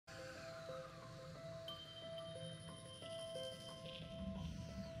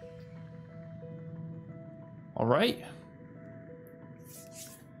All right.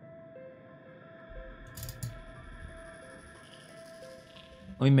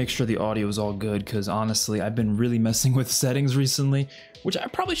 Let me make sure the audio is all good, because honestly, I've been really messing with settings recently, which I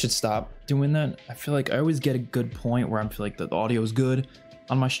probably should stop doing that. I feel like I always get a good point where I feel like the audio is good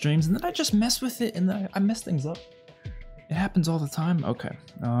on my streams, and then I just mess with it, and then I mess things up. It happens all the time. Okay.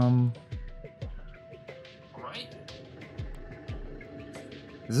 All right.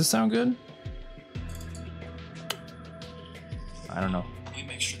 Does this sound good? I don't know. Let me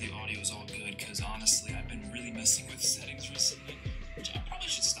make sure the audio is all good, because honestly, I've been really messing with settings recently, which I probably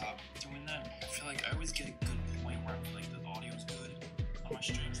should stop doing that. I feel like I always get a good point where I feel like the audio is good on my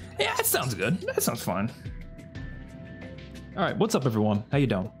streams. Yeah, that sounds good. That sounds fine. All right, what's up, everyone? How you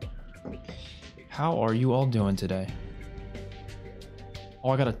doing? How are you all doing today? Oh,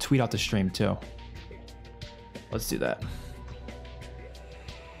 I gotta tweet out the stream too. Let's do that.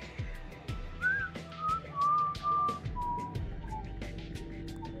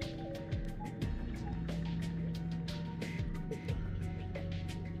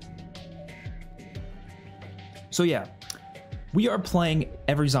 So yeah, we are playing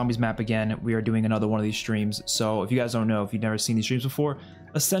every zombies map again. We are doing another one of these streams. So if you guys don't know, if you've never seen these streams before,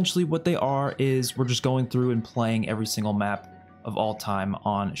 essentially what they are is we're just going through and playing every single map of all time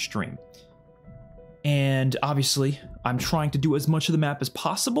on stream. And obviously, I'm trying to do as much of the map as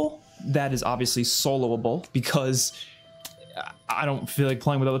possible. That is obviously soloable, because I don't feel like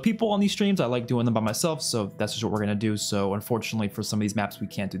playing with other people on these streams. I like doing them by myself, so that's just what we're gonna do. So unfortunately, for some of these maps, we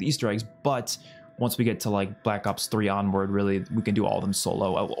can't do the Easter eggs, but once we get to like Black Ops 3 onward, really, we can do all of them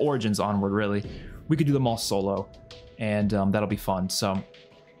solo. Origins onward, really, we could do them all solo, and that'll be fun. So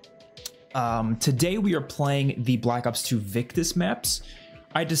today we are playing the Black Ops 2 VICTIS maps.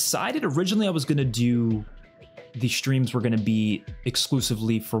 I decided originally I was going to do the streams were going to be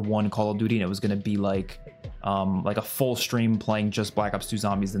exclusively for one Call of Duty, and it was going to be like a full stream playing just Black Ops 2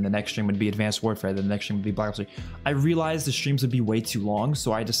 Zombies, then the next stream would be Advanced Warfare, then the next stream would be Black Ops 3. I realized the streams would be way too long,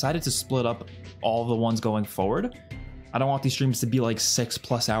 so I decided to split up all the ones going forward. I don't want these streams to be like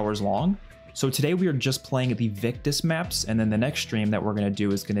 6+ hours long. So today we are just playing the VICTIS maps, and then the next stream that we're going to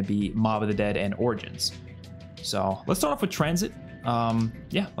do is going to be Mob of the Dead and Origins. So let's start off with Transit.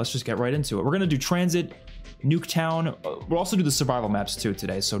 Yeah, let's just get right into it. We're going to do Transit, Nuketown. We'll also do the survival maps too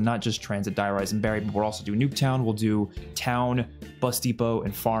today, so not just Transit, Die, Rise, and Bury, but we'll also do Nuketown. We'll do Town, Bus Depot,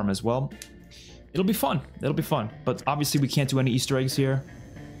 and Farm as well. It'll be fun. It'll be fun. But obviously we can't do any Easter eggs here.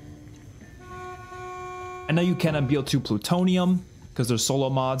 I know you can on BO2 Plutonium because there's solo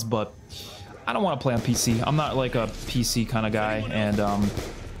mods, but I don't want to play on PC. I'm not like a PC kind of guy, and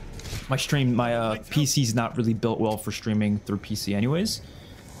my PC's not really built well for streaming through PC anyways.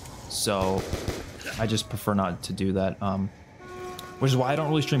 So I just prefer not to do that, which is why I don't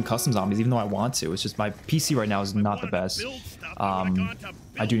really stream custom zombies, even though I want to. It's just my PC right now is not the best.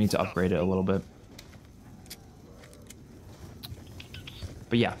 I do need to upgrade it a little bit.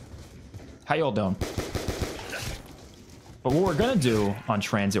 But yeah, how y'all doing? But what we're gonna do on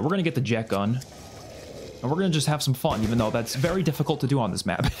Transit, we're gonna get the jet gun, and we're gonna just have some fun, even though that's very difficult to do on this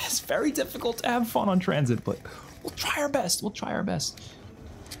map. It's very difficult to have fun on Transit, but we'll try our best. We'll try our best.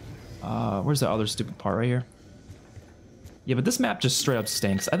 Where's the other stupid part right here? Yeah, but this map just straight up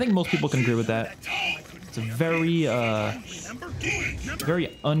stinks. I think most people can agree with that. It's a very,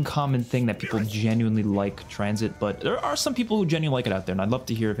 very uncommon thing that people genuinely like Transit, but there are some people who genuinely like it out there, and I'd love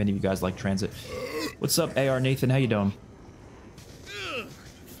to hear if any of you guys like Transit. What's up, AR Nathan? How you doing?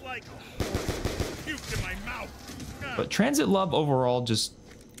 But Transit love overall just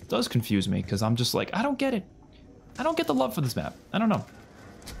does confuse me, because I'm just like, I don't get it. I don't get the love for this map. I don't know.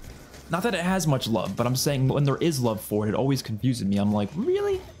 Not that it has much love, but I'm saying when there is love for it, it always confuses me. I'm like,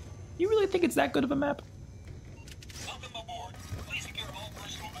 really? You really think it's that good of a map?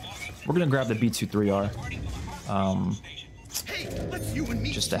 We're gonna grab the B23R,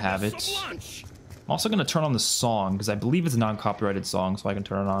 just to have it. I'm also gonna turn on the song, because I believe it's a non-copyrighted song, so I can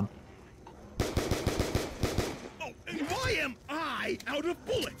turn it on. Oh, and why am I out of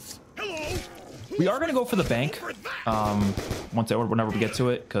bullets? Hello? We are gonna go for the bank, whenever we get to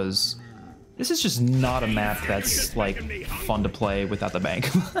it, because this is just not a map that's like fun to play without the bank.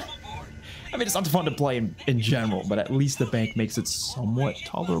 I mean, it's not fun to play in general, but at least the bank makes it somewhat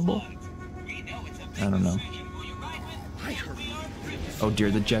tolerable. I don't know. Oh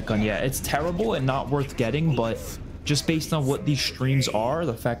dear, the jet gun. Yeah, it's terrible and not worth getting, but just based on what these streams are,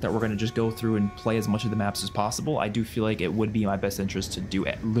 the fact that we're going to just go through and play as much of the maps as possible, I do feel like it would be in my best interest to do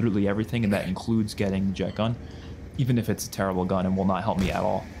literally everything, and that includes getting the jet gun, even if it's a terrible gun and will not help me at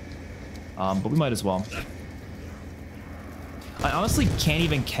all. But we might as well. I honestly can't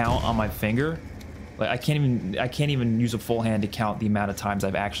even count on my finger Like I can't even use a full hand to count the amount of times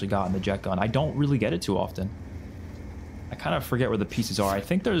I've actually gotten the jet gun. I don't really get it too often. I kind of forget where the pieces are. I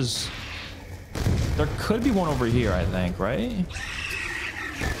think there could be one over here, I think, right?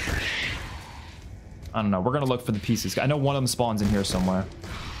 I don't know. We're gonna look for the pieces. I know one of them spawns in here somewhere.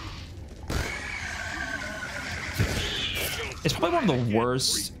 It's probably one of the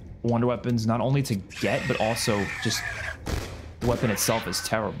worst wonder weapons, not only to get, but also just the weapon itself is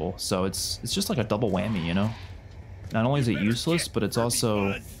terrible. So it's just like a double whammy, you know? Not only is it useless, but it's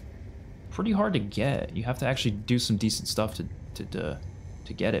also pretty hard to get. You have to actually do some decent stuff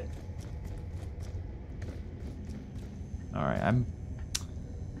to get it. All right, I'm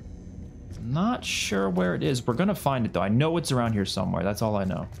not sure where it is. We're gonna find it though. I know it's around here somewhere. That's all I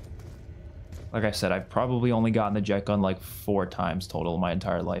know. Like I said, I've probably only gotten the jet gun like 4 times total in my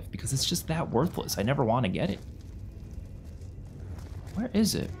entire life because it's just that worthless. I never want to get it. Where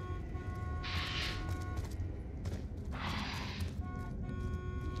is it?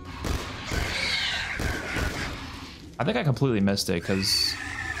 I think I completely missed it because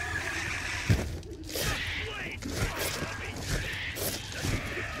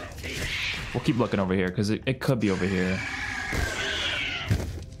we'll keep looking over here because it could be over here.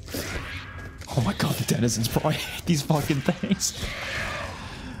 Oh my god, the denizens probably hate these fucking things.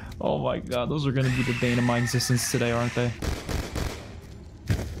 Oh my god, those are gonna be the bane of my existence today, aren't they?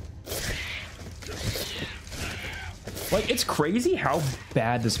 Like, it's crazy how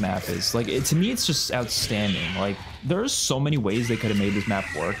bad this map is. Like, to me, it's just outstanding. Like, there's so many ways they could have made this map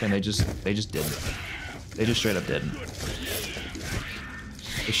work, and they just didn't. They just straight up didn't.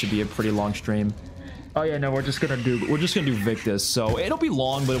 This should be a pretty long stream. Oh yeah, no, we're just gonna do VICTIS, so it'll be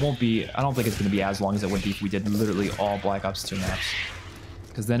long, but it won't be. I don't think it's gonna be as long as it would be if we did literally all Black Ops 2 maps,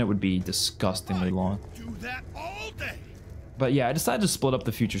 because then it would be disgustingly long. Do that all day. But yeah, I decided to split up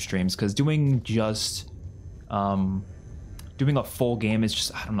the future streams because doing just doing a full game is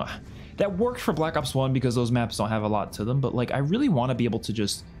just, I don't know. That worked for Black Ops 1 because those maps don't have a lot to them, but like I really want to be able to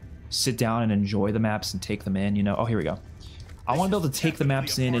just sit down and enjoy the maps and take them in, you know. Oh, here we go. I want to be able to take the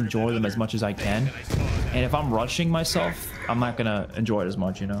maps in, enjoy them as much as I can, and if I'm rushing myself, I'm not gonna enjoy it as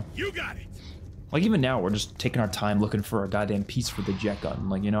much, you know. You got it. Like even now, we're just taking our time looking for a goddamn piece for the jet gun.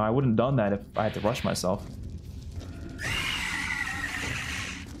 Like, you know, I wouldn't have done that if I had to rush myself.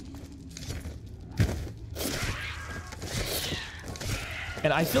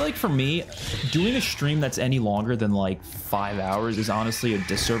 And I feel like for me, doing a stream that's any longer than like 5 hours is honestly a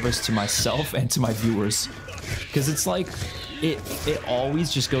disservice to myself and to my viewers. Because it's like, it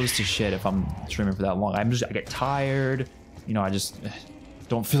always just goes to shit if I'm streaming for that long. I get tired, you know, I just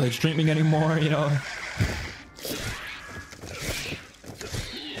don't feel like streaming anymore, you know.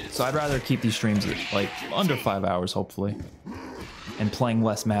 So I'd rather keep these streams at like under 5 hours, hopefully. And playing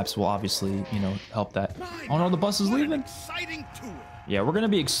less maps will obviously, you know, help that. Oh no, the bus is leaving. Yeah, we're gonna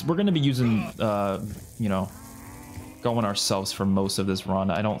be using, you know, going ourselves for most of this run.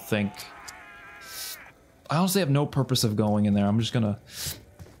 I honestly have no purpose of going in there. I'm just gonna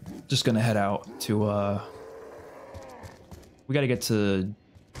head out to, we gotta get to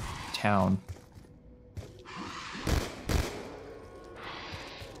town.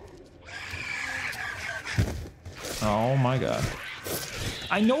 Oh my god.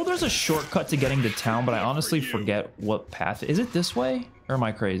 I know there's a shortcut to getting to town, but I honestly forget what path. Is it this way? Or am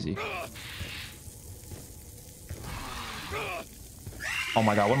I crazy? Oh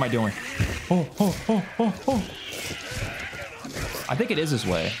my god, what am I doing? Oh. I think it is this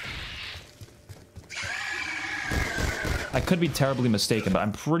way. I could be terribly mistaken, but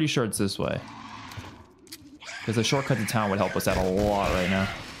I'm pretty sure it's this way. Because the shortcut to town would help us out a lot right now.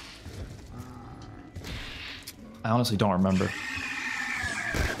 I honestly don't remember.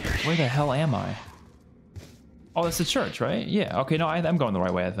 Where the hell am I? Oh, that's the church, right? Yeah, okay, no, I'm going the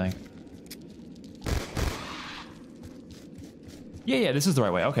right way, I think. Yeah, this is the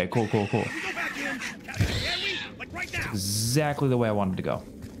right way. Okay, cool. Exactly the way I wanted to go.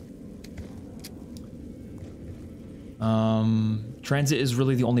 Transit is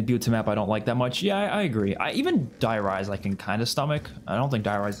really the only BO2 map I don't like that much. Yeah, I agree. Even Die Rise I can kind of stomach. I don't think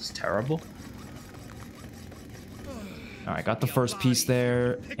Die Rise is terrible. All right, got the first piece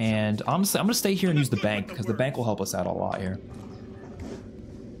there, and honestly, I'm gonna stay here and use the bank because the bank will help us out a lot here.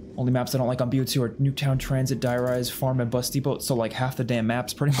 Only maps I don't like on BO2 are Nuketown, Transit, Die Rise, Farm, and Bus Depot. So like half the damn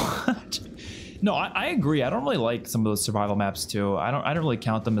maps, pretty much. No, I agree. I don't really like some of those survival maps too. I don't really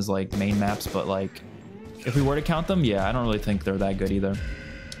count them as like main maps, but like if we were to count them, yeah, I don't really think they're that good either.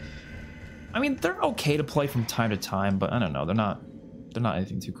 I mean, they're okay to play from time to time, but I don't know. They're not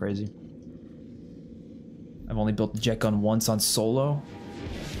anything too crazy. I've only built the jet gun once on solo.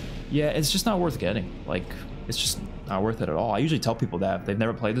 Yeah, it's just not worth getting. Like, it's just not worth it at all. I usually tell people that if they've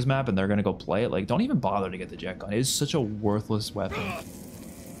never played this map and they're gonna go play it, like, don't even bother to get the jet gun. It is such a worthless weapon.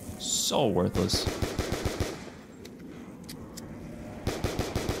 So worthless.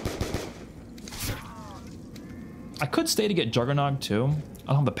 I could stay to get Juggernog too. I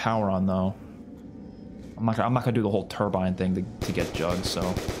don't have the power on though. I'm not gonna do the whole turbine thing to get Jug, so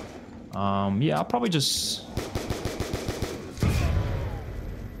yeah, I'll probably just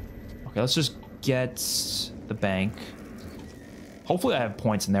let's just get the bank. Hopefully I have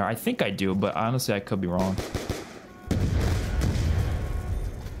points in there. I think I do, but honestly I could be wrong.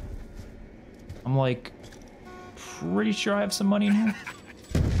 I'm like pretty sure I have some money in here.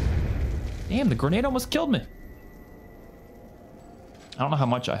 Damn, the grenade almost killed me. I don't know how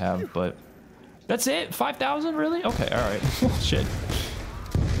much I have, but that's it? 5,000? Really? Okay, all right. Shit.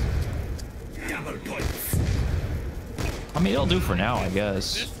 I mean, it'll do for now, I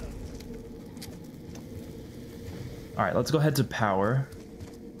guess. All right, let's go ahead to power.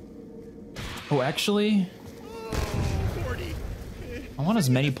 Oh, actually, I want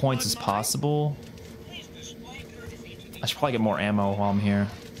as many points as possible. I should probably get more ammo while I'm here.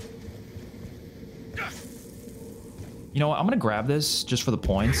 You know what? I'm gonna grab this just for the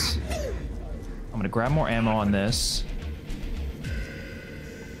points. I'm gonna grab more ammo on this.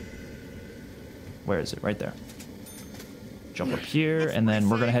 Where is it? Right there. Jump up here, and then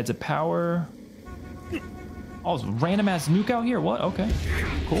we're gonna head to power. Oh, it's random ass nuke out here. What? Okay,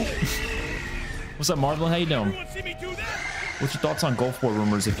 cool. What's up, Marvelin? How you doing? What's your thoughts on Gulf War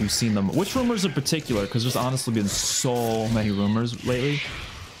rumors if you've seen them? Which rumors in particular? Because there's honestly been so many rumors lately.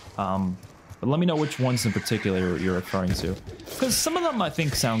 But let me know which ones in particular you're referring to. Because some of them I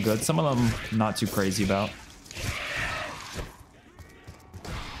think sound good. Some of them not too crazy about.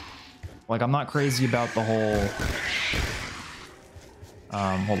 Like, I'm not crazy about the whole...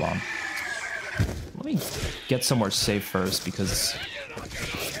 hold on. Let me get somewhere safe first because...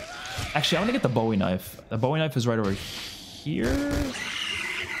 Actually, I'm gonna get the Bowie knife. The Bowie knife is right over here.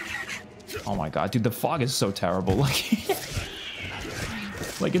 Oh my god, dude, the fog is so terrible.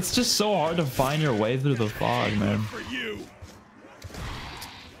 Like, it's just so hard to find your way through the fog, man.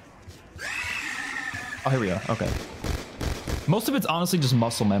 Oh, here we go. Okay. Most of it's honestly just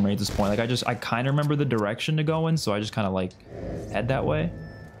muscle memory at this point. Like, I kind of remember the direction to go in, so I just kind of, like, head that way.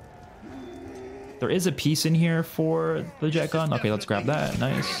 There is a piece in here for the jet gun. Okay, let's grab that.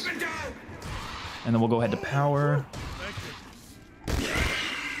 Nice. And then we'll go ahead to power.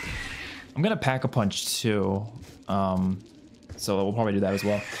 I'm gonna pack a punch, too. So we'll probably do that as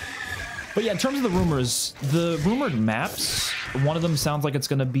well. But yeah, in terms of the rumors, the rumored maps, one of them sounds like it's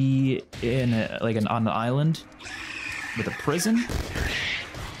gonna be in on the island with a prison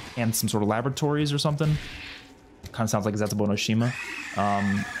and some sort of laboratories or something. Kind of sounds like Zetsubo no Shima.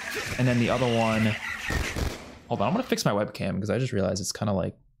 And then the other one, hold on, I'm gonna fix my webcam because I just realized it's kind of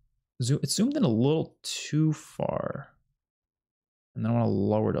like it's zoomed in a little too far. And then I want to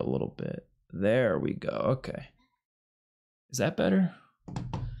lower it a little bit. There we go. Okay. Is that better?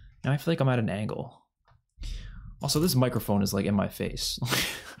 Now I feel like I'm at an angle. Also, this microphone is like in my face.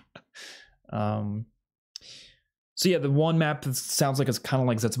 So yeah, the one map sounds like it's kind of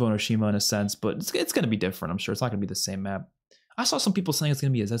like Zetsubo no Shima in a sense, but it's going to be different. I'm sure it's not going to be the same map. I saw some people saying it's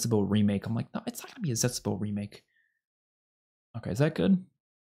going to be a Zetsubo remake. I'm like, no, it's not going to be a Zetsubo remake. Okay, is that good?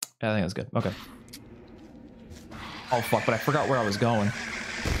 Yeah, I think that's good. Okay. Oh fuck, but I forgot where I was going.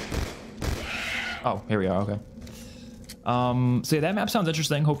 Oh, here we are. Okay. So yeah, that map sounds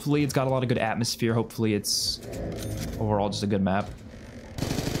interesting. Hopefully it's got a lot of good atmosphere. Hopefully it's overall just a good map.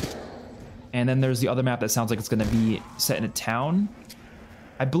 And then there's the other map that sounds like it's going to be set in a town.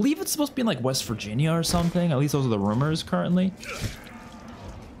 I believe it's supposed to be in like West Virginia or something. At least those are the rumors currently.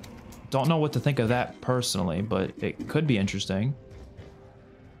 Don't know what to think of that personally, but it could be interesting.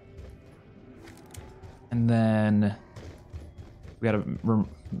 And then we got to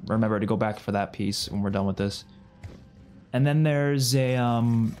remember to go back for that piece when we're done with this. And then there's a,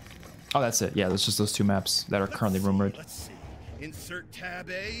 oh, that's it. Yeah, there's just those two maps that are currently rumored. Let's see. Insert tab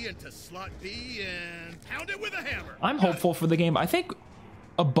A into slot B and pound it with a hammer. I'm hopeful for the game. I think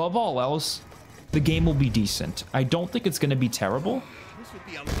above all else, the game will be decent. I don't think it's going to be terrible. This would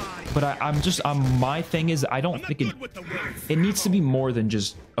be a lie. But my thing is, I don't think it needs to be more than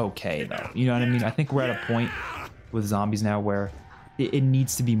just okay, though. You know what I mean? I think we're at a point with zombies now where it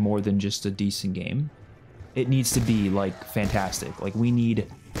needs to be more than just a decent game. It needs to be, like, fantastic. Like, we need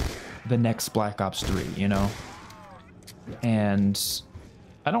the next Black Ops 3, you know? And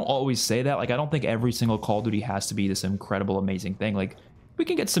I don't always say that. Like, I don't think every single Call of Duty has to be this incredible, amazing thing. Like, we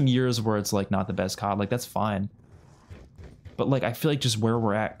can get some years where it's, like, not the best COD. Like, that's fine. But like, I feel like just where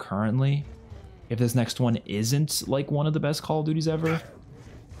we're at currently, if this next one isn't like one of the best Call of Duties ever,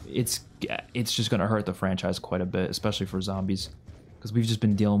 it's just gonna hurt the franchise quite a bit, especially for zombies, because we've just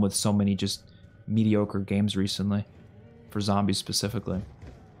been dealing with so many just mediocre games recently, for zombies specifically.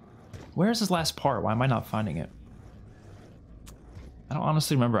 Where's this last part? Why am I not finding it? I don't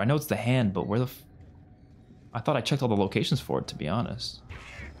honestly remember. I know it's the hand, but where the I thought I checked all the locations for it, to be honest.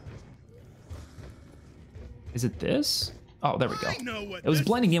 Is it this? Oh, there we go. It was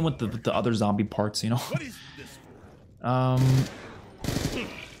blending in with the other zombie parts, you know.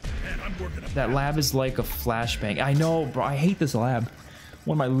 That lab is like a flashbang. I know, bro. I hate this lab.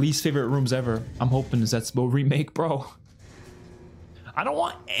 One of my least favorite rooms ever. I'm hoping that's a remake, bro. I don't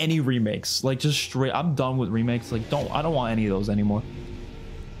want any remakes. Like, just straight. I'm done with remakes. Like, I don't want any of those anymore.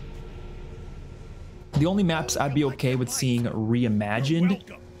 The only maps I'd be okay with seeing reimagined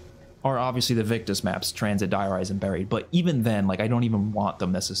are obviously the VICTIS maps, Tranzit, Diarize, and Buried. But even then, like, I don't even want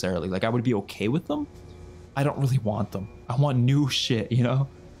them necessarily. Like, I would be okay with them. I don't really want them. I want new shit, you know?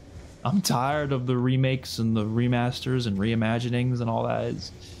 I'm tired of the remakes and the remasters and reimaginings and all that.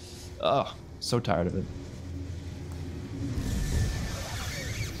 It's, so tired of it.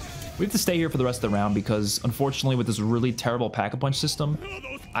 We have to stay here for the rest of the round because, unfortunately, with this really terrible pack-a-punch system,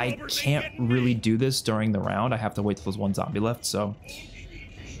 I can't really do this during the round. I have to wait till there's one zombie left, so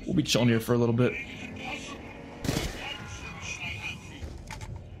we'll be chilling here for a little bit.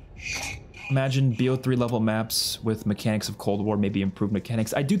 Imagine BO3 level maps with mechanics of Cold War, maybe improved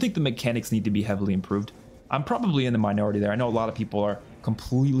mechanics. I do think the mechanics need to be heavily improved. I'm probably in the minority there. I know a lot of people are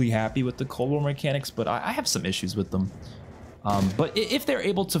completely happy with the Cold War mechanics, but I have some issues with them. But if they're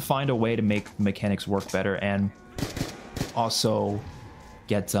able to find a way to make the mechanics work better and also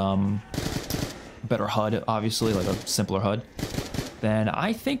get better HUD, obviously, like a simpler HUD, then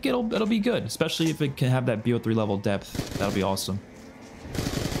I think it'll be good, especially if it can have that BO3 level depth. That'll be awesome.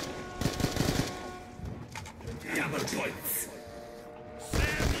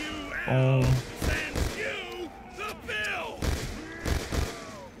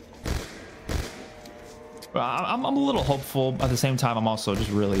 I'm a little hopeful. At the same time, I'm also just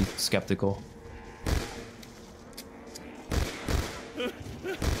really skeptical.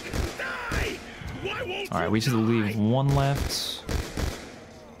 All right, we should leave one left.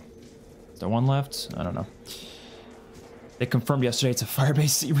 Is there one left? I don't know. They confirmed yesterday it's a Firebase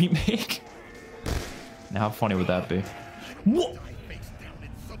C remake. Now, how funny would that be? Whoa!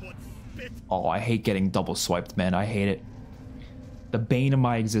 Oh, I hate getting double swiped, man. I hate it. The bane of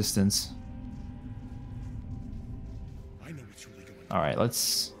my existence. All right,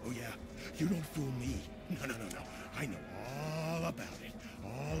 let's... Oh, yeah. You don't fool me. No. I know all about it.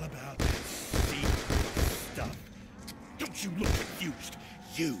 All about that secret stuff. Don't you look confused.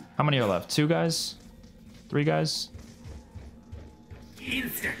 You. How many are left? 2 guys? 3 guys?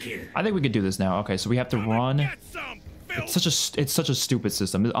 I think we could do this now. Okay, so we have to run. It's such a stupid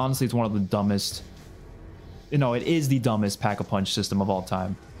system. Honestly, it's one of the dumbest. You know, it is the dumbest pack-a-punch system of all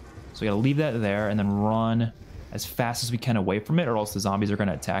time. So we gotta leave that there and then run as fast as we can away from it, or else the zombies are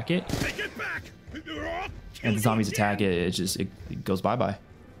gonna attack it. And the zombies attack it, it goes bye-bye.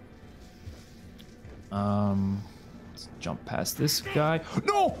 Let's jump past this guy.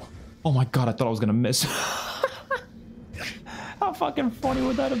 No! Oh my god, I thought I was gonna miss. How fucking funny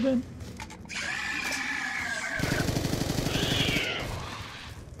would that have been?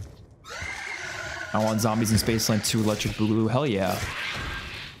 I want zombies in Spaceland 2 Electric Boogaloo. Hell yeah.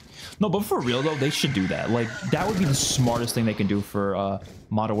 No, but for real though, they should do that. Like, that would be the smartest thing they can do for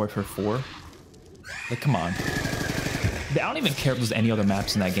Modern Warfare 4. Like, come on. I don't even care if there's any other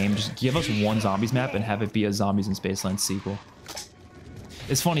maps in that game. Just give us one zombies map and have it be a Zombies in Spaceland sequel.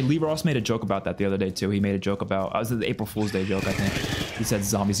 It's funny, Lee Ross made a joke about that the other day too. He made a joke about, it was the April Fool's Day joke, I think. He said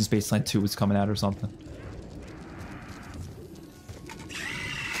Zombies in Spaceland 2 was coming out or something.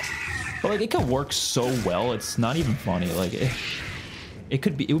 But like, it could work so well, it's not even funny. Like, it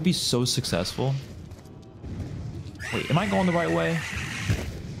would be so successful. Wait, am I going the right way?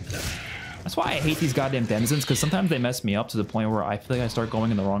 That's why I hate these goddamn denizens, because sometimes they mess me up to the point where I feel like I start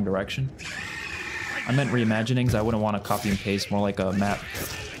going in the wrong direction. I meant reimaginings. I wouldn't want to copy and paste, more like a map,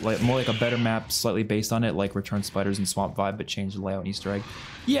 more like a better map, slightly based on it, like Return Spiders and Swamp Vibe, but change the layout and Easter egg.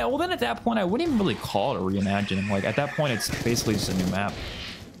 Yeah, well then at that point, I wouldn't even really call it a reimagining. Like, at that point, it's basically just a new map,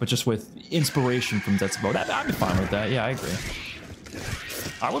 but just with inspiration from Zetsubo. I'd be fine with that. Yeah, I agree.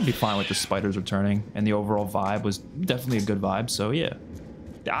 I would be fine with the spiders returning, and the overall vibe was definitely a good vibe, so yeah.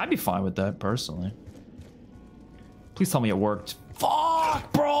 I'd be fine with that, personally. Please tell me it worked.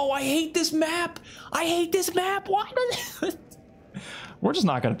 Fuck, bro, I hate this map. I hate this map. Why does it... We're just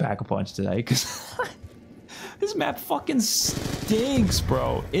not gonna pack a punch today, because This map fucking stinks,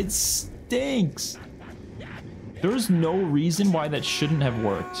 bro. It stinks. There's no reason why that shouldn't have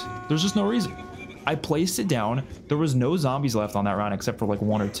worked. There's just no reason. I placed it down. There was no zombies left on that round except for like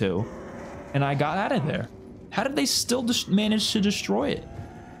 1 or 2. And I got out of there. How did they still manage to destroy it?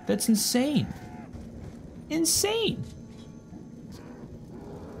 That's insane. Insane.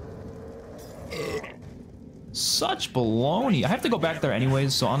 Such baloney. I have to go back there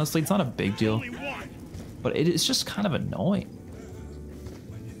anyways, so honestly, it's not a big deal. But it's just kind of annoying.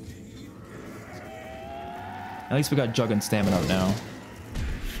 At least we got Jug and Stamina now.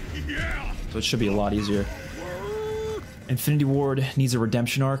 So it should be a lot easier. Infinity Ward needs a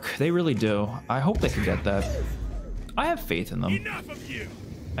redemption arc. They really do. I hope they can get that. I have faith in them.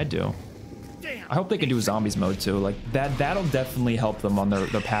 I do. I hope they can do a zombies mode too. Like that'll definitely help them on their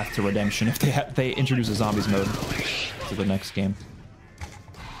path to redemption if they introduce a zombies mode to the next game.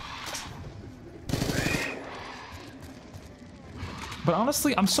 But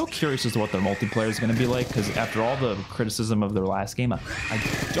honestly, I'm so curious as to what their multiplayer is going to be like, because after all the criticism of their last game, I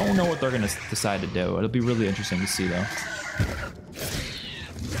don't know what they're going to decide to do. It'll be really interesting to see, though.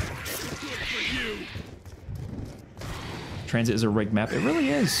 Transit is a rigged map. It really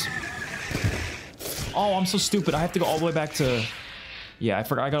is. Oh, I'm so stupid. I have to go all the way back to... Yeah, I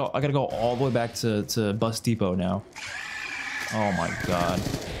forgot. I gotta go all the way back to Bus Depot now. Oh my god.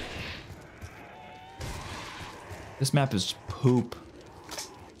 This map is poop.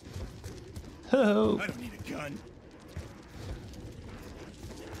 Oh. I don't need a gun.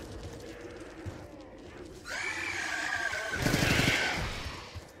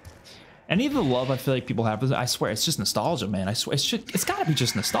 Any of the love I feel like people have, I swear, it's just nostalgia, man. I swear, it's gotta be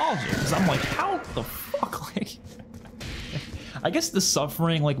just nostalgia. Because I'm like, how the fuck? Like, I guess the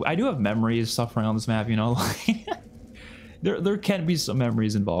suffering, like, I do have memories suffering on this map, you know? Like, there can be some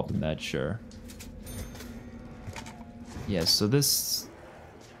memories involved in that, sure. Yes, so this...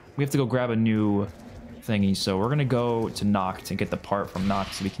 We have to go grab a new thingy, so we're gonna go to Noct and get the part from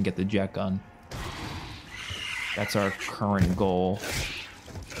Noct so we can get the jet gun. That's our current goal.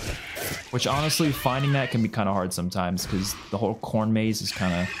 Which honestly, finding that can be kind of hard sometimes because the whole corn maze is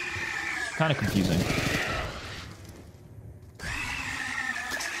kind of confusing.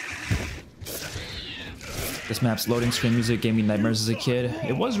 This map's loading screen music gave me nightmares as a kid.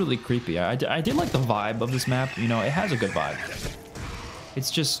 It was really creepy. I did like the vibe of this map. You know, it has a good vibe. It's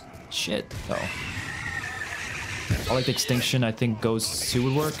just shit, though. I like the Extinction. I think Ghosts 2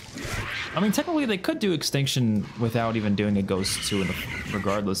 would work. I mean, technically, they could do Extinction without even doing a Ghosts 2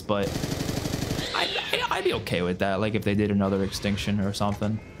 regardless, but I'd be okay with that, like if they did another Extinction or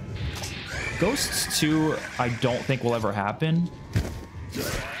something. Ghosts 2, I don't think will ever happen,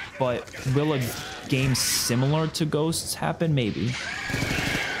 but will a game similar to Ghosts happen? Maybe.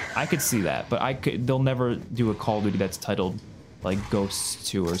 I could see that, but they'll never do a Call of Duty that's titled like Ghosts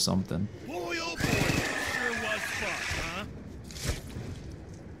 2 or something. Boy, oh boy, sure was fun, huh?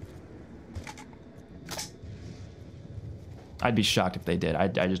 I'd be shocked if they did. I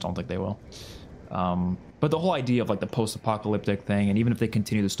just don't think they will. But the whole idea of like the post-apocalyptic thing, and even if they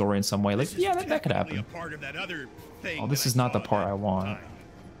continue the story in some way, like, yeah, that could happen. Oh, this is not the part I want.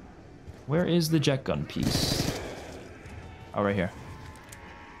 Where is the jet gun piece? Oh, right here.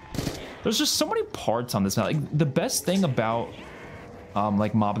 There's just so many parts on this map. Like, the best thing about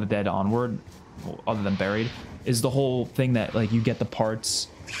like Mob of the Dead Onward, other than Buried, is the whole thing that like you get the parts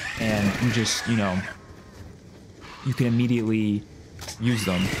and you just, you know, you can immediately use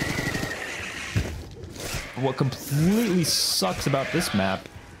them. What completely sucks about this map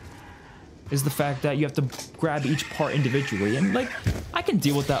is the fact that you have to grab each part individually, and like I can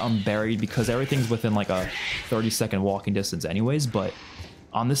deal with that on Buried because everything's within like a 30-second walking distance anyways, but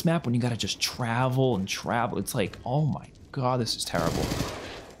on this map when you gotta just travel and travel, it's like, oh my god, this is terrible.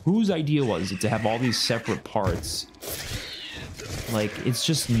 Whose idea was it to have all these separate parts? Like, it's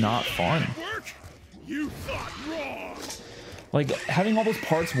just not fun. You thought wrong. Like, having all those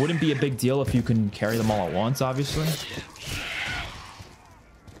parts wouldn't be a big deal if you can carry them all at once, obviously.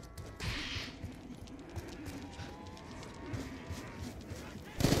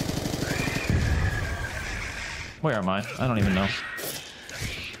 Where am I? I don't even know.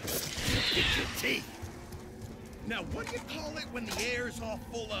 Now, what do you call it when the air's all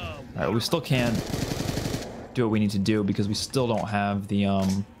full of? All right, we still can't do what we need to do because we still don't have the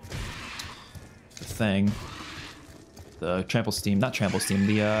thing, the trample steam, not trample steam,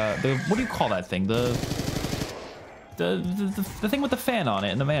 the what do you call that thing? The thing with the fan on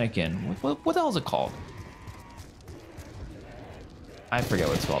it and the mannequin. What the hell is it called? I forget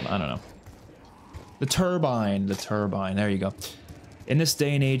what it's called. I don't know. The turbine. The turbine. There you go. In this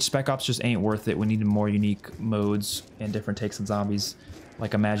day and age, Spec Ops just ain't worth it. We need more unique modes and different takes on zombies.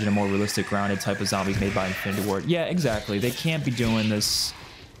 Like, imagine a more realistic, grounded type of zombies made by Infinity Ward. Yeah, exactly. They can't be doing this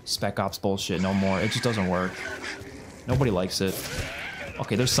Spec Ops bullshit no more. It just doesn't work. Nobody likes it.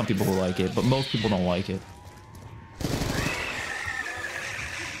 Okay, there's some people who like it, but most people don't like it.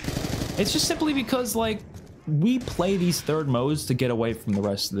 It's just simply because, like, we play these third modes to get away from the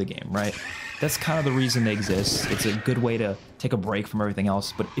rest of the game, right? That's kind of the reason they exist. It's a good way to take a break from everything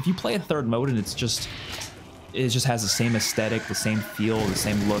else. But if you play a third mode and it just has the same aesthetic, the same feel, the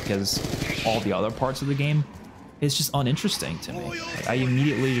same look as all the other parts of the game, it's just uninteresting to me. Like, I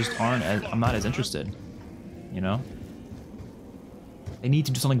immediately just I'm not as interested, you know? They need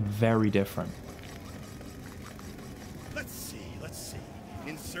to do something very different. Let's see.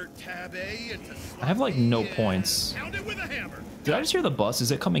 Insert tab A into I have like no points. Pound it with a hammer. Did I just hear the bus? Is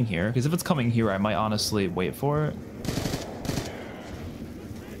it coming here? Because if it's coming here, I might honestly wait for it.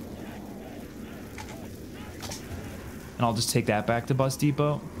 And I'll just take that back to Bus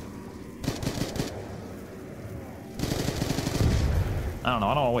Depot. I don't know.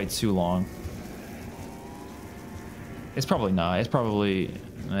 I don't want to wait too long. It's probably not. It's probably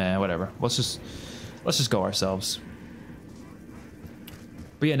whatever. Let's just go ourselves.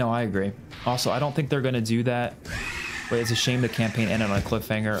 But yeah, no, I agree. Also, I don't think they're gonna do that. But it's a shame the campaign ended on a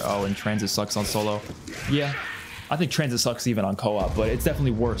cliffhanger. Oh, and Tranzit sucks on solo. Yeah, I think Tranzit sucks even on co-op, but it's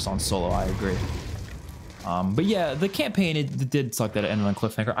definitely worse on solo. I agree. But yeah, the campaign, it did suck that it ended on a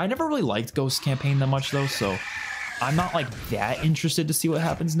cliffhanger. I never really liked Ghost campaign that much though, so I'm not like that interested to see what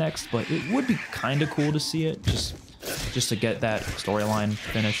happens next. But it would be kind of cool to see it, just to get that storyline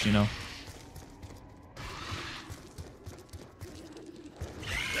finished, you know.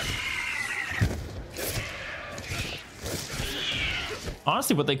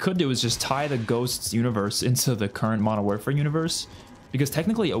 Honestly, what they could do is just tie the Ghosts universe into the current Modern Warfare universe, because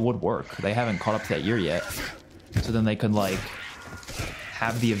technically it would work. They haven't caught up to that year yet, so then they could like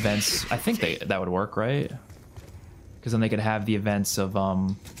have the events. I think that would work, right? Because then they could have the events of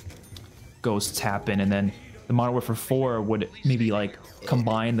Ghosts happen, and then the Modern Warfare 4 would maybe like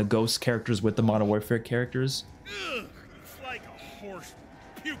combine the Ghost characters with the Modern Warfare characters. Ugh, it's like a horse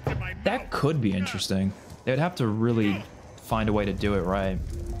puked in my mouth. That could be interesting. They would have to really find a way to do it right.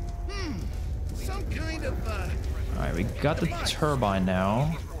 Some kind of All right, we got the turbine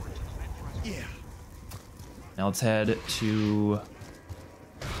now. Yeah. Now let's head to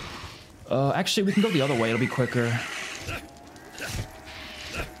actually we can go the other way, it'll be quicker.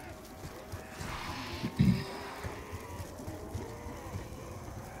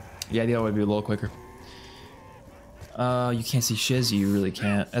 Yeah, the other way would be a little quicker. You can't see Shiz, you really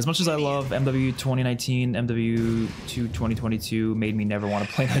can't. As much as I love MW 2019, MW2 2022 made me never want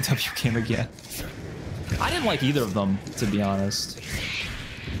to play an MW game again. I didn't like either of them, to be honest.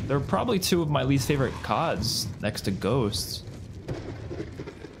 They're probably two of my least favorite CODs, next to Ghosts.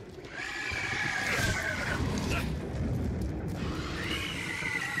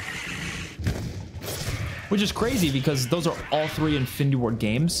 Which is crazy because those are all three Infinity Ward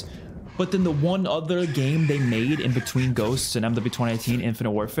games. But then the one other game they made in between Ghosts and MW 2019, Infinite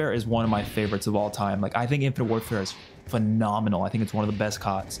Warfare, is one of my favorites of all time. Like, I think Infinite Warfare is phenomenal. I think it's one of the best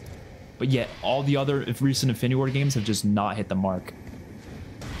CODs. But yet, all the other recent Infinity Ward games have just not hit the mark.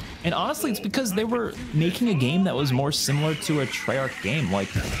 And honestly, it's because they were making a game that was more similar to a Treyarch game. Like,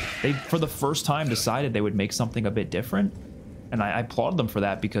 they, for the first time, decided they would make something a bit different. And I applaud them for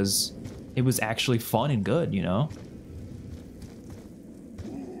that because it was actually fun and good, you know?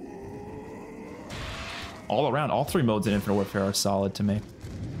 All around, all three modes in Infinite Warfare are solid to me.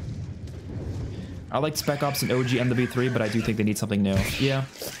 I liked Spec Ops and OG MW3, but I do think they need something new. Yeah.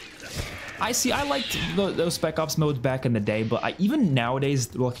 I liked those Spec Ops modes back in the day, but even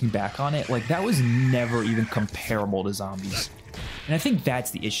nowadays, looking back on it, like, that was never even comparable to zombies. And I think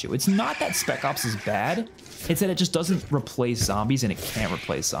that's the issue. It's not that Spec Ops is bad, it's that it just doesn't replace zombies, and it can't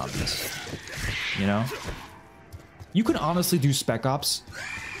replace zombies. You know? You could honestly do Spec Ops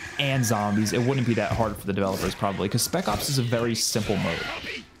and zombies. It wouldn't be that hard for the developers, probably, because Spec Ops is a very simple mode.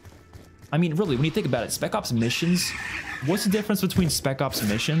 I mean, really, when you think about it, Spec Ops missions, what's the difference between Spec Ops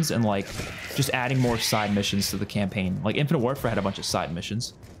missions and, like, just adding more side missions to the campaign? Like, Infinite Warfare had a bunch of side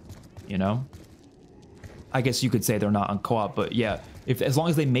missions, you know? I guess you could say they're not on co-op, but yeah, as long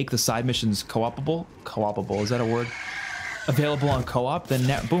as they make the side missions co-opable, is that a word? Available on co-op,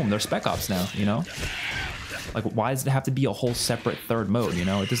 then boom, they're Spec Ops now, you know? Like, why does it have to be a whole separate third mode, you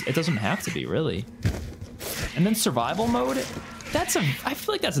know? It doesn't have to be, really. And then survival mode, I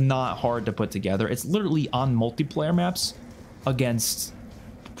feel like that's not hard to put together. It's literally on multiplayer maps against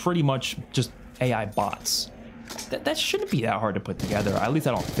pretty much just AI bots. that shouldn't be that hard to put together. At least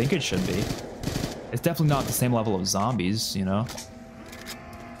I don't think it should be. It's definitely not the same level of zombies, you know?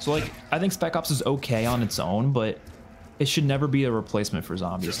 So, like, I think Spec Ops is okay on its own, but it should never be a replacement for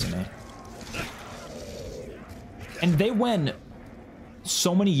zombies to me. And they went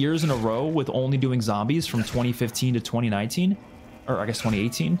so many years in a row with only doing zombies from 2015 to 2019, or I guess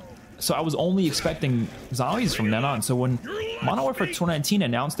 2018. So I was only expecting zombies from then on. So when Modern Warfare 2019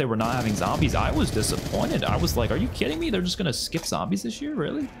 announced they were not having zombies, I was disappointed. I was like, are you kidding me? They're just gonna skip zombies this year?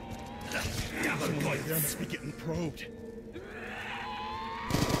 Really?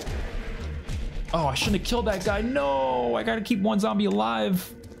 Oh, I shouldn't have killed that guy. No, I gotta keep one zombie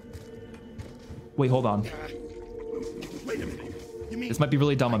alive. Wait, hold on. Wait a minute. You mean This might be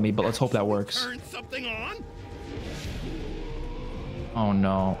really dumb of me, but let's hope that works. turn something on? Oh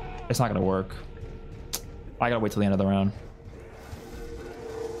no, it's not gonna work. I gotta wait till the end of the round.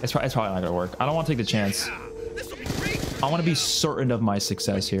 It's probably not gonna work. I don't want to take the chance. This'll be great. I want to be certain of my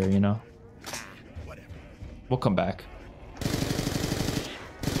success here, you know? Whatever. We'll come back.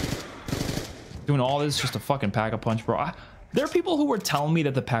 Doing all this just a fucking pack-a-punch, bro. There are people who were telling me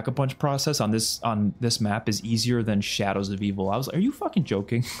that the pack-a-punch process on this map is easier than Shadows of Evil. I was like, are you fucking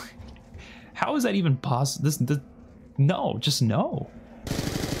joking? How is that even possible? No, just no.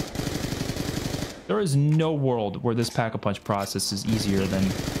 There is no world where this pack-a-punch process is easier than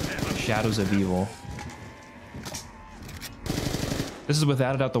Shadows of Evil. This is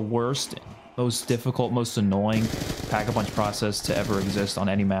without a doubt the worst, most difficult, most annoying pack-a-punch process to ever exist on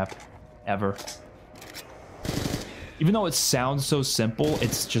any map, ever. Even though it sounds so simple,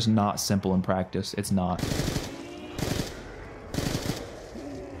 it's just not simple in practice. It's not.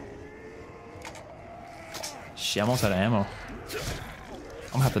 Shit, I almost out of ammo.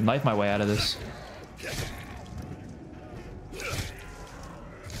 I'm gonna have to knife my way out of this.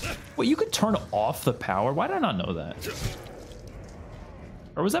 Wait, you could turn off the power? Why did I not know that?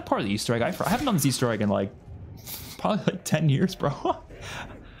 Or was that part of the Easter egg? I haven't done this Easter egg in like, probably like 10 years, bro.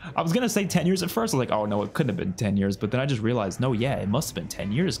 I was gonna say 10 years at first. I was like, oh no, it couldn't have been 10 years. But then I just realized, no, yeah, it must have been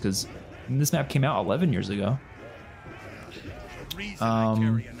 10 years because this map came out 11 years ago. There's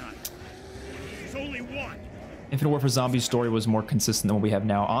only one. Infinite Warfare Zombies story was more consistent than what we have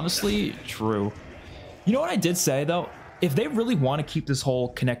now. Honestly, true. You know what I did say though? If they really want to keep this whole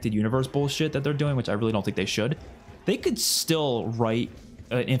connected universe bullshit that they're doing, which I really don't think they should, they could still write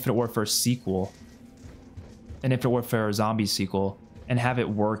an Infinite Warfare sequel, an Infinite Warfare Zombies sequel, and have it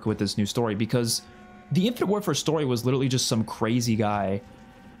work with this new story, because the Infinite Warfare story was literally just some crazy guy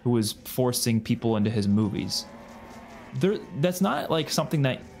who was forcing people into his movies. That's not like something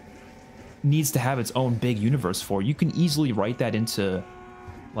that needs to have its own big universe for. You can easily write that into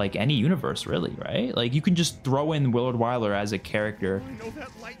like any universe, really, right? Like you can just throw in Willard Wyler as a character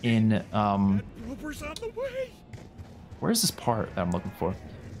in where's this part that I'm looking for?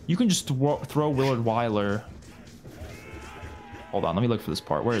 You can just throw Willard Wyler. Hold on, let me look for this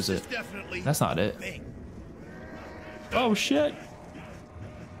part. Where is it? That's not it. Oh shit.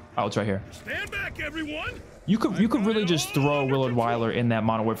 Oh, it's right here. Stand back, everyone. You could really just throw Willard Wyler in that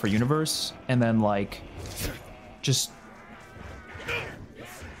Modern Warfare universe and then like just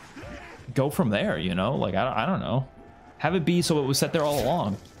go from there, you know? Like I don't know. Have it be so it was set there all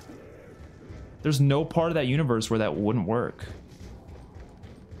along. There's no part of that universe where that wouldn't work.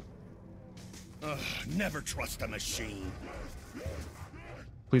 Never trust a machine.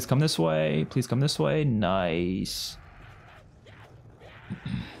 Please come this way. Please come this way. Nice.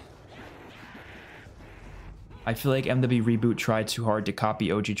 I feel like MW Reboot tried too hard to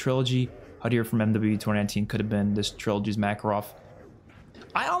copy OG Trilogy. Hudier from MW 2019 could have been this trilogy's Makarov.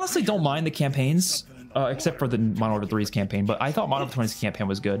 I honestly don't mind the campaigns, except for the Modern Warfare 3's campaign, but I thought Modern Warfare 20's campaign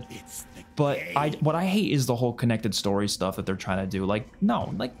was good. But what I hate is the whole connected story stuff that they're trying to do. Like,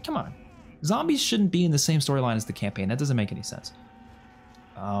 no, like, come on. Zombies shouldn't be in the same storyline as the campaign. That doesn't make any sense.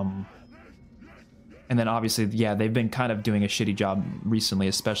 And then obviously, yeah, they've been kind of doing a shitty job recently,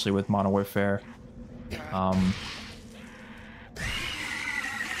 especially with Modern Warfare.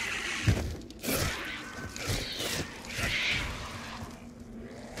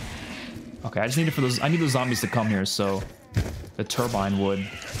 Okay, I just need it for those. I need those zombies to come here so the turbine would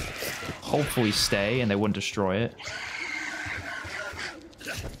hopefully stay and they wouldn't destroy it.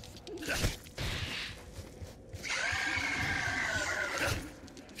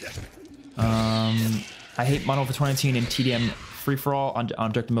 I hate Modern Warfare 2019 and TDM free-for-all. On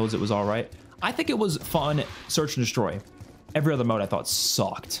objective modes, it was alright. I think it was fun, search and destroy. Every other mode I thought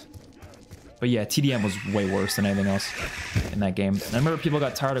sucked. But yeah, TDM was way worse than anything else in that game. And I remember people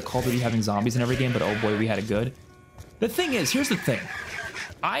got tired of Call of Duty having zombies in every game, but oh boy, we had it good. The thing is, here's the thing.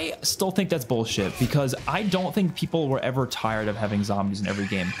 I still think that's bullshit because I don't think people were ever tired of having zombies in every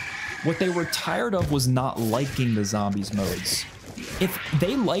game. What they were tired of was not liking the zombies modes. If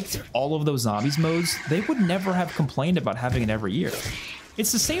they liked all of those zombies modes, they would never have complained about having it every year.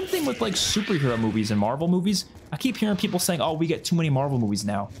 It's the same thing with like superhero movies and Marvel movies. I keep hearing people saying, oh, we get too many Marvel movies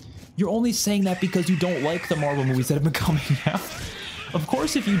now. You're only saying that because you don't like the Marvel movies that have been coming out. Of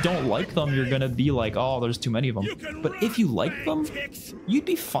course, if you don't like them, you're gonna be like, oh, there's too many of them. But if you like them, you'd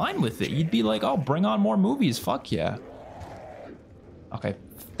be fine with it. You'd be like, oh, bring on more movies. Fuck yeah. Okay,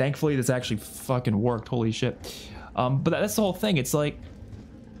 thankfully this actually fucking worked. Holy shit. But that's the whole thing. It's like,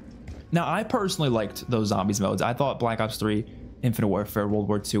 now I personally liked those zombies modes. I thought Black Ops 3, Infinite Warfare, World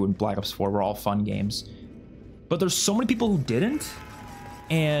War II, and Black Ops 4 were all fun games. But there's so many people who didn't.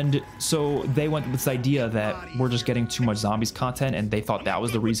 And so they went with this idea that we're just getting too much zombies content, and they thought that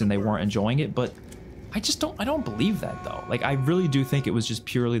was the reason they weren't enjoying it. But I don't believe that though. Like, I really do think it was just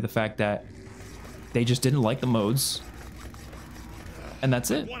purely the fact that they just didn't like the modes. And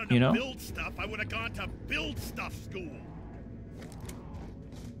that's it, you know? Build stuff, I would have gone to build stuff school.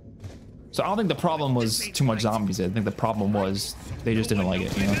 So I don't think the problem was too much zombies. I think the problem was they just didn't like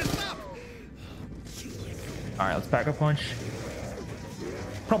it, you know? All right, let's pack a punch.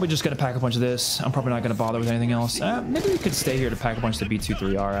 Probably just gonna pack a bunch of this. I'm probably not gonna bother with anything else. Maybe we could stay here to pack a bunch of the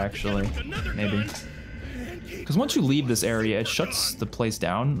B23R actually, maybe. Because once you leave this area, it shuts the place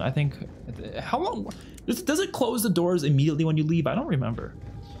down, I think. How long? Does it close the doors immediately when you leave? I don't remember.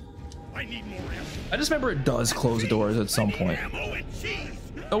 I just remember it does close the doors at some point.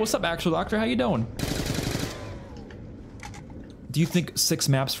 Oh, what's up, Actual Doctor? How you doing? Do you think 6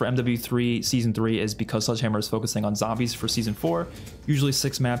 maps for MW3 Season 3 is because Sledgehammer is focusing on zombies for Season 4? Usually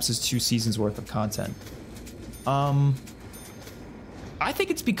 6 maps is 2 seasons worth of content. I think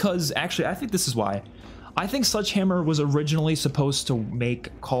it's because, actually, I think this is why. I think Sledgehammer was originally supposed to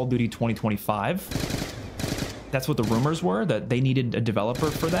make Call of Duty 2025. That's what the rumors were, that they needed a developer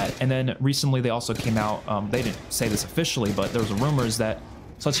for that. And then recently they also came out, they didn't say this officially, but there was rumors that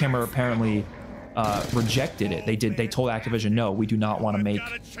Sledgehammer apparently rejected it. They told Activision, no, we do not want to make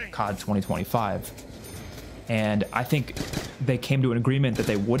COD 2025. And I think they came to an agreement that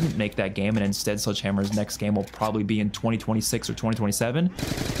they wouldn't make that game, and instead Sledgehammer's next game will probably be in 2026 or 2027,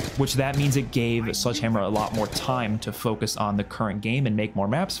 which that means it gave Sledgehammer a lot more time to focus on the current game and make more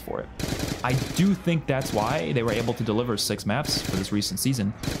maps for it. I do think that's why they were able to deliver 6 maps for this recent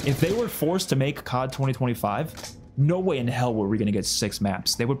season. If they were forced to make COD 2025, no way in hell were we going to get 6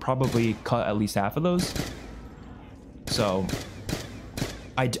 maps. They would probably cut at least half of those. So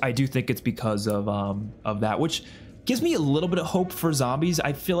I do think it's because of that, which gives me a little bit of hope for zombies.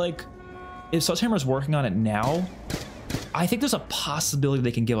 I feel like if Sledgehammer's working on it now, I think there's a possibility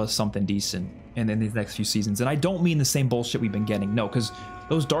they can give us something decent in these next few seasons. And I don't mean the same bullshit we've been getting. No, because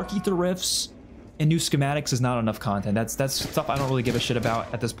those Dark Ether rifts and new schematics is not enough content. That's stuff I don't really give a shit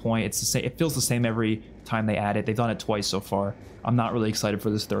about at this point. It's the same. It feels the same every time they add it. They've done it twice so far. I'm not really excited for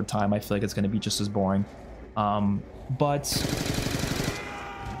this 3rd time. I feel like it's going to be just as boring. But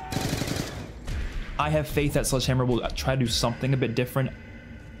I have faith that Sledgehammer will try to do something a bit different.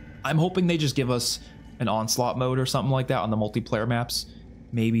 I'm hoping they just give us an onslaught mode or something like that on the multiplayer maps.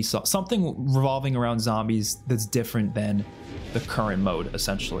 Maybe something revolving around zombies that's different than the current mode,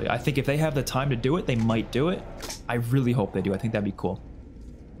 essentially. I think if they have the time to do it, they might do it. I really hope they do. I think that'd be cool.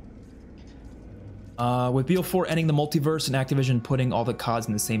 With BO4 ending the multiverse and Activision putting all the CODs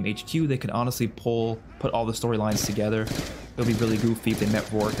in the same HQ, they could honestly put all the storylines together. It'll be really goofy if they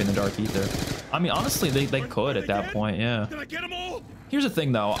met Rourke in the Dark Ether. I mean, honestly, they could at that point, yeah. Here's the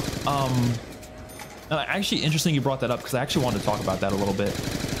thing, though. Actually, interesting you brought that up, because I actually wanted to talk about that a little bit.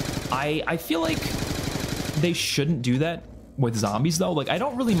 I feel like they shouldn't do that with zombies, though. Like, I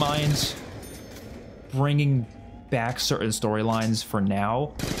don't really mind bringing back certain storylines for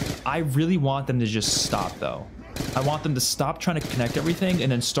now. I really want them to just stop, though. I want them to stop trying to connect everything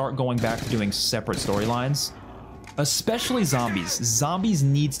and then start going back to doing separate storylines. Especially zombies. Zombies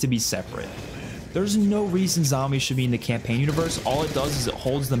needs to be separate. There's no reason zombies should be in the campaign universe. All it does is it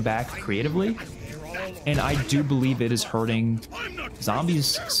holds them back creatively. And I do believe it is hurting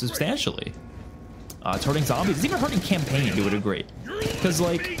zombies substantially. It's hurting zombies. It's even hurting campaign to a degree. Because,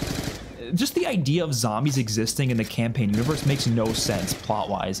 like, just the idea of zombies existing in the campaign universe makes no sense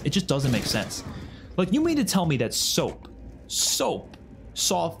plot-wise. It just doesn't make sense. Like, you mean to tell me that Soap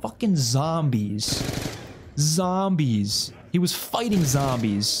saw fucking zombies. He was fighting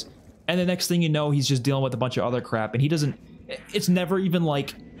zombies. And the next thing you know, he's just dealing with a bunch of other crap. And he doesn't... It's never even,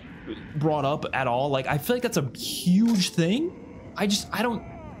 like, brought up at all. Like, I feel like that's a huge thing. I don't...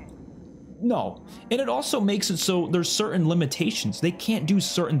 No. And it also makes it so there's certain limitations. They can't do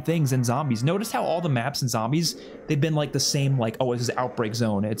certain things in zombies. Notice how all the maps in zombies, they've been like the same, like, oh, this is an outbreak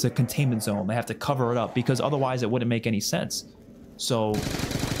zone. It's a containment zone. They have to cover it up because otherwise it wouldn't make any sense. So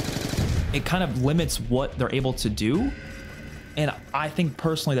it kind of limits what they're able to do. And I think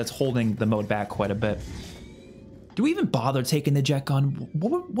personally that's holding the mode back quite a bit. Do we even bother taking the jet gun?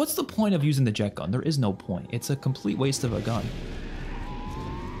 What's the point of using the jet gun? There is no point. It's a complete waste of a gun.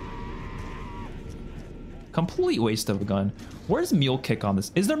 Complete waste of a gun. Where's mule kick on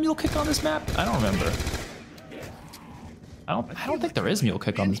this? Is there mule kick on this map? I don't remember. I don't think there is mule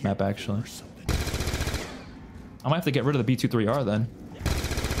kick on this map actually. I might have to get rid of the B23R then.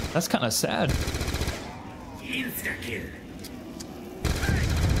 That's kind of sad.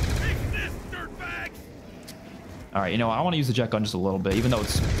 All right, you know, I want to use the jet gun just a little bit, even though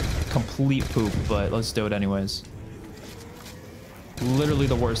it's complete poop, but let's do it anyways. Literally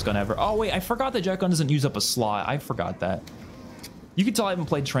the worst gun ever. Oh, wait, I forgot the jet gun doesn't use up a slot. I forgot that. You can tell I haven't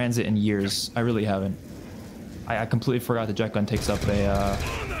played Transit in years. I really haven't. I completely forgot the jet gun takes up a,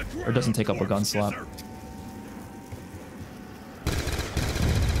 or doesn't take up a gun slot.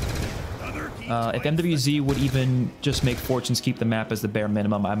 If MWZ would even just make Fortunes keep the map as the bare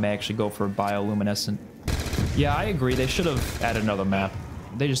minimum, I may actually go for bioluminescent. Yeah, I agree. They should have added another map.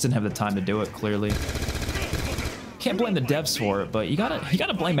 They just didn't have the time to do it, clearly. Can't blame the devs for it, but you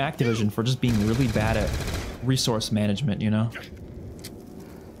gotta blame Activision for just being really bad at resource management, you know?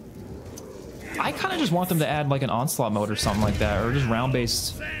 I kind of just want them to add like an onslaught mode or something like that, or just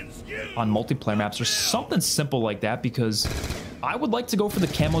round-based on multiplayer maps or something simple like that, because I would like to go for the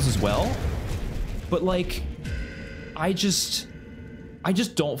camos as well, but like, I just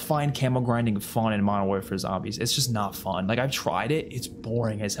don't find camo grinding fun in Modern Warfare Zombies. It's just not fun. Like, I've tried it. It's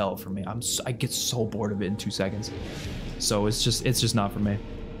boring as hell for me. I get so bored of it in 2 seconds. So it's just not for me.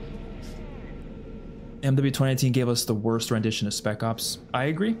 MW 2019 gave us the worst rendition of Spec Ops. I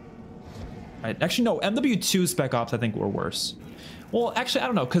agree. Actually, no. MW2 Spec Ops, I think, were worse. Well, actually, I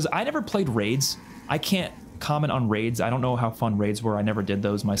don't know, because I never played raids. I can't comment on raids. I don't know how fun raids were. I never did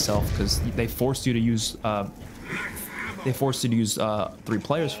those myself, because they forced you to use... They forced you to use 3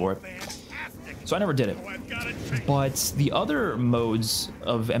 players for it. So I never did it. But the other modes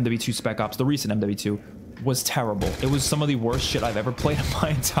of MW2 Spec Ops, the recent MW2, was terrible. It was some of the worst shit I've ever played in my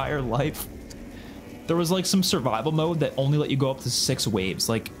entire life. There was like some survival mode that only let you go up to 6 waves.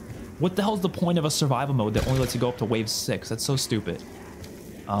 Like, what the hell is the point of a survival mode that only lets you go up to wave 6? That's so stupid.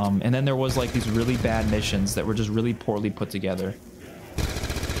 And then there was like these really bad missions that were just really poorly put together.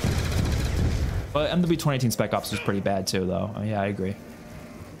 But MW 2018 Spec Ops was pretty bad too, though. Oh, yeah, I agree.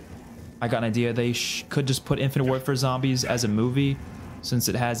 I got an idea. They could just put Infinite Warfare Zombies as a movie, since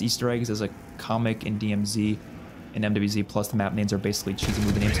it has Easter eggs as a comic in DMZ and MWZ, plus the map names are basically cheesy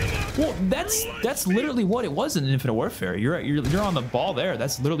movie names. Well, that's literally what it was in Infinite Warfare. You're on the ball there.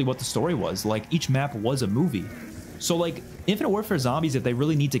 That's literally what the story was. Like, each map was a movie. So, like, Infinite Warfare Zombies, if they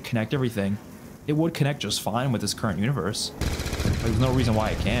really need to connect everything, it would connect just fine with this current universe. There's no reason why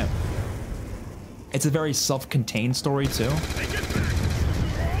it can't. It's a very self-contained story, too.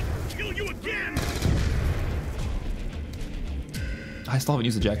 I still haven't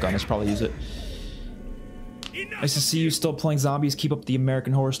used the jet gun. I should probably use it. Nice to see you still playing zombies. Keep up the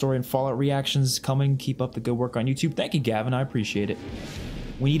American Horror Story and Fallout reactions coming. Keep up the good work on YouTube. Thank you, Gavin. I appreciate it.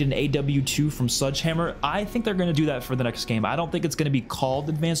 We need an AW2 from Sledgehammer. I think they're going to do that for the next game. I don't think it's going to be called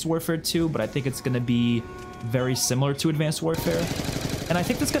Advanced Warfare 2, but I think it's going to be very similar to Advanced Warfare. And I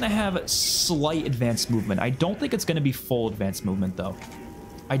think it's going to have slight advanced movement. I don't think it's going to be full advanced movement, though.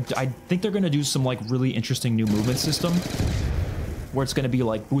 I think they're going to do some, like, really interesting new movement system where it's going to be,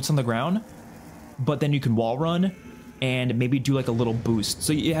 like, boots on the ground, but then you can wall run and maybe do, like, a little boost.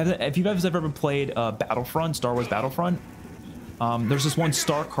 So you have, if you guys have ever played Battlefront, Star Wars Battlefront, there's this one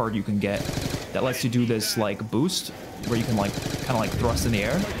star card you can get that lets you do this, like, boost where you can, like, kind of, like, thrust in the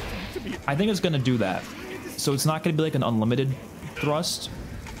air. I think it's going to do that. So it's not going to be, like, an unlimited thrust.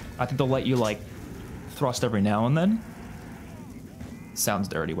 I think they'll let you like thrust every now and then. Sounds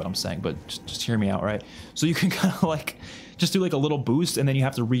dirty what I'm saying, but just hear me out, right? So you can kind of like just do like a little boost, and then you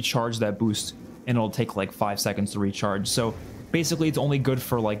have to recharge that boost, and it'll take like 5 seconds to recharge. So basically it's only good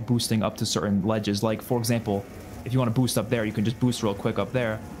for like boosting up to certain ledges. Like, for example, if you want to boost up there, you can just boost real quick up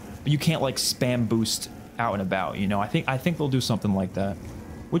there, but you can't like spam boost out and about, you know? I think they'll do something like that,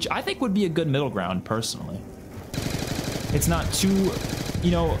 which I think would be a good middle ground personally. It's not too,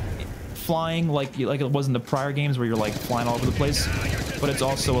 you know, flying like it was in the prior games where you're like flying all over the place, but it's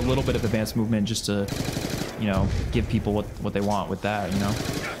also a little bit of advanced movement just to, you know, give people what they want with that, you know.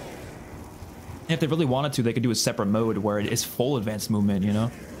 And if they really wanted to, they could do a separate mode where it is full advanced movement, you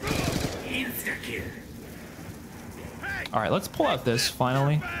know. All right, let's pull out this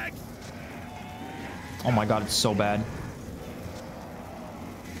finally. Oh my god, it's so bad.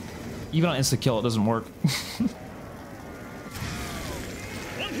 Even on insta kill, it doesn't work.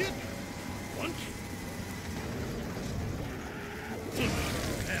 One hit. One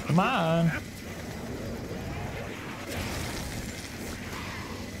kill. Come on.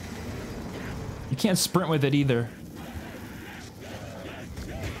 You can't sprint with it either.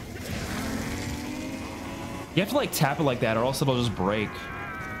 You have to like tap it like that or else it'll just break.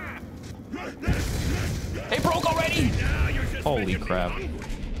 It broke already! Holy crap.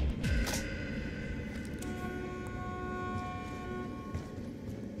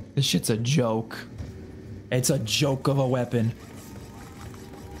 This shit's a joke. It's a joke of a weapon.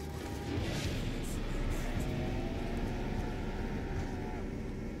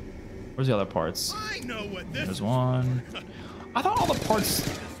 Where's the other parts? There's one. I thought all the parts...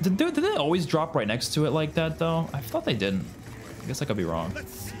 Did they always drop right next to it like that, though? I thought they didn't. I guess I could be wrong.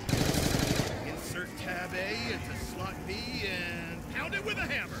 Insert tab A into slot B and pound it with a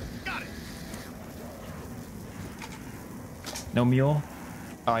hammer. Got it. No mule?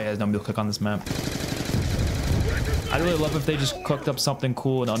 Oh yeah, there's no mule click on this map. I'd really love if they just cooked up something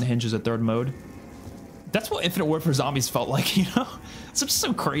cool and unhinges a third mode. That's what Infinite Warfare Zombies felt like, you know?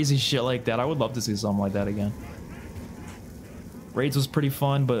 Some crazy shit like that. I would love to see something like that again. Raids was pretty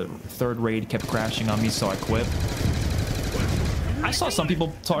fun, but third raid kept crashing on me, so I quit. I saw some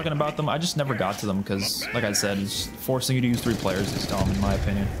people talking about them. I just never got to them because, like I said, it's forcing you to use 3 players is dumb, in my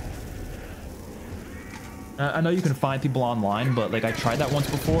opinion. I know you can find people online, but like I tried that once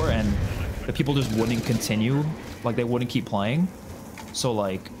before, and the people just wouldn't continue. Like they wouldn't keep playing. So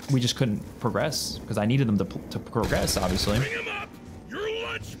like we just couldn't progress because I needed them to progress, obviously. Bring him up. Your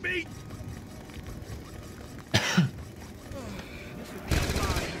lunch meat.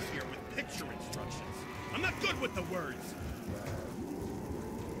 With the words.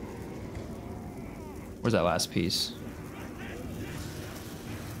 Where's that last piece?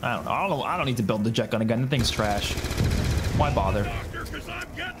 I don't know. I don't need to build the jet gun again. The thing's trash. Why bother?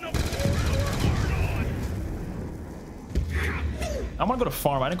 I want to go to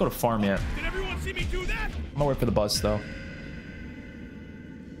farm. I didn't go to farm yet. Did everyone see me do that? I'm gonna wait for the bus though.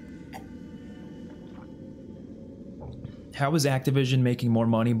 How is Activision making more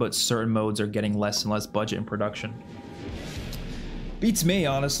money, but certain modes are getting less and less budget in production? Beats me,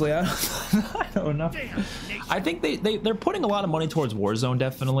 honestly. I don't know. I think they're putting a lot of money towards Warzone,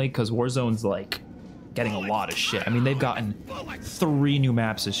 definitely, because Warzone's like getting a lot of shit. I mean, they've gotten 3 new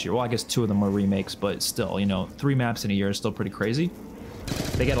maps this year. Well, I guess 2 of them were remakes, but still, you know, 3 maps in a year is still pretty crazy.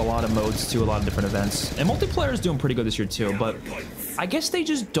 They get a lot of modes too, a lot of different events, and multiplayer is doing pretty good this year too. But I guess they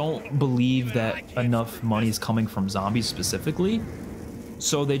just don't believe that enough money is coming from zombies specifically,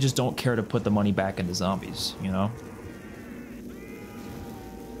 so they just don't care to put the money back into zombies, you know?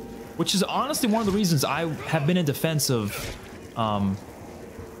 Which is honestly one of the reasons I have been in defense of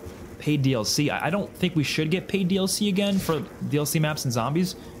paid DLC. I don't think we should get paid DLC again for DLC maps and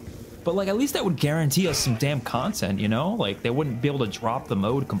zombies, but like at least that would guarantee us some damn content, you know? Like they wouldn't be able to drop the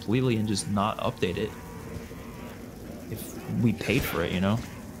mode completely and just not update it if we paid for it, you know?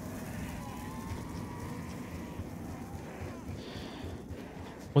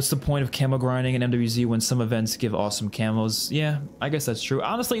 What's the point of camo grinding in MWZ when some events give awesome camos? Yeah, I guess that's true.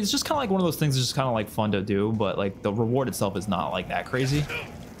 Honestly, it's just kind of like one of those things that's just kind of like fun to do, but like the reward itself is not like that crazy.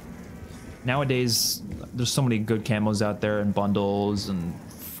 Nowadays, there's so many good camos out there and bundles and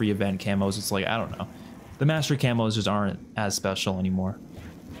free event camos. It's like, I don't know. The mastery camos just aren't as special anymore.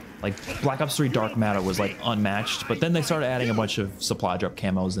 Like Black Ops 3 Dark Matter was like unmatched, but then they started adding a bunch of supply drop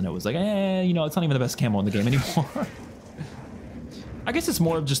camos and it was like, you know, it's not even the best camo in the game anymore. I guess it's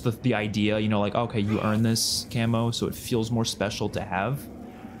more of just the idea, you know, like, okay, you earn this camo, so it feels more special to have.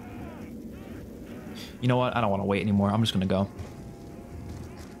 You know what? I don't want to wait anymore. I'm just going to go.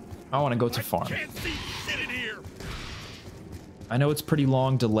 I want to go to farm. I know it's pretty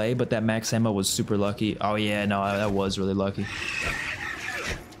long delay, but that max ammo was super lucky. Oh, yeah, no, that was really lucky.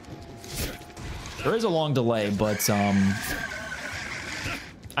 There is a long delay, but I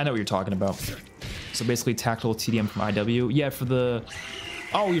know what you're talking about. So basically tactical TDM from IW. Yeah, for the...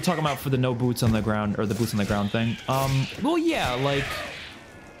 Oh, you're talking about for the no boots on the ground, or the boots on the ground thing. Well, yeah, like...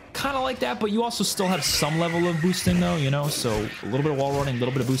 Kind of like that, but you also still have some level of boosting, though, you know? So a little bit of wall running, a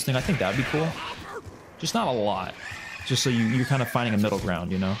little bit of boosting. I think that'd be cool. Just not a lot. Just so you're kind of finding a middle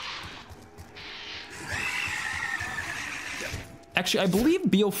ground, you know? Actually, I believe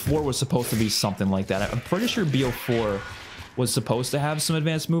BO4 was supposed to be something like that. I'm pretty sure BO4 was supposed to have some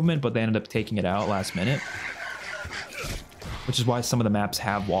advanced movement, but they ended up taking it out last minute. which is why some of the maps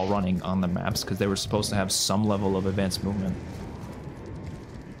have wall running on the maps, because they were supposed to have some level of advanced movement.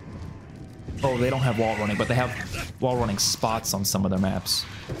 Oh, they don't have wall running, but they have wall running spots on some of their maps.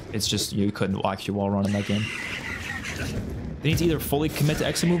 It's just you couldn't actually wall run in that game. They need to either fully commit to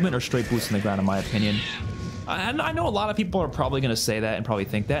exit movement or straight boots in the ground, in my opinion. I know a lot of people are probably going to say that and probably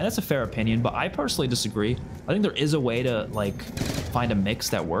think that, and that's a fair opinion, but I personally disagree. I think there is a way to, like, find a mix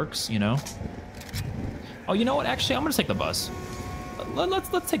that works, you know? Oh, you know what? Actually, I'm going to take the bus.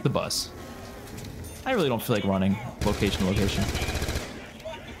 Let's take the bus. I really don't feel like running location to location.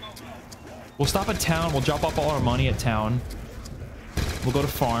 We'll stop at town. We'll drop off all our money at town. We'll go to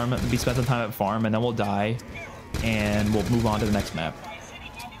farm, spend some time at farm, and then we'll die. And we'll move on to the next map.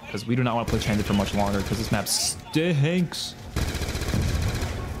 Because we do not want to play Tranzit for much longer, because this map stinks.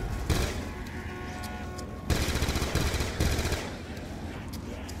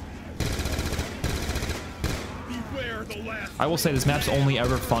 I will say this map's only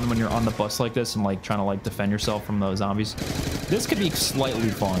ever fun when you're on the bus like this and like trying to like defend yourself from the zombies. This could be slightly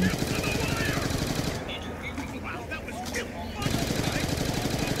fun.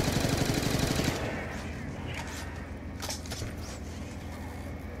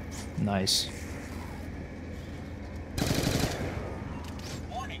 Nice.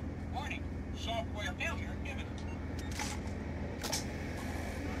 Warning, warning. Software failure imminent.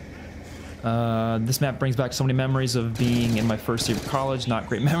 This map brings back so many memories of being in my first year of college. Not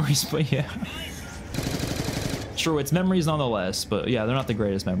great memories, but yeah. True, it's memories nonetheless, but yeah, they're not the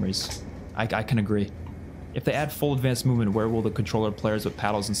greatest memories. I can agree. If they add full advanced movement, where will the controller players with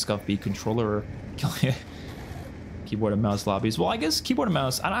paddles and scuff be? Controller or keyboard and mouse lobbies? Well, I guess keyboard and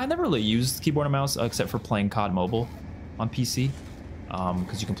mouse. I never really used keyboard and mouse except for playing COD Mobile on PC,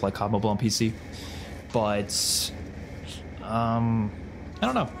 because you can play COD Mobile on PC. But I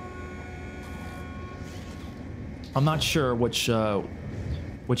don't know. I'm not sure which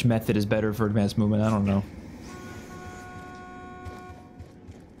method is better for advanced movement. I don't know.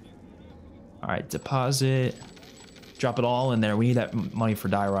 All right, deposit. Drop it all in there. We need that money for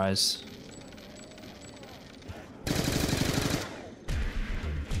die rise.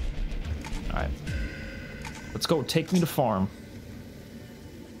 All right. Let's go. Take me to farm.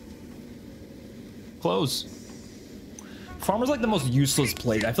 Close. Farm is like the most useless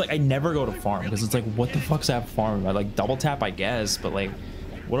place. I feel like I never go to farm because it's like, what the fuck's that farm? I like double tap, I guess, but like,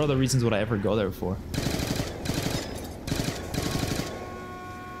 what other reasons would I ever go there for?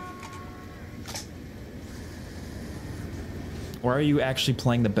 Or are you actually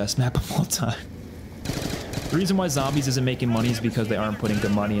playing the best map of all time? The reason why Zombies isn't making money is because they aren't putting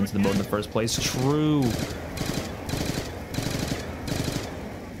good money into the mode in the first place. True.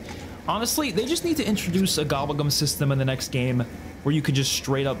 Honestly, they just need to introduce a gobblegum system in the next game where you can just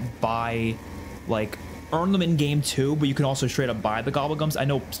straight up buy, like, earn them in game 2, but you can also straight up buy the gobblegums. I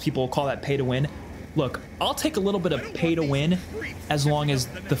know people call that pay to win. Look, I'll take a little bit of pay to win as long as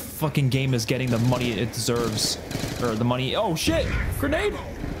the fucking game is getting the money it deserves. Or the money, oh shit, grenade!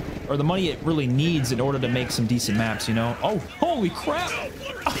 Or the money it really needs in order to make some decent maps, you know? Oh, holy crap!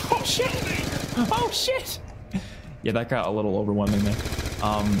 Oh shit! Oh shit! Yeah, that got a little overwhelming there.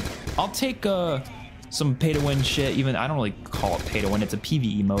 I'll take some pay to win shit. Even I don't really call it pay to win. It's a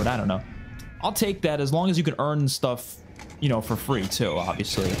PvE mode. I don't know. I'll take that as long as you can earn stuff, you know, for free too,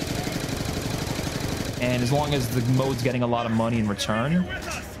 obviously. And as long as the mode's getting a lot of money in return.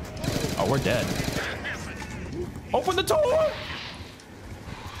 Oh, we're dead. Open the door!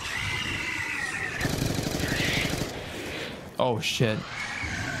 Oh shit.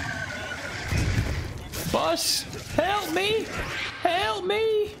 Bus, help me! Help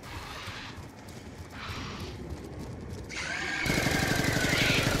me!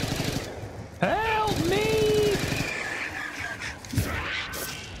 Help me!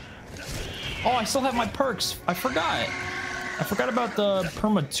 Oh, I still have my perks. I forgot. I forgot about the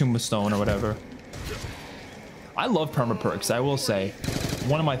perma tombstone or whatever. I love perma perks, I will say.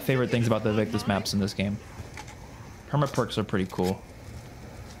 One of my favorite things about the VICTIS maps in this game. Perma perks are pretty cool.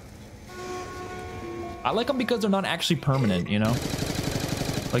 I like them because they're not actually permanent, you know?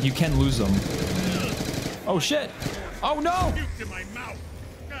 Like, you can lose them. Oh, shit! Oh, no!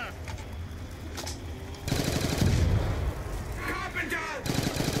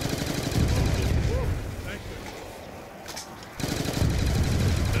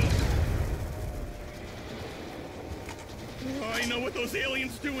 I know what those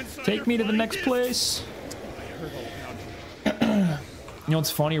aliens do inside. Take me to the next place. You know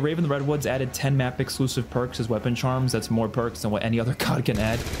what's funny? Raven the Redwoods added 10 map exclusive perks as weapon charms. That's more perks than what any other COD can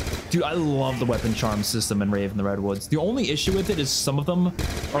add. Dude, I love the weapon charm system in Raven the Redwoods. The only issue with it is some of them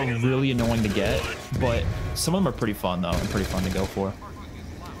are really annoying to get, but some of them are pretty fun though, and pretty fun to go for.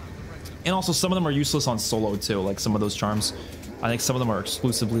 And also some of them are useless on solo too, like some of those charms. I think some of them are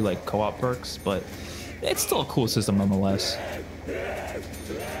exclusively like co-op perks, but it's still a cool system nonetheless.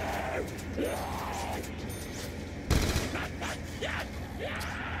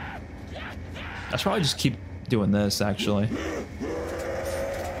 I should probably just keep doing this, actually.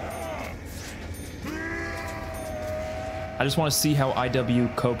 I just want to see how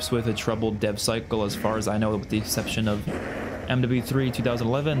IW copes with a troubled dev cycle. As far as I know, with the exception of MW3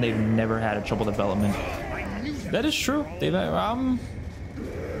 2011, they've never had a troubled development. That is true. They've, yeah,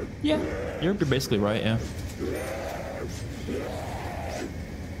 you're basically right, yeah.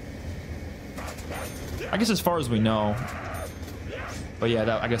 I guess as far as we know. But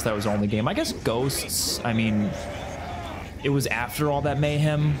yeah, I guess that was the only game. I guess Ghosts, I mean, it was after all that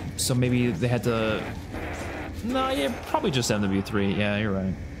mayhem, so maybe they had to... No, yeah, probably just MW3. Yeah, you're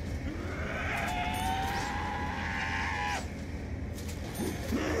right.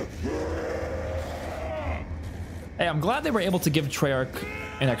 Hey, I'm glad they were able to give Treyarch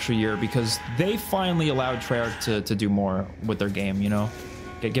an extra year because they finally allowed Treyarch to do more with their game, you know?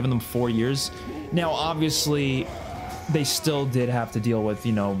 Giving them 4 years. Now, obviously... they still did have to deal with,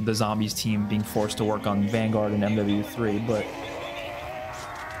 you know, the Zombies team being forced to work on Vanguard and MW3, but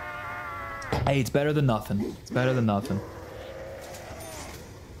hey, it's better than nothing. It's better than nothing.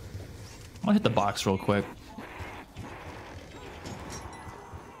 I'm gonna hit the box real quick.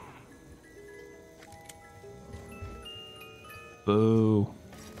 Boo.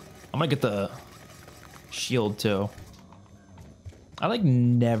 I'm gonna get the shield too. I like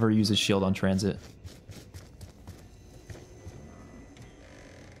never use a shield on Transit.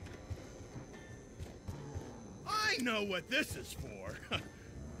 Know what this is for.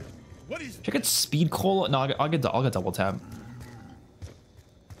 What is Check it, speed cola. No, I'll get double tap.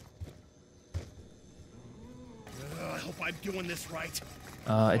 I hope I'm doing this right.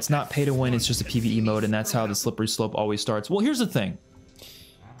 It's not pay to win, it's just a PvE mode, and that's how the slippery slope always starts. Well, here's the thing.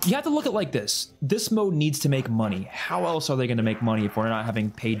 You have to look at it like this. This mode needs to make money. How else are they going to make money if we're not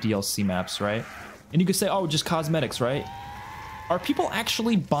having paid DLC maps, right? And you could say, oh, just cosmetics, right? Are people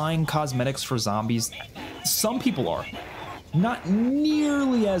actually buying cosmetics for zombies? Some people are. Not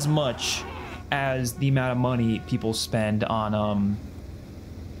nearly as much as the amount of money people spend on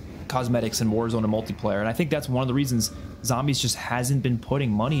cosmetics in Warzone and multiplayer. And I think that's one of the reasons Zombies just hasn't been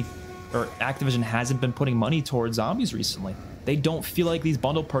putting money, or Activision hasn't been putting money towards Zombies recently. They don't feel like these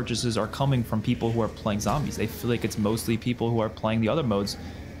bundle purchases are coming from people who are playing Zombies. They feel like it's mostly people who are playing the other modes.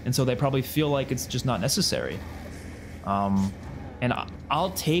 And so they probably feel like it's just not necessary. And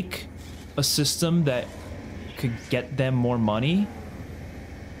I'll take a system that could get them more money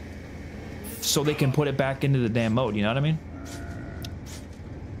so they can put it back into the damn mode, you know what I mean?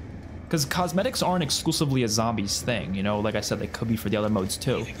 Because cosmetics aren't exclusively a Zombies thing, you know? Like I said, they could be for the other modes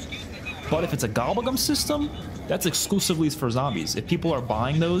too. But if it's a Gobblegum system, that's exclusively for Zombies. If people are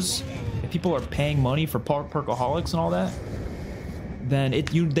buying those, if people are paying money for Perkaholics and all that, then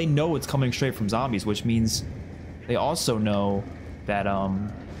they know it's coming straight from Zombies, which means they also know that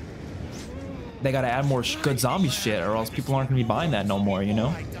they gotta add more good zombie shit, or else people aren't gonna be buying that no more, you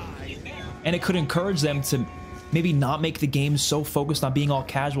know? And it could encourage them to maybe not make the game so focused on being all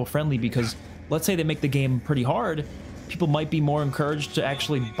casual friendly, because let's say they make the game pretty hard, people might be more encouraged to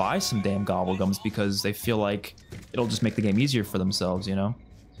actually buy some damn Gobblegums because they feel like it'll just make the game easier for themselves, you know?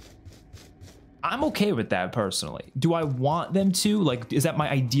 I'm okay with that personally. Do I want them to? Like, is that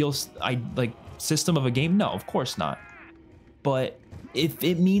my ideal system of a game? No, of course not. But if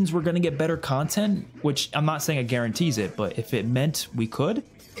it means we're gonna get better content, which I'm not saying it guarantees it, but if it meant we could,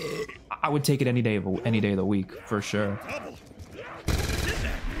 I would take it any day of the week for sure.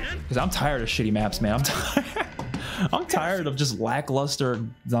 Because I'm tired of shitty maps, man. I'm tired of just lackluster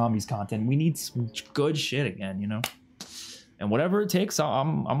Zombies content. We need some good shit again, you know. And whatever it takes,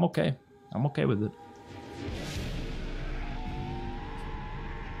 I'm okay. I'm okay with it.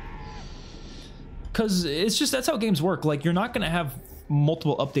 Because it's just, that's how games work. Like, you're not going to have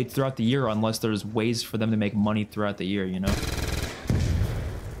multiple updates throughout the year unless there's ways for them to make money throughout the year, you know?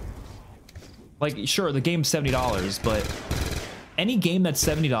 Like, sure, the game's $70, but any game that's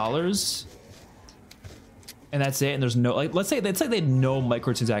 $70 and that's it, and there's no, like, let's say they had no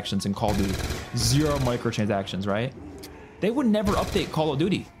microtransactions in Call of Duty. 0 microtransactions, right? They would never update Call of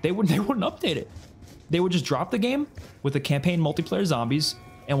Duty. They wouldn't update it. They would just drop the game with the campaign multiplayer zombies,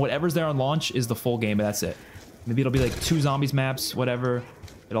 and whatever's there on launch is the full game, and that's it. Maybe it'll be like 2 zombies maps, whatever.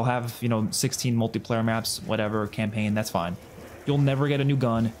 It'll have, you know, 16 multiplayer maps, whatever, campaign, that's fine. You'll never get a new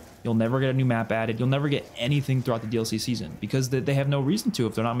gun. You'll never get a new map added. You'll never get anything throughout the DLC season because they have no reason to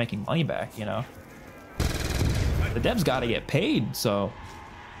if they're not making money back, you know? The devs gotta get paid, so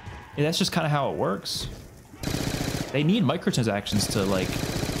yeah, that's just kind of how it works. They need microtransactions to, like,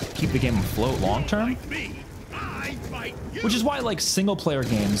 keep the game afloat long term. Which is why, like, single player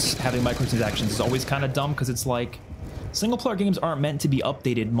games having microtransactions is always kind of dumb because it's like single player games aren't meant to be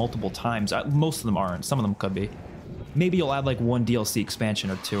updated multiple times. Most of them aren't. Some of them could be. Maybe you'll add like 1 DLC expansion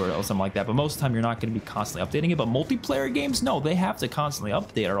or 2 or something like that, but most of the time you're not going to be constantly updating it. But multiplayer games, no, they have to constantly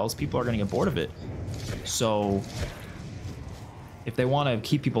update or else people are going to get bored of it. So if they want to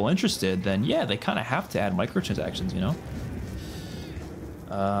keep people interested, then yeah, they kind of have to add microtransactions, you know?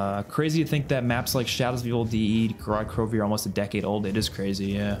 Crazy to think that maps like Shadows of Evil DE, Garage Crovey are almost a decade old. It is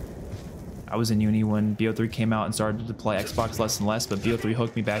crazy, yeah. I was in uni when BO3 came out and started to play Xbox less and less, but BO3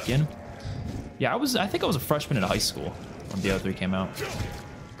 hooked me back in. Yeah, I think I was a freshman in high school when BO3 came out.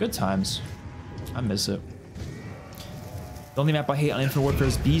 Good times. I miss it. The only map I hate on Infinite Warfare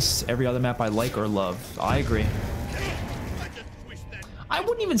is Beast. Every other map I like or love. I agree. I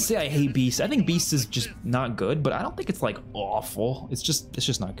wouldn't even say I hate Beast. I think Beast is just not good, but I don't think it's like awful. It's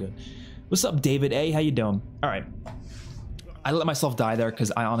just not good. What's up, David A? How you doing? All right. I let myself die there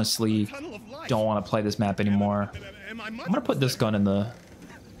because I honestly don't want to play this map anymore. I'm gonna put this gun in the.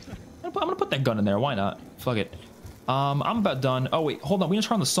 I'm gonna put that gun in there. Why not? Fuck it. I'm about done. Oh wait, hold on. We need to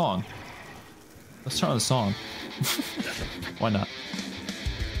turn on the song. Let's turn on the song. Why not?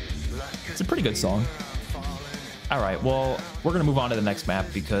 It's a pretty good song. All right, well, we're gonna move on to the next map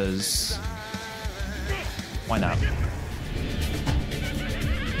because why not?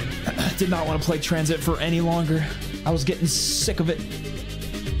 Did not want to play Transit for any longer. I was getting sick of it.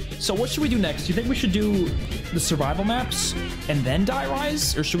 So what should we do next? Do you think we should do the survival maps and then Die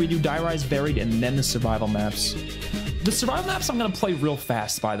Rise? Or should we do Die Rise Buried and then the survival maps? The survival maps I'm gonna play real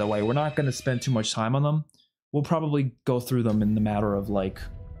fast, by the way. We're not gonna spend too much time on them. We'll probably go through them in the matter of like,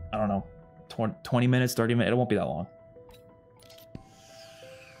 I don't know, 20 minutes, 30 minutes. It won't be that long.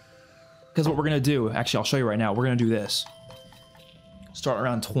 Because what we're going to do, actually, I'll show you right now. We're going to do this. Start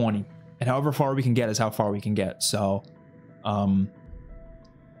around 20. And however far we can get is how far we can get. So,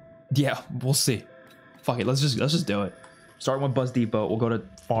 yeah, we'll see. Fuck it. Let's just do it. Starting with Buzz Depot. We'll go to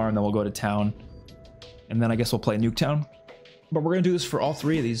farm, then we'll go to town. And then I guess we'll play Nuketown. But we're going to do this for all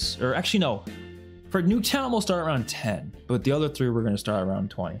 3 of these. Or actually, no. For Nuketown, we'll start around 10. But the other 3, we're going to start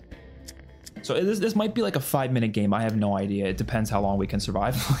around 20. So this might be like a 5-minute game. I have no idea. It depends how long we can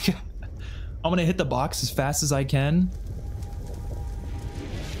survive. I'm gonna hit the box as fast as I can.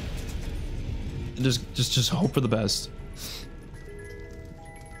 And just hope for the best.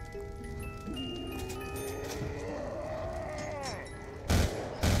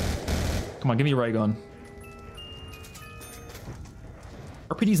 Come on, give me a ray gun.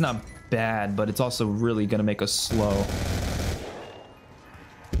 RPD's not bad, but it's also really gonna make us slow.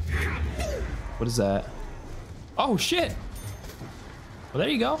 What is that? Oh shit! Well, there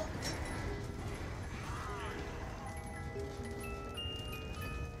you go.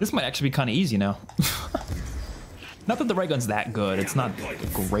 This might actually be kind of easy now. Not that the ray gun's that good. It's not like a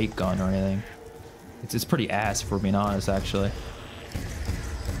great gun or anything. It's pretty ass, if we're being honest, actually.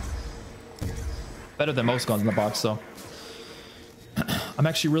 Better than most guns in the box, though. I'm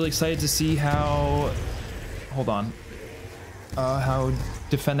actually really excited to see how... Hold on. How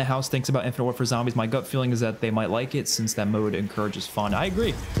Defend the House thinks about Infinite Warfare Zombies. My gut feeling is that they might like it since that mode encourages fun. I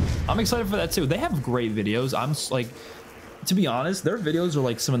agree. I'm excited for that, too. They have great videos. I'm like... To be honest, their videos are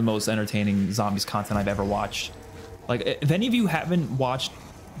like some of the most entertaining zombies content I've ever watched. Like, if any of you haven't watched,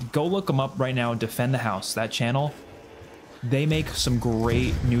 go look them up right now. Defend the House, that channel. They make some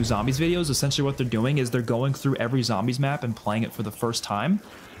great new zombies videos. Essentially what they're doing is they're going through every zombies map and playing it for the first time.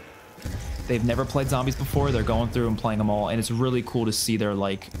 They've never played zombies before. They're going through and playing them all, and it's really cool to see their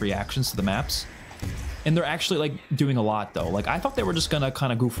like reactions to the maps. And they're actually like doing a lot though. Like, I thought they were just gonna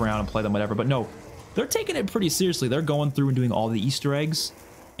kind of goof around and play them, whatever, but no. They're taking it pretty seriously. They're going through and doing all the Easter eggs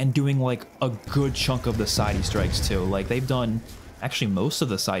and doing like a good chunk of the side Easter eggs too. Like, they've done actually most of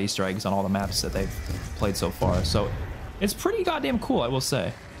the side Easter eggs on all the maps that they've played so far. So it's pretty goddamn cool, I will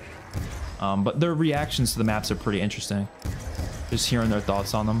say. But their reactions to the maps are pretty interesting. Just hearing their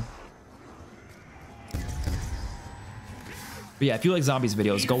thoughts on them. But yeah, if you like zombies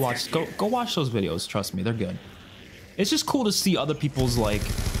videos, go watch those videos. Trust me, they're good. It's just cool to see other people's like,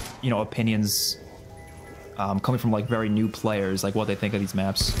 you know, opinions coming from like very new players, like what they think of these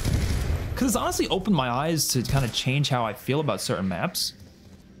maps. Because it's honestly opened my eyes to kind of change how I feel about certain maps.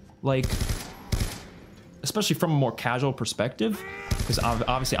 Like, especially from a more casual perspective, because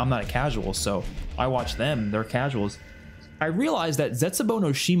obviously I'm not a casual, so I watch them, they're casuals. I realized that Zetsubo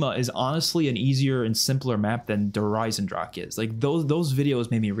no Shima is honestly an easier and simpler map than Dreisendrache is. Like, those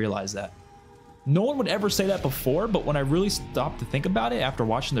videos made me realize that. No one would ever say that before, but when I really stopped to think about it after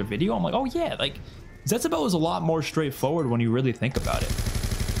watching their video, I'm like, oh yeah, like, Zetsubo is a lot more straightforward when you really think about it.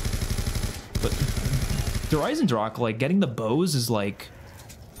 But Dreisendrache, like, getting the bows is like,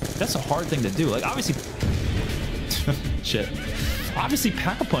 that's a hard thing to do. Like, obviously, shit. Obviously,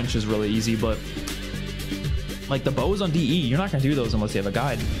 Pack-a-Punch is really easy, but like the bows on DE, you're not gonna do those unless you have a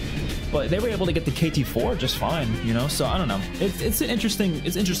guide. But they were able to get the KT4 just fine, you know. So I don't know. It's an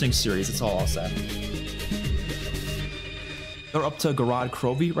interesting series. That's all I'll say. They're up to Garad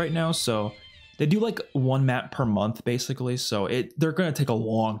Krovi right now, so they do like one map per month basically. So they're gonna take a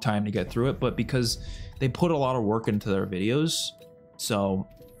long time to get through it, but because they put a lot of work into their videos, so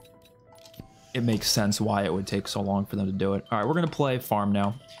it makes sense why it would take so long for them to do it. All right, we're gonna play Farm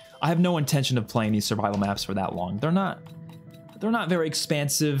now. I have no intention of playing these survival maps for that long. They're not very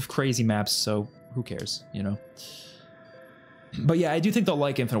expansive, crazy maps, so who cares, you know? But yeah, I do think they'll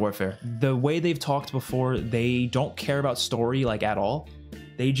like Infinite Warfare. The way they've talked before, they don't care about story like at all.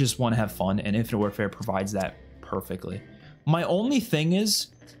 They just want to have fun, and Infinite Warfare provides that perfectly. My only thing is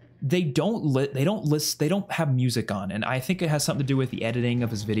they don't have music on, and I think it has something to do with the editing of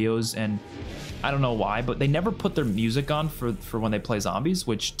his videos, and I don't know why, but they never put their music on for when they play zombies,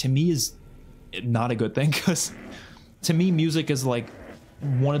 which to me is not a good thing, because to me music is like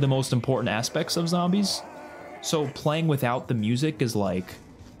one of the most important aspects of zombies. So playing without the music is like,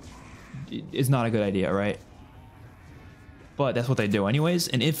 is not a good idea, right? But that's what they do anyways.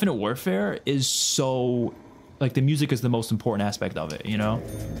 And Infinite Warfare is so, like, the music is the most important aspect of it, you know?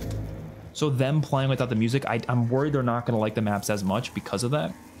 So them playing without the music, I'm worried they're not going to like the maps as much because of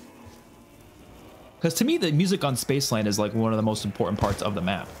that. Because to me, the music on Spaceland is like one of the most important parts of the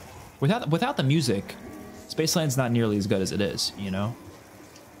map. Without the music, Spaceland's not nearly as good as it is, you know?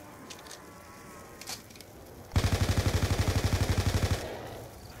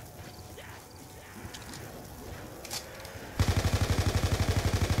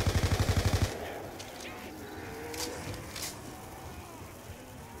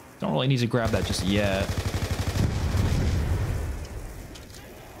 Don't really need to grab that just yet.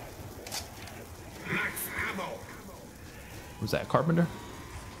 Was that Carpenter?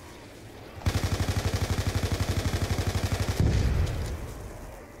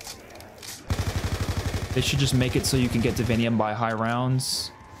 They should just make it so you can get Divinium by high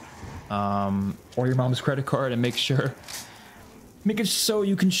rounds, or your mom's credit card, and make it so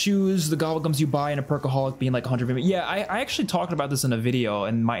you can choose the gobblegums you buy in a perkaholic being like 100 Divinium. Yeah, I actually talked about this in a video,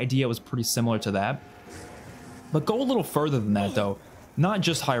 and my idea was pretty similar to that. But go a little further than that, though. Not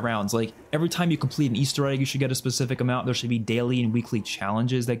just high rounds. Like, every time you complete an Easter egg, you should get a specific amount. There should be daily and weekly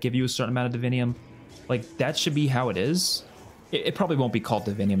challenges that give you a certain amount of Divinium. Like, that should be how it is. It probably won't be called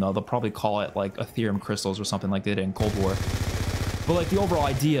Divinium, though. They'll probably call it, like, Ethereum crystals or something like they did in Cold War. But, like, the overall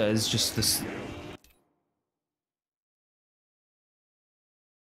idea is just this...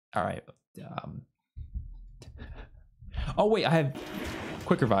 Alright. Oh, wait, I have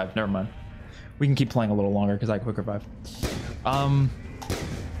Quick Revive. Never mind. We can keep playing a little longer, because I have Quick Revive.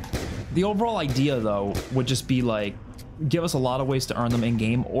 The overall idea, though, would just be, like, give us a lot of ways to earn them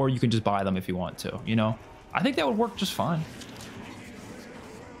in-game, or you can just buy them if you want to, you know? I think that would work just fine.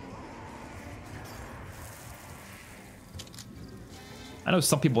 I know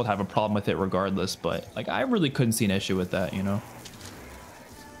some people would have a problem with it regardless, but, like, I really couldn't see an issue with that, you know?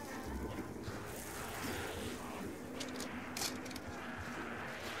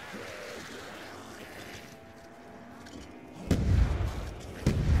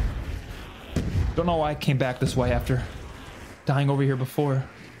 Don't know why I came back this way after dying over here before.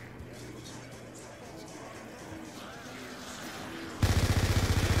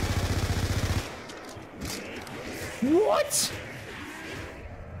 What?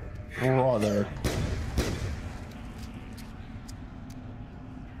 Brother.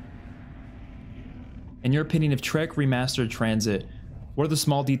 In your opinion, if Trek remastered Transit, what are the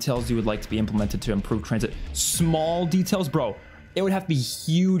small details you would like to be implemented to improve Transit? Small details? Bro, it would have to be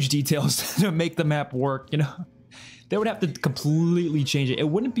huge details to make the map work, you know? They would have to completely change it. It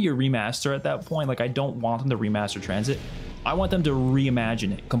wouldn't be a remaster at that point. Like, I don't want them to remaster Transit. I want them to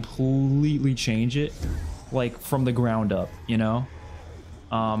reimagine it, completely change it, like, from the ground up, you know?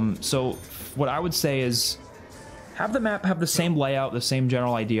 So what I would say is have the map have the same layout, the same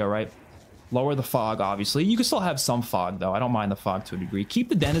general idea, right? Lower the fog, obviously. You can still have some fog, though. I don't mind the fog to a degree. Keep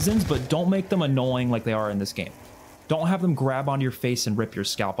the denizens, but don't make them annoying like they are in this game. Don't have them grab onto your face and rip your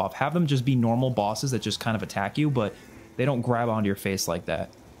scalp off. Have them just be normal bosses that just kind of attack you, but they don't grab onto your face like that.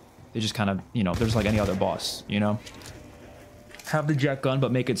 They just kind of, you know, there's like any other boss, you know? Have the jet gun,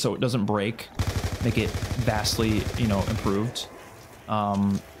 but make it so it doesn't break. Make it vastly, you know, improved.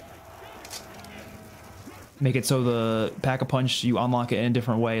 Make it so the Pack-a-Punch, you unlock it in a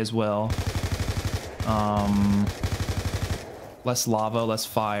different way as well. Less lava, less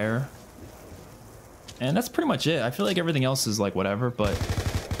fire. And that's pretty much it. I feel like everything else is like whatever, but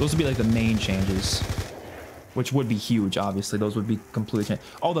those would be like the main changes. Which would be huge, obviously. Those would be completely changed.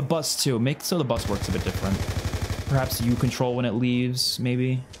 Oh, the bus too. Make so the bus works a bit different. Perhaps you control when it leaves,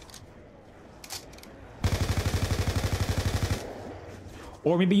 maybe.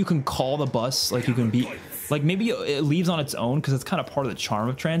 Or maybe you can call the bus, like you can be... Like, maybe it leaves on its own, because it's kind of part of the charm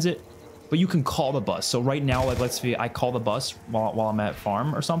of Transit. But you can call the bus. So right now, like, let's say I call the bus while I'm at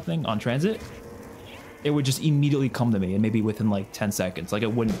farm or something on Transit. It would just immediately come to me, and maybe within, like, 10 seconds. Like,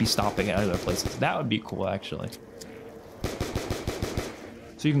 it wouldn't be stopping at other places. That would be cool, actually.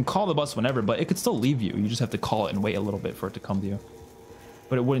 So you can call the bus whenever, but it could still leave you. You just have to call it and wait a little bit for it to come to you.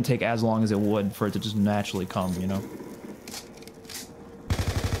 But it wouldn't take as long as it would for it to just naturally come, you know?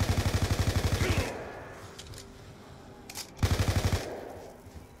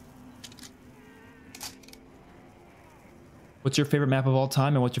 What's your favorite map of all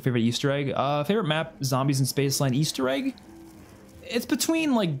time, and what's your favorite Easter egg? Favorite map, Zombies in Spaceland Easter egg? It's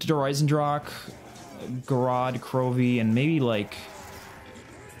between, like, Der Reisendrock, Garad, Crovey, and maybe, like...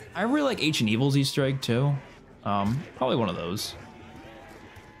 I really like Ancient Evil's Easter egg, too. Probably one of those.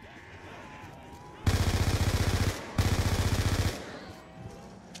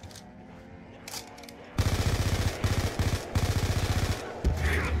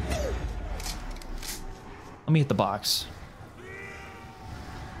 Let me hit the box.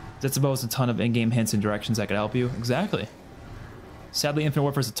 That's about a ton of in-game hints and directions that could help you. Exactly. Sadly, Infinite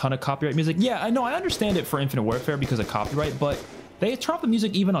Warfare has a ton of copyright music. Yeah, I know. I understand it for Infinite Warfare because of copyright, but they turn off the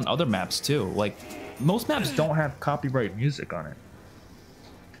music even on other maps too. Like, most maps don't have copyright music on it.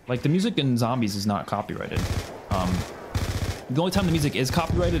 Like, the music in Zombies is not copyrighted. The only time the music is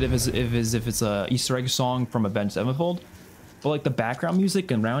copyrighted if it's a Easter egg song from Avenged Sevenfold. But like the background music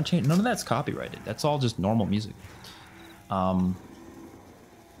and round chain, none of that's copyrighted. That's all just normal music.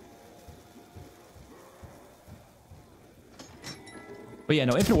 But yeah,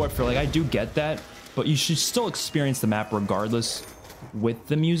 no, Infinite Warfare, like, I do get that, but you should still experience the map regardless with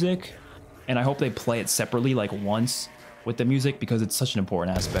the music. And I hope they play it separately, like, once with the music, because it's such an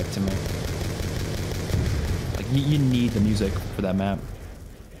important aspect to me. Like, you need the music for that map.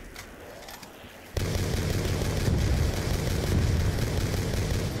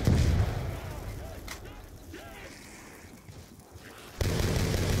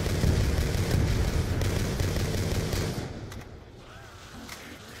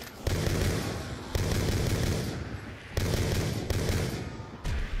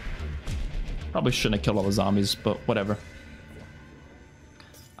 Probably shouldn't have killed all the zombies, but whatever.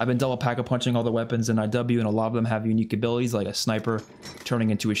 I've been double Pack-a-Punching all the weapons in IW, and a lot of them have unique abilities, like a sniper turning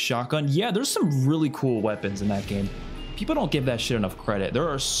into a shotgun. Yeah, there's some really cool weapons in that game. People don't give that shit enough credit. There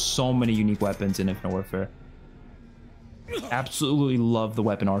are so many unique weapons in Infinite Warfare. Absolutely love the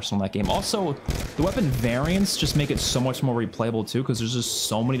weapon arsenal in that game. Also, the weapon variants just make it so much more replayable too, because there's just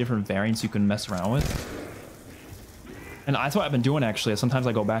so many different variants you can mess around with. And that's what I've been doing, actually. Sometimes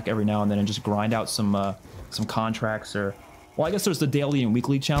I go back every now and then and just grind out some contracts, or... Well, I guess there's the daily and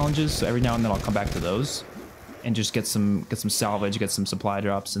weekly challenges, so every now and then I'll come back to those. And just get some salvage, get some supply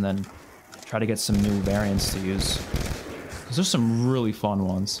drops, and then try to get some new variants to use. Because there's some really fun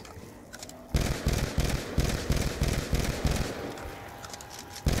ones.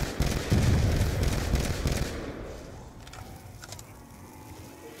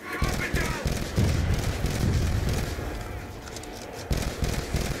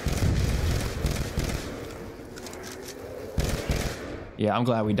 Yeah, I'm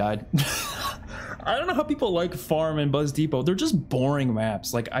glad we died. I don't know how people like Farm and Buzz Depot. They're just boring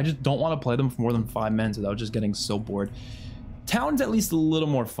maps. Like, I just don't want to play them for more than 5 minutes without just getting so bored. Town's at least a little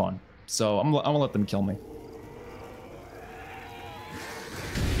more fun. So I'm gonna let them kill me.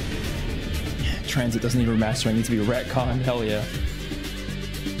 Transit doesn't need remastering. It needs to be retconned. Hell yeah.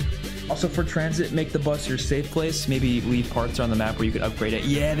 Also, for Transit, make the bus your safe place. Maybe leave parts on the map where you can upgrade it.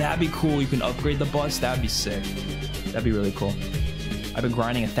 Yeah, that'd be cool. You can upgrade the bus. That'd be sick. That'd be really cool. I've been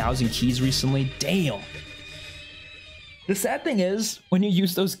grinding 1,000 keys recently. Damn. The sad thing is, when you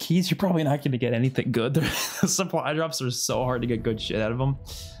use those keys, you're probably not going to get anything good. The supply drops are so hard to get good shit out of them.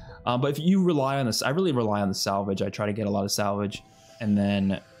 But if you rely on this, I really rely on the salvage. I try to get a lot of salvage and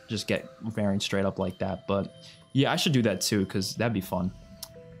then just get variants straight up like that. But Yeah, I should do that too, because that'd be fun.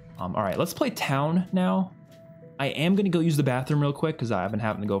 All right, let's play town now. I am going to go use the bathroom real quick because I've been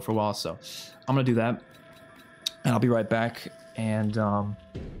having to go for a while. So I'm going to do that. And I'll be right back. And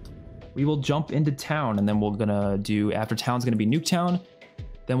we will jump into town. And then we're going to do, after town's going to be Nuketown.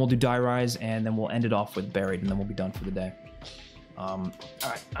 Then we'll do Die Rise. And then we'll end it off with Buried. And then we'll be done for the day. All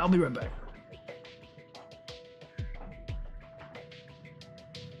right, I'll be right back.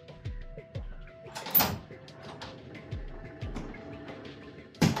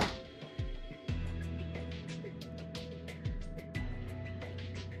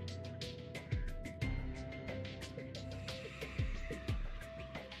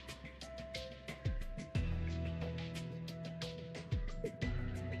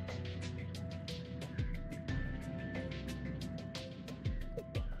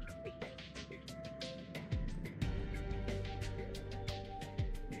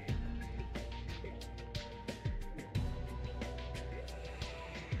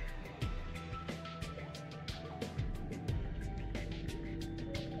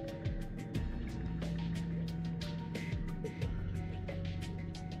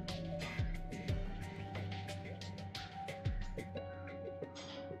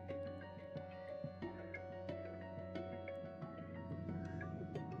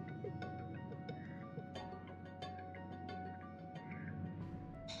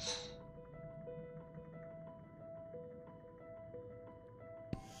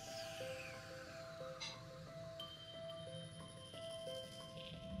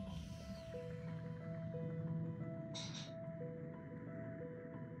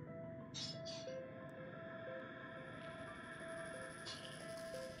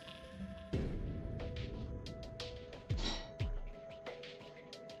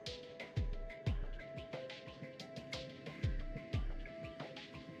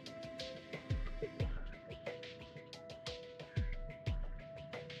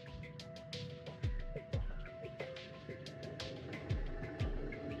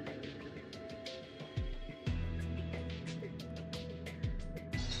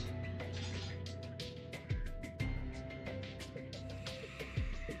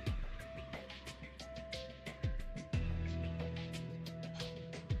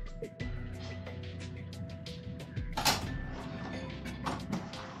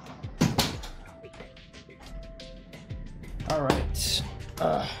 All right.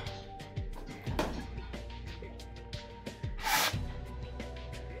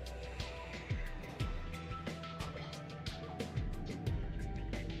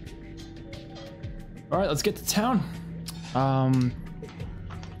 All right, let's get to town.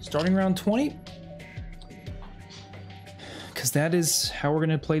 Starting round 20. Because that is how we're going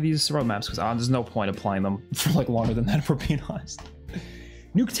to play these survival maps, because there's no point applying them for like longer than that, if we're being honest.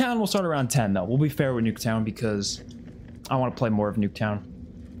 Nuketown will start around 10 though. We'll be fair with Nuketown because I want to play more of Nuketown.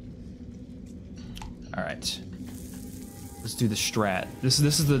 All right, let's do the strat. This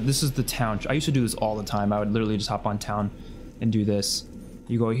is the town. I used to do this all the time. I would literally just hop on town and do this.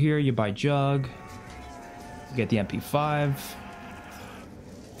 You go here, you buy jug, you get the MP5.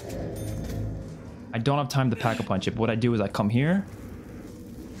 I don't have time to pack a punch it, but what I do is I come here,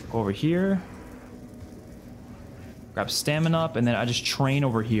 go over here, grab stamina up, and then I just train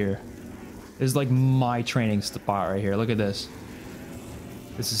over here. This is like my training spot right here. Look at this.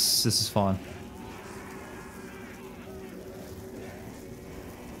 This is fun.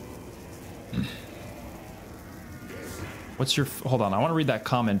 What's your, hold on, I want to read that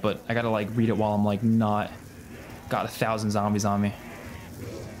comment, but I gotta like read it while I'm like not got 1,000 zombies on me.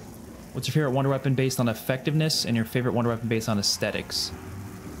 What's your favorite wonder weapon based on effectiveness and your favorite wonder weapon based on aesthetics?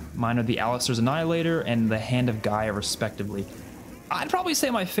 Mine are the Alistair's Annihilator and the Hand of Gaia, respectively. I'd probably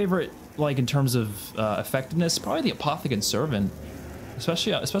say my favorite, like in terms of effectiveness, probably the Apothecant Servant,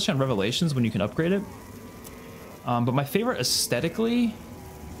 especially on Revelations when you can upgrade it. But my favorite aesthetically,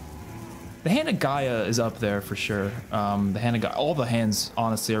 the Hand of Gaia is up there for sure. The Hand of Gaia, all the hands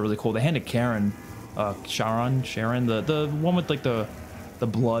honestly are really cool. The Hand of Karen, Sharon, the one with like the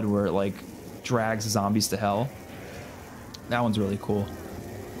blood where it like drags zombies to hell. That one's really cool.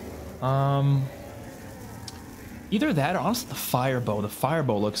 Either that or honestly the firebow. The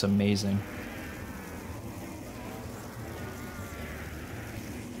firebow looks amazing.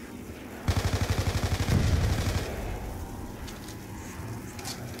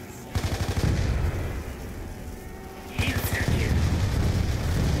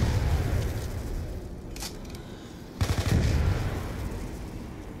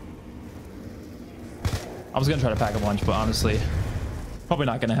 I was gonna try to pack a lunch, but honestly, probably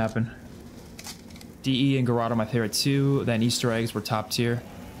not gonna happen. DE and Garrote are my favorite too. Then Easter eggs were top tier.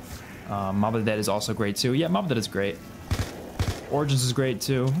 Mob of the Dead is also great too. Yeah, Mob of the Dead is great. Origins is great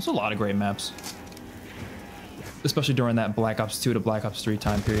too. There's a lot of great maps. Especially during that Black Ops 2 to Black Ops 3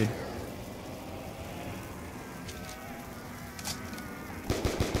 time period.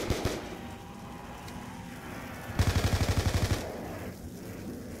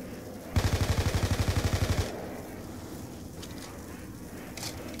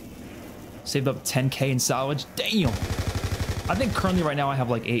 Saved up 10K in salvage. Damn. I think currently right now I have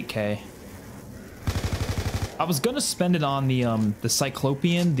like 8K. I was gonna spend it on the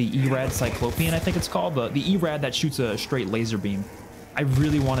Cyclopean, the ERAD Cyclopean, I think it's called, the ERAD that shoots a straight laser beam. I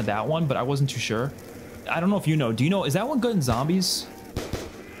really wanted that one, but I wasn't too sure. I don't know if you know. Do you know? Is that one good in zombies?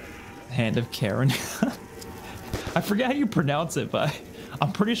 Hand of Karen. I forget how you pronounce it, but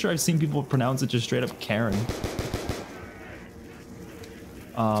I'm pretty sure I've seen people pronounce it just straight up Karen.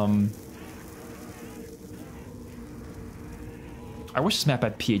 I wish this map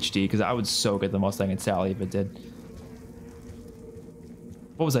had PhD, because I would so get the Mustang and Sally if it did.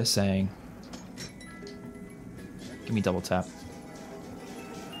 What was I saying? Give me double tap.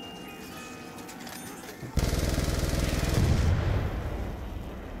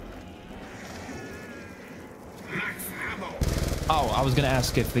 Oh, I was gonna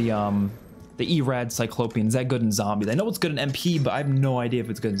ask if the ERAD Cyclopean, is that good in zombies? I know it's good in MP, but I have no idea if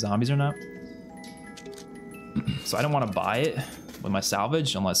it's good in zombies or not. So I don't want to buy it with my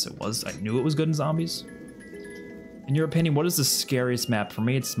salvage unless it was, I knew it was good in zombies. In your opinion, what is the scariest map? For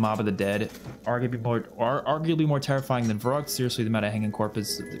me, it's Mob of the Dead. Arguably more terrifying than Varrock. Seriously, the amount of hanging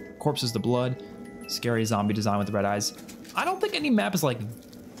corpses, the blood, scary zombie design with the red eyes. I don't think any map is like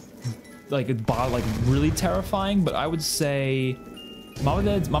really terrifying, but I would say Mob of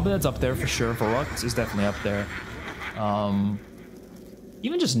the Dead's up there for sure. Varrock is definitely up there.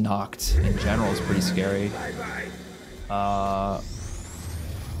 Even just Knocked in general is pretty scary.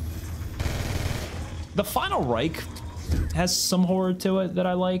 The Final Reich has some horror to it that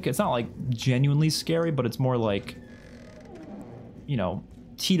I like. It's not like genuinely scary, but it's more like, you know,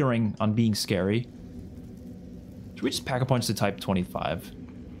 teetering on being scary. Should we just pack a punch to Type 25?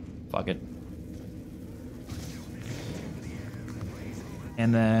 Fuck it.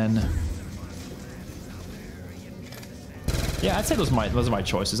 And then, yeah, I'd say those are my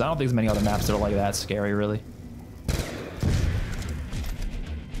choices. I don't think there's many other maps that are like that scary, really.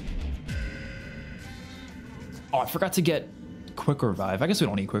 Oh, I forgot to get Quick Revive. I guess we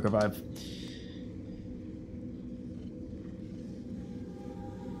don't need Quick Revive.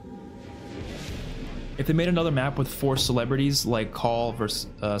 If they made another map with 4 celebrities, like Call versus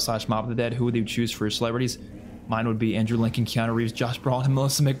 / Mob of the Dead, who would you choose for your celebrities? Mine would be Andrew Lincoln, Keanu Reeves, Josh Brolin, and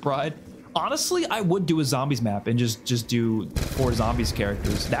Melissa McBride. Honestly, I would do a zombies map and just do 4 zombies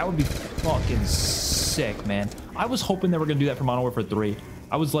characters. That would be fucking sick, man. I was hoping they were gonna do that for Modern Warfare 3.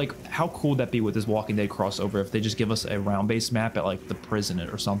 I was like, how cool would that be with this Walking Dead crossover if they just give us a round-based map at like the prison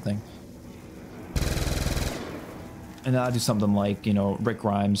or something. And then I'd do something like, you know, Rick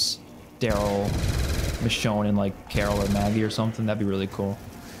Grimes, Daryl, Michonne, and like Carol or Maggie or something. That'd be really cool.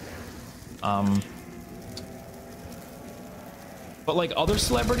 But like other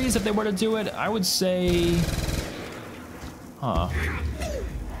celebrities, if they were to do it, I would say,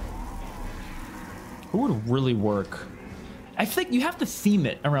 who would really work? I think you have to theme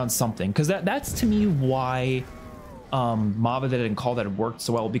it around something, because that's to me why Mob of the Dead and Call of the Dead worked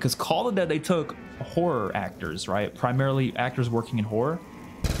so well, because Call of the Dead, they took horror actors, right? Primarily actors working in horror,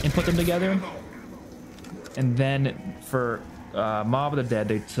 and put them together. And then for Mob of the Dead,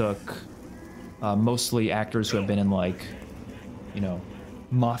 they took mostly actors who have been in like, you know,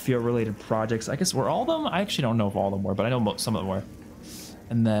 mafia-related projects. I guess were all of them? I actually don't know if all of them were, but I know some of them were.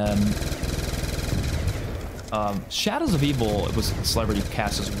 And then Shadows of Evil, it was a celebrity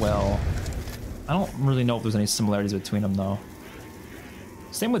cast as well. I don't really know if there's any similarities between them though.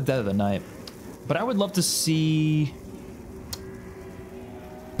 Same with Dead of the Night. But I would love to see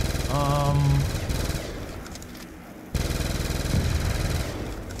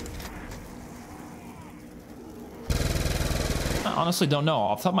I honestly don't know.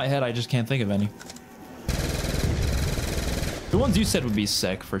 Off the top of my head, I just can't think of any. The ones you said would be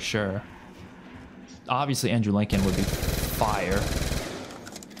sick for sure. Obviously, Andrew Lincoln would be fire.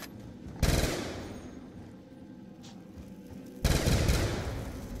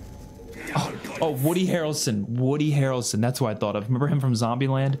 Oh, Woody Harrelson. Woody Harrelson. That's who I thought of. Remember him from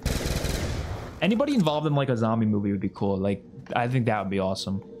Zombieland? Anybody involved in like a zombie movie would be cool. Like, I think that would be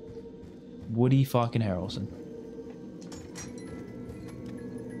awesome. Woody fucking Harrelson.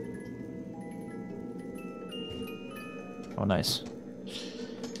 Oh, nice.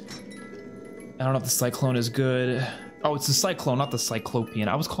 I don't know if the Cyclone is good. Oh, it's the Cyclone, not the Cyclopean.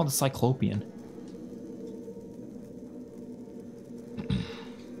 I was called the Cyclopean.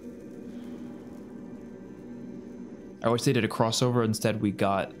 I wish they did a crossover. Instead, we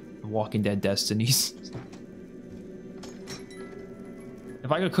got Walking Dead Destinies.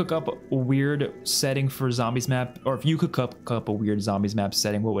 If I could cook up a weird setting for zombies map, or if you could cook up a weird zombies map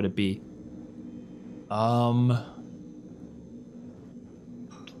setting, what would it be?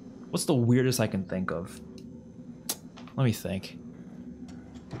 What's the weirdest I can think of? Let me think.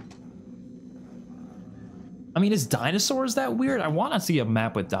 I mean, is dinosaurs that weird? I want to see a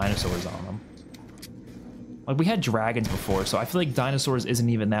map with dinosaurs on them. Like, we had dragons before, so I feel like dinosaurs isn't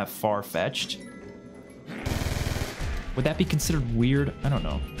even that far-fetched. Would that be considered weird? I don't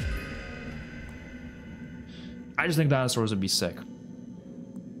know. I just think dinosaurs would be sick.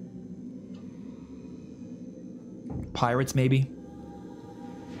 Pirates, maybe?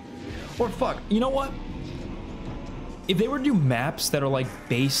 Or fuck, you know what? If they were to do maps that are like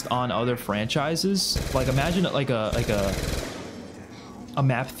based on other franchises, like imagine like a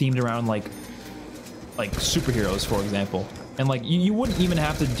map themed around like superheroes, for example. And like you wouldn't even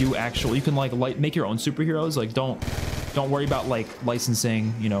have to do actual, you can like make your own superheroes. Like don't worry about like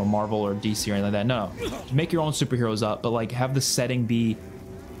licensing, you know, Marvel or DC or anything like that. No, make your own superheroes up, but like have the setting be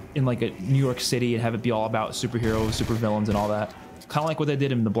in like a New York City and have it be all about superheroes, supervillains, and all that. Kind of like what they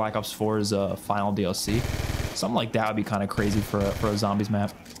did in the Black Ops 4's final DLC. Something like that would be kind of crazy for a zombies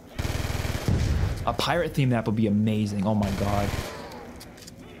map. A pirate theme map would be amazing. Oh my god,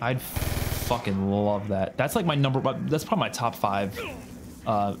 I'd fucking love that. That's like my that's probably my top 5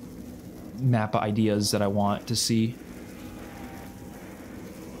 map ideas that I want to see.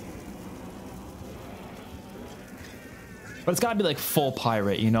 But it's gotta be like full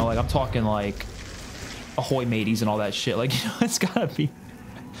pirate, you know? Like I'm talking like ahoy mateys and all that shit. Like, you know, it's gotta be.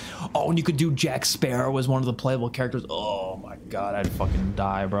 Oh, and you could do Jack Sparrow as one of the playable characters. Oh my god, I'd fucking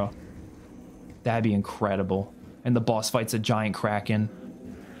die, bro. That'd be incredible. And the boss fight's a giant kraken.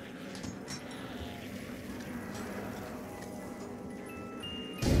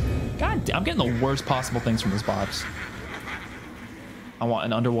 God damn, I'm getting the worst possible things from this box. I want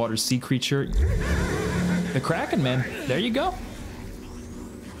an underwater sea creature. The Kraken, man. There you go.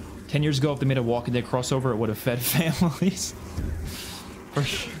 10 years ago, if they made a Walking Dead crossover, it would have fed families.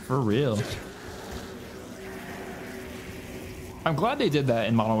 For real. I'm glad they did that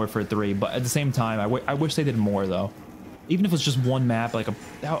in Modern Warfare 3, but at the same time, I wish they did more, though. Even if it's just one map, like oh,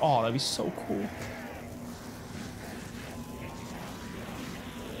 that'd be so cool.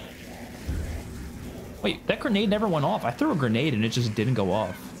 Wait, that grenade never went off. I threw a grenade and it just didn't go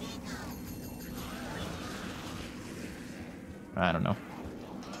off. I don't know.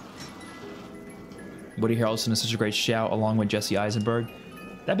 Woody Harrelson is such a great shout, along with Jesse Eisenberg.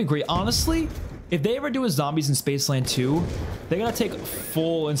 That'd be great. Honestly, if they ever do a Zombies in Spaceland 2, they gotta take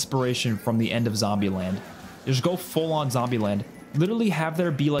full inspiration from the end of Zombieland. Just go full on Zombieland. Literally have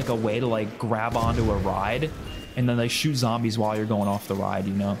there be like a way to like grab onto a ride and then like shoot zombies while you're going off the ride,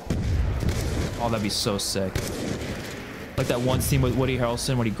 you know? Oh, that'd be so sick. Like that one scene with Woody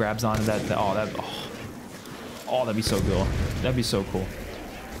Harrelson when he grabs onto that that'd be so cool. That'd be so cool.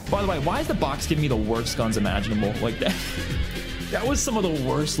 By the way, why is the box giving me the worst guns imaginable? Like that, that was some of the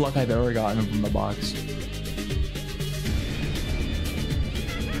worst luck I've ever gotten from the box.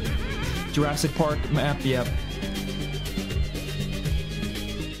 Jurassic Park map, yep.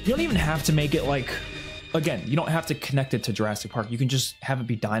 You don't even have to make it like, again, you don't have to connect it to Jurassic Park. You can just have it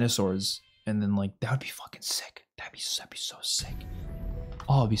be dinosaurs, and then like that would be fucking sick. That'd be so sick.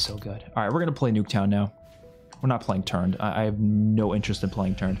 Oh, it'd be so good. All right, we're gonna play Nuketown now. We're not playing Turned. I have no interest in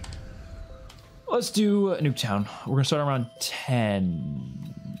playing Turned. Let's do Nuketown. We're gonna start around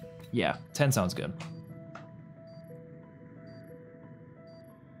 10. Yeah, 10 sounds good.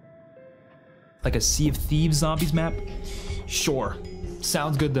 Like a Sea of Thieves zombies map? Sure.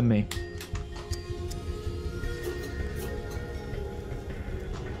 Sounds good to me.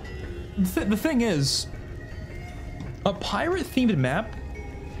 The thing is, a pirate-themed map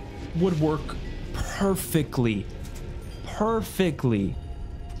would work perfectly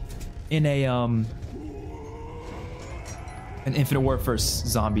in a an Infinite Warfare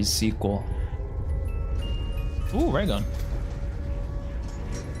Zombies sequel. Ooh, ray gun.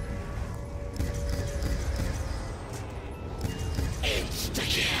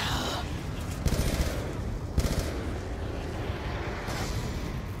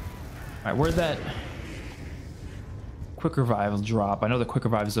 All right, where'd that quick revive drop? I know the quick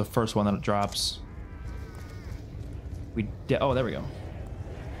revive is the first one that it drops. Oh, there we go.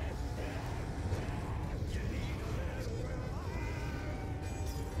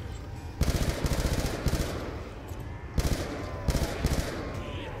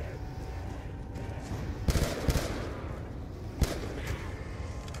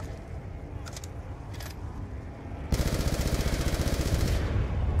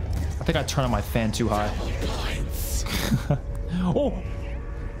 think I turned on my fan too high. Oh!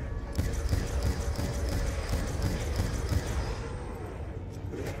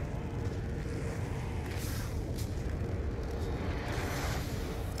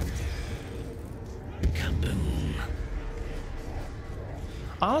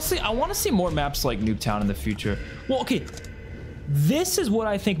 Honestly, I want to see more maps like Nuketown in the future. Well, okay. This is what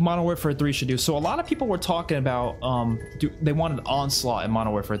I think Modern Warfare 3 should do. So a lot of people were talking about, they wanted Onslaught in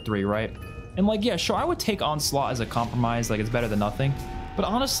Modern Warfare 3, right? And like, yeah, sure, I would take Onslaught as a compromise. Like, it's better than nothing. But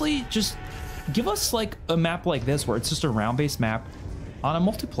honestly, just give us like a map like this where it's just a round-based map on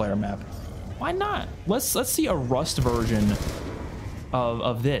a multiplayer map. Why not? Let's see a Rust version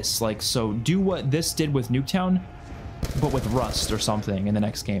of this. Like, so do what this did with Nuketown, but with Rust or something in the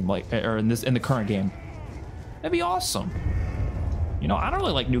next game, like, or in the current game. That'd be awesome. You know, I don't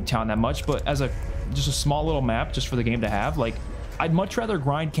really like Nuketown that much, but as just a small little map just for the game to have, like, I'd much rather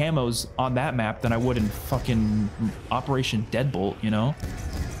grind camos on that map than I would in fucking Operation Deadbolt, you know?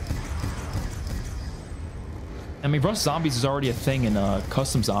 I mean, Rust Zombies is already a thing in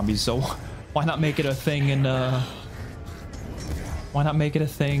Custom Zombies, so why not make it a thing in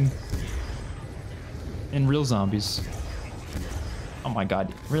Real Zombies? Oh my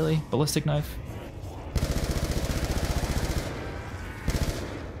god, really? Ballistic knife?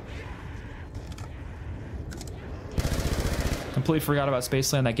 Completely forgot about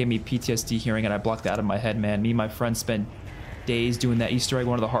Spaceland. That gave me PTSD hearing it. I blocked that out of my head, man. Me and my friends spent days doing that Easter egg.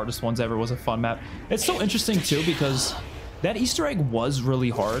 One of the hardest ones ever. It was a fun map. It's so interesting too because that Easter egg was really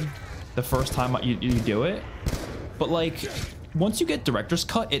hard the first time you do it, but like once you get director's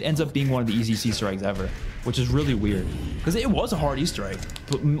cut, it ends up being one of the easiest Easter eggs ever, which is really weird because it was a hard Easter egg,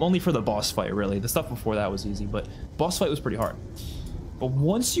 but only for the boss fight. Really, the stuff before that was easy, but boss fight was pretty hard. But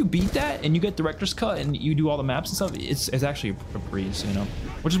once you beat that and you get director's cut and you do all the maps and stuff, it's actually a breeze, you know?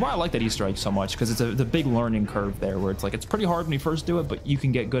 Which is why I like that Easter egg so much, because it's the big learning curve there, where it's like, it's pretty hard when you first do it, but you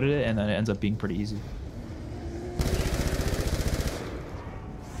can get good at it, and then it ends up being pretty easy.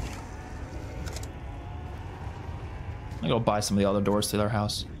 I'm gonna go buy some of the other doors to their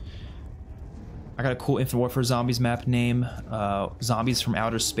house. I got a cool Infinite Warfare Zombies map name, Zombies from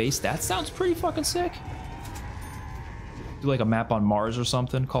Outer Space. That sounds pretty fucking sick. Do like a map on Mars or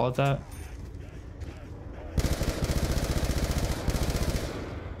something, call it that.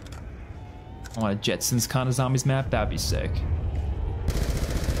 I want a Jetsons kind of Zombies map, that'd be sick.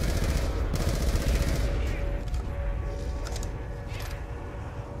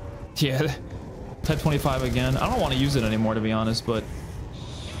 Yeah, Type 25 again. I don't want to use it anymore, to be honest, but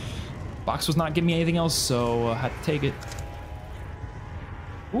box was not giving me anything else, so I had to take it.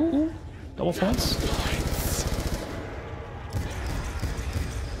 Ooh, double points.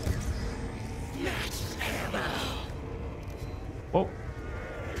 Whoa.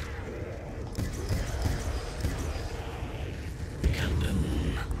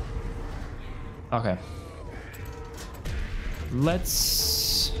 Okay.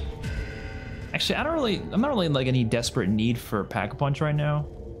 Let's... Actually, I'm not really in like any desperate need for Pack-a-Punch right now.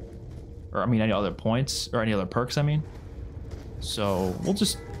 Or I mean any other points, or any other perks, I mean. So we'll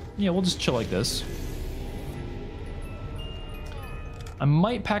just chill like this. I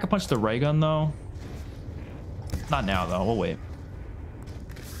might Pack-a-Punch the ray gun though. Not now though, we'll wait.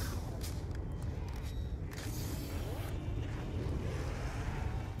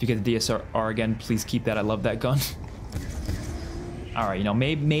 If you get the DSR again, please keep that. I love that gun. All right, you know,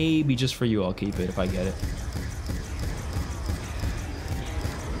 maybe just for you, I'll keep it if I get it.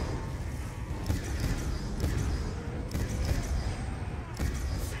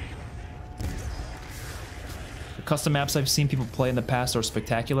 The custom maps I've seen people play in the past are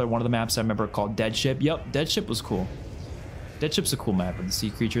spectacular. One of the maps I remember called Dead Ship. Yep, Dead Ship was cool. Dead Ship's a cool map with the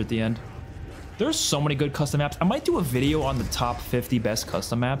sea creature at the end. There's so many good custom maps. I might do a video on the top 50 best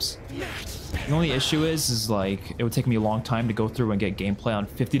custom maps. The only issue is like, it would take me a long time to go through and get gameplay on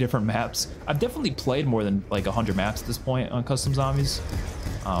 50 different maps. I've definitely played more than like 100 maps at this point on Custom Zombies.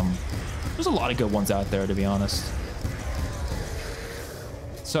 There's a lot of good ones out there, to be honest.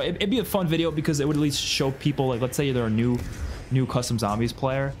 So it'd be a fun video because it would at least show people, like, let's say they're a new Custom Zombies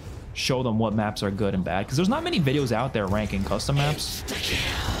player, show them what maps are good and bad. Because there's not many videos out there ranking custom maps.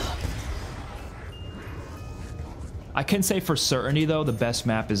 I can say for certainty though, the best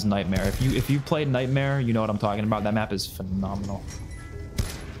map is Nightmare. If you played Nightmare, you know what I'm talking about. That map is phenomenal.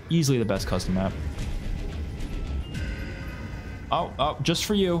 Easily the best custom map. Oh, just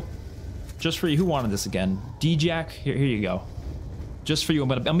for you. Just for you. Who wanted this again? D-Jack? Here you go. Just for you.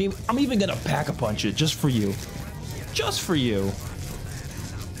 I'm even gonna Pack-a-Punch it just for you. Just for you.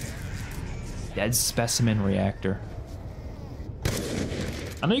 Dead Specimen Reactor.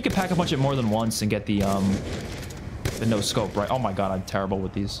 I know you can pack a bunch of more than once and get the no scope, right? Oh my god, I'm terrible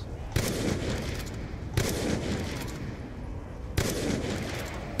with these.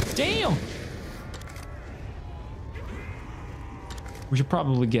 Damn! We should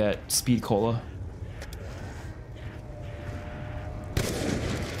probably get speed cola.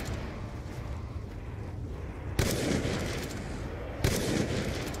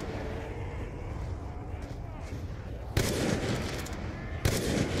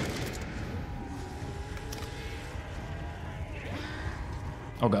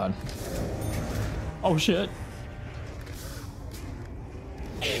 Oh god. Oh shit.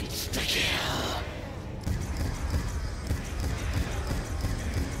 Insta-kill.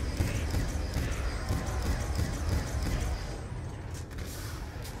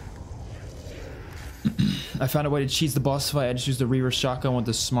 I found a way to cheese the boss fight. I just used the reverse shotgun with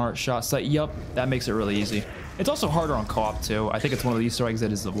the smart shot sight. Yup, that makes it really easy. It's also harder on co-op too. I think it's one of the Easter eggs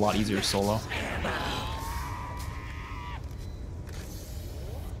that is a lot easier solo.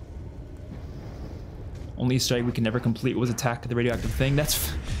 Only Easter egg we can never complete was attack the radioactive thing.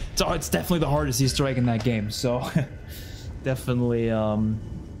 It's definitely the hardest Easter egg in that game, so definitely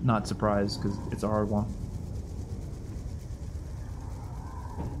not surprised because it's a hard one.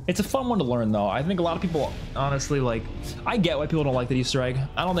 It's a fun one to learn though. I think a lot of people honestly like, I get why people don't like the Easter egg.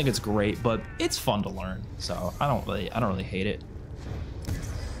 I don't think it's great, but it's fun to learn. So I don't really hate it.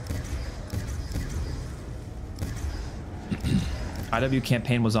 IW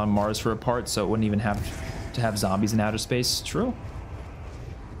campaign was on Mars for a part, so it wouldn't even have to have zombies in outer space. True.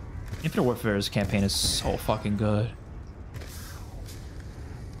 Infinite Warfare's campaign is so fucking good.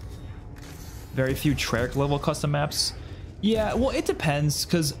 Very few Treyarch level custom maps. Yeah, well, it depends,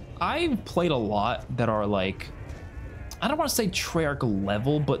 because I've played a lot that are like, I don't want to say Treyarch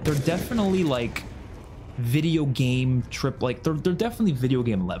level, but they're definitely like video game like they're definitely video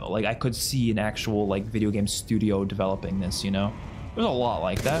game level. Like I could see an actual like video game studio developing this, you know? There's a lot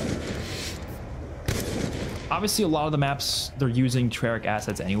like that. Obviously, a lot of the maps, they're using Treyarch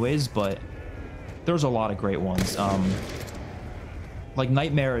assets anyways, but there's a lot of great ones. Like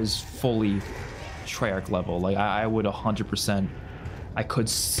Nightmare is fully Treyarch level. Like I would 100%, I could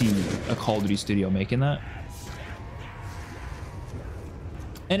see a Call of Duty studio making that.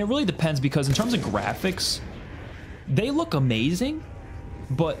 And it really depends, because in terms of graphics, they look amazing,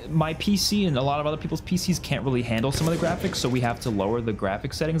 but my PC and a lot of other people's PCs can't really handle some of the graphics, so we have to lower the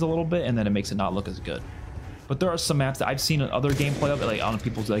graphic settings a little bit, and then it makes it not look as good. But there are some maps that I've seen other gameplay of it, like on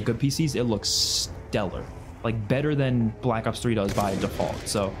people's like good PCs, it looks stellar. Like better than Black Ops 3 does by default.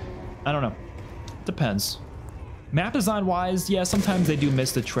 So, I don't know. Depends. Map design wise, yeah, sometimes they do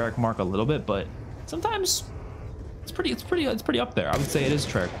miss the Treyarch mark a little bit, but sometimes it's pretty up there. I would say it is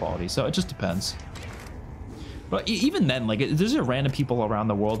Treyarch quality, so it just depends. But even then, like, there's random people around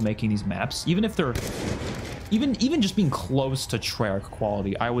the world making these maps. Even if they're, even just being close to Treyarch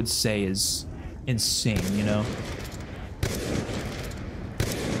quality, I would say is insane, you know?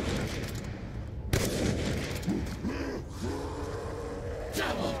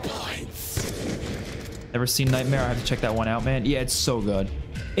 Double points. Ever seen Nightmare? I have to check that one out, man. Yeah, it's so good.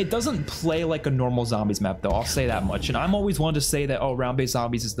 It doesn't play like a normal zombies map, though. I'll say that much. And I'm always one to say that, oh, round-based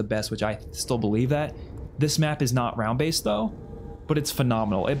zombies is the best, which I still believe that. This map is not round-based, though, but it's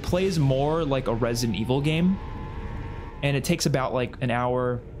phenomenal. It plays more like a Resident Evil game, and it takes about like an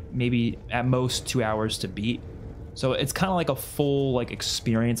hour, maybe at most 2 hours to beat. So it's kind of like a full like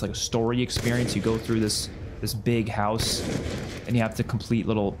experience, like a story experience. You go through this big house, and you have to complete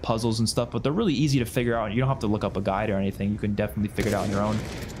little puzzles and stuff, but they're really easy to figure out. You don't have to look up a guide or anything. You can definitely figure it out on your own,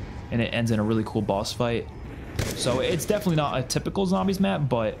 and it ends in a really cool boss fight. So it's definitely not a typical zombies map,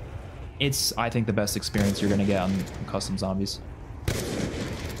 but it's, I think, the best experience you're gonna get on custom zombies.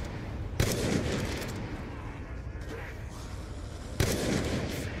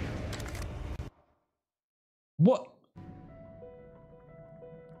 What?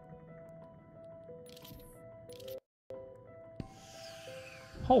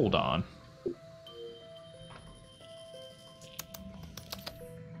 Hold on.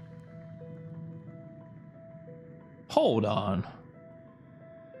 Hold on.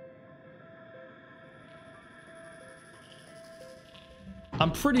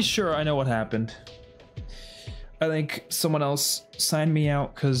 I'm pretty sure I know what happened. I think someone else signed me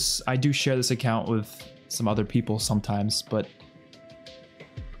out because I do share this account with some other people sometimes, but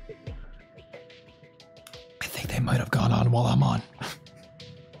I think they might have gone on while I'm on.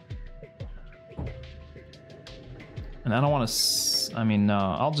 And I don't want to, I mean,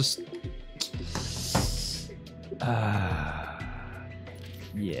 I'll just,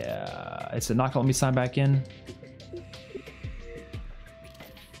 yeah, it's not gonna let me sign back in.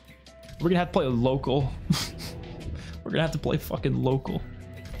 We're gonna have to play local. We're gonna have to play fucking local.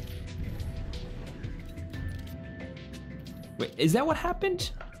 Wait, is that what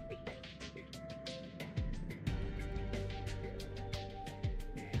happened?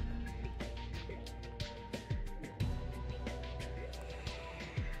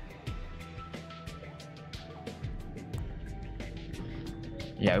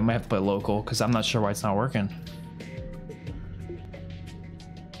 Yeah, we might have to play local because I'm not sure why it's not working.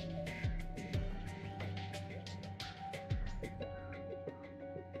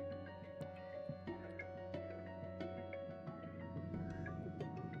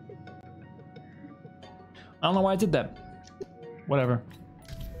 I don't know why I did that. Whatever.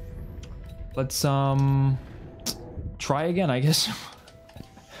 Let's try again, I guess.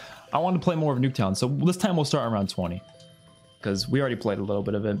 I want to play more of Nuketown, so this time we'll start around 20. Because we already played a little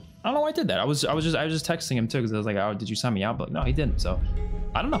bit of it. I don't know why I did that. I was just texting him too because I was like, oh, did you sign me out? But no, he didn't. So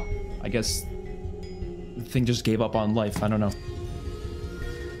I don't know. I guess the thing just gave up on life. I don't know.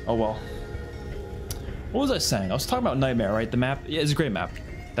 Oh well. What was I saying? I was talking about Nightmare, right? The map. Yeah, it's a great map.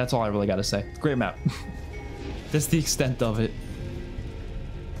 That's all I really got to say. Great map. That's the extent of it.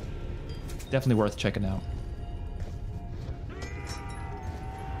 Definitely worth checking out.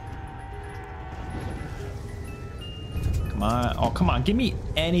 Come on. Oh, come on. Give me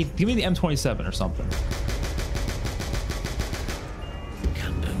the M27 or something.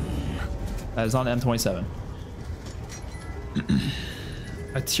 That is on the M27.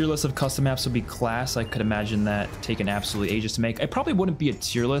 A tier list of custom maps would be class. I could imagine that taking absolutely ages to make. I probably wouldn't be a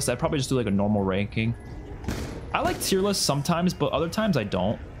tier list. I'd probably just do like a normal ranking. I like tier lists sometimes, but other times I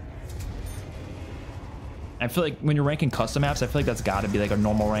don't. I feel like when you're ranking custom maps, I feel like that's got to be like a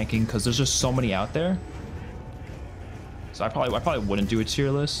normal ranking because there's just so many out there. So I probably wouldn't do a tier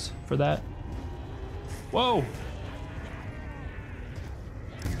list for that. Whoa.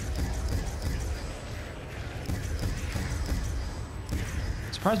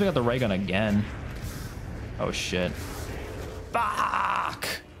 Surprised we got the ray gun again. Oh shit. Fuck.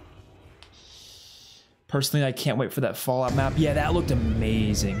 Personally, I can't wait for that Fallout map. Yeah, that looked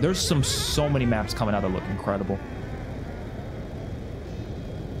amazing. There's so many maps coming out that look incredible.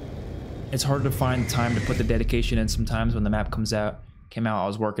 It's hard to find time to put the dedication in sometimes when the map came out. I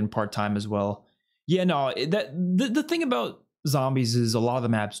was working part-time as well. Yeah, no, the thing about zombies is a lot of the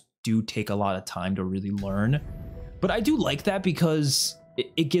maps do take a lot of time to really learn. But I do like that because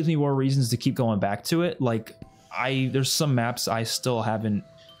it gives me more reasons to keep going back to it. Like, there's some maps I still haven't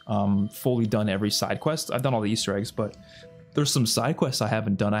fully done every side quest. I've done all the Easter eggs, but there's some side quests I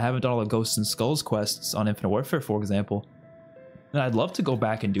haven't done. I haven't done all the Ghosts and Skulls quests on Infinite Warfare, for example. And I'd love to go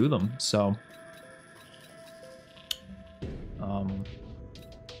back and do them, so...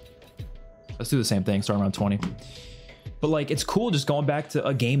 let's do the same thing, start around 20. But like, it's cool just going back to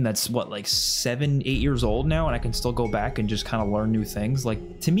a game that's, what, like 7, 8 years old now, and I can still go back and just kind of learn new things.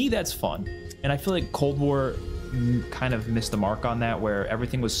 Like, to me, that's fun. And I feel like Cold War kind of missed the mark on that, where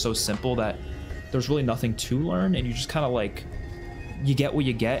everything was so simple that there's really nothing to learn, and you just kind of like, you get what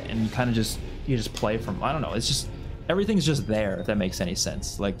you get, and you kind of just, you just play from, I don't know, it's just... everything's just there, if that makes any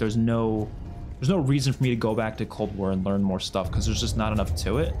sense. Like, there's no reason for me to go back to Cold War and learn more stuff because there's just not enough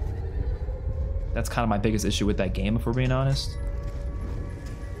to it. That's kind of my biggest issue with that game, if we're being honest.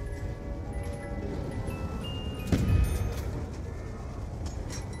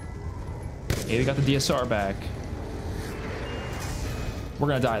 Hey, we got the DSR back. We're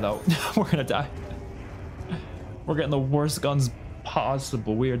gonna die, though. We're gonna die. We're getting the worst guns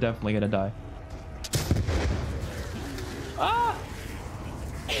possible. We are definitely gonna die. Ah!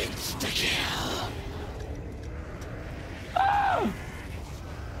 Insta-kill! Ah!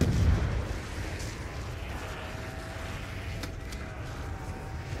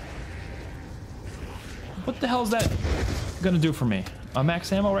 What the hell is that gonna do for me? A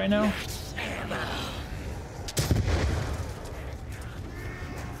max ammo right now? Max ammo.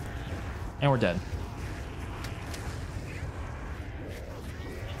 And we're dead.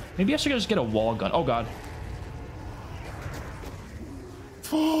 Maybe I should just get a wall gun. Oh god.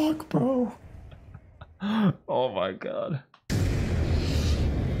 Fuck, bro. Oh my god.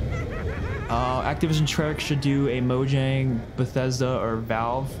 Activision Treyarch should do a Mojang, Bethesda, or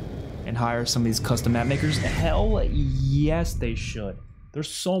Valve and hire some of these custom map makers. Hell yes, they should. There's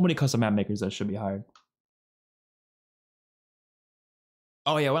so many custom map makers that should be hired.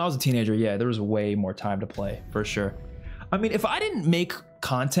 Oh yeah, when I was a teenager, yeah, there was way more time to play, for sure. I mean, if I didn't make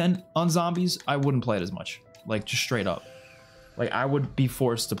content on zombies, I wouldn't play it as much. Like, just straight up. Like, I would be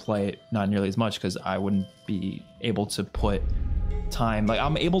forced to play it not nearly as much because I wouldn't be able to put time. Like,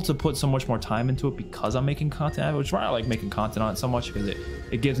 I'm able to put so much more time into it because I'm making content, which is why I like making content on it so much, because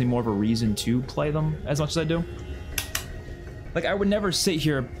it gives me more of a reason to play them as much as I do. Like, I would never sit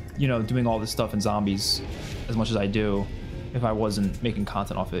here, you know, doing all this stuff in zombies as much as I do if I wasn't making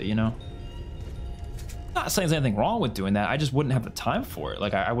content off it, you know? Not saying there's anything wrong with doing that, I just wouldn't have the time for it.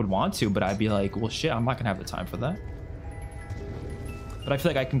 Like, I would want to, but I'd be like, well, shit, I'm not gonna have the time for that. But I feel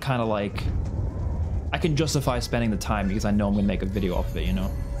like I can kind of like, I can justify spending the time because I know I'm gonna make a video off of it, you know?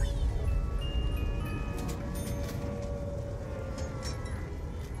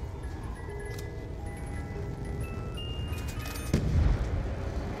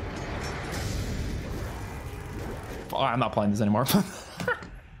 Oh, I'm not playing this anymore.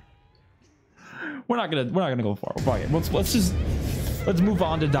 we're not gonna go far. Fuck it. Let's move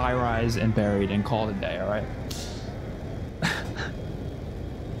on to Die Rise and Buried and call it a day. All right.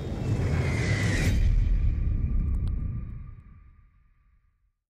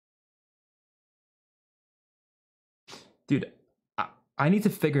 Dude, I need to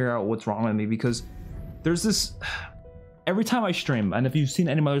figure out what's wrong with me, because there's this, every time I stream, and if you've seen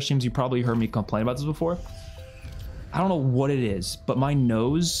any of my other streams, you probably heard me complain about this before. I don't know what it is, but my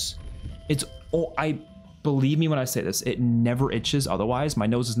nose, believe me when I say this, it never itches otherwise. My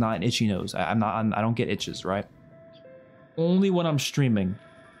nose is not an itchy nose. I don't get itches, right? Only when I'm streaming,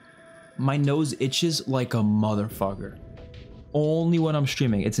 my nose itches like a motherfucker. Only when I'm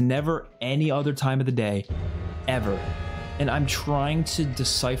streaming. It's never any other time of the day, ever. And I'm trying to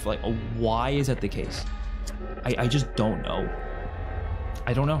decipher, like, why is that the case? I just don't know.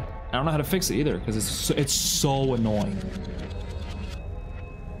 I don't know. I don't know how to fix it either, because it's so annoying.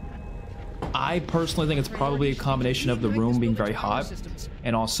 I personally think it's probably a combination of the room being very hot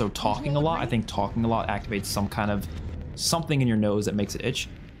and also talking a lot. I think talking a lot activates some kind of something in your nose that makes it itch.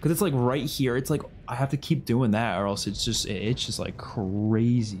 Because it's like right here, it's like I have to keep doing that or else it itches like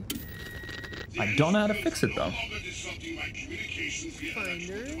crazy. I don't know how to fix it though.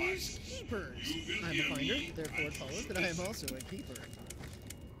 Finders, keepers. I'm a finder, therefore it follows that I am also a keeper.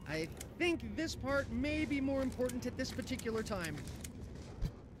 I think this part may be more important at this particular time.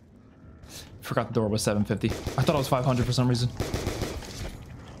 Forgot the door was 750. I thought it was 500 for some reason.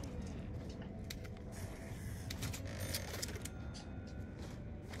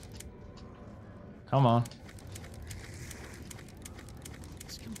 Come on.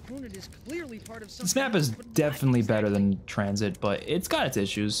 This component is clearly part of something. This map is definitely better than Transit, but it's got its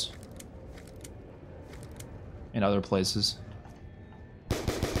issues in other places.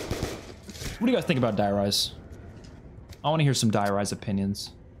 What do you guys think about Die Rise? I want to hear some Die Rise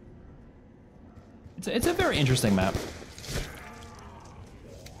opinions. It's a very interesting map.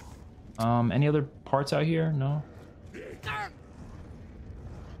 Any other parts out here? No? This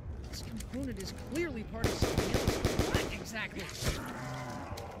component is clearly part of something else. What exactly?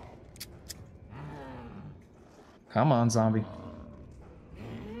 Come on, zombie.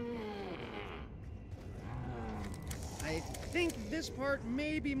 I think this part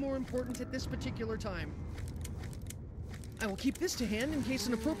may be more important at this particular time. I will keep this to hand in case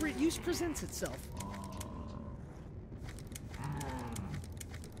an appropriate use presents itself.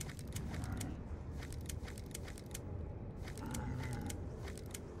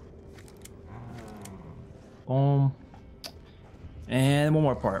 Boom. And one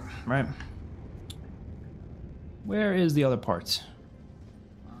more part, right? Where is the other part?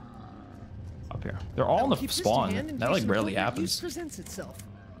 Up here. They're all in the spawn. That like rarely happens.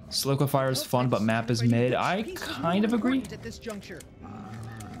 Solidifier is fun, but map is mid. I kind of agree.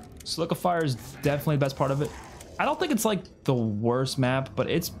 Solidifier is definitely the best part of it. I don't think it's like the worst map, but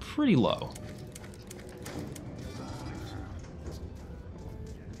it's pretty low.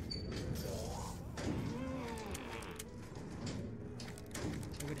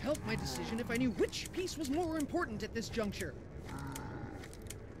 It would help my decision if I knew which piece was more important at this juncture.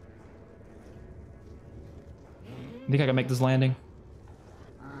 You think I can make this landing?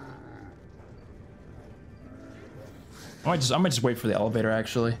 I might just wait for the elevator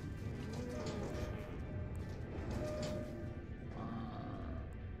actually.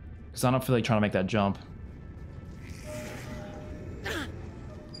 Because I don't feel like trying to make that jump.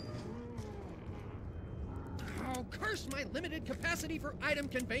 Oh, curse my limited capacity for item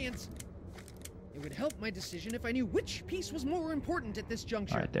conveyance. It would help my decision if I knew which piece was more important at this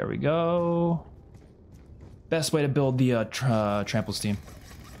juncture. All right, there we go. Best way to build the trample steam.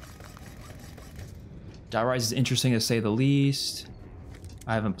 Die Rise is interesting to say the least.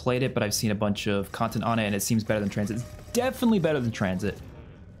 I haven't played it, but I've seen a bunch of content on it, and it seems better than Transit. It's definitely better than Transit,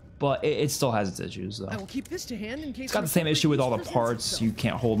 but it still has its issues, though. I will keep this to hand in case it's got the same issue with all the parts. You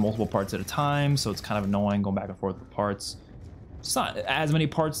can't hold multiple parts at a time, so it's kind of annoying going back and forth with parts. It's not as many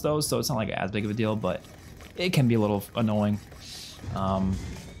parts though, so it's not like as big of a deal, but it can be a little annoying. And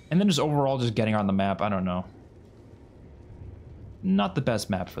then just overall just getting on the map, I don't know. Not the best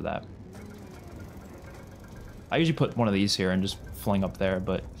map for that. I usually put one of these here and just fling up there,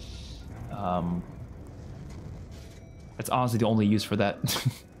 but that's honestly the only use for that.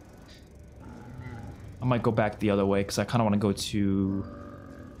 I might go back the other way because I kind of want to go to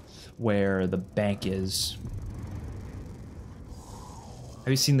where the bank is. Have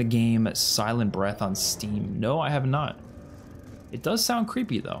you seen the game Silent Breath on Steam? No, I have not. It does sound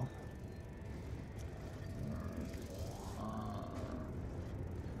creepy though.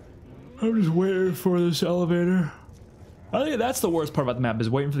 I'm just waiting for this elevator. I think that's the worst part about the map is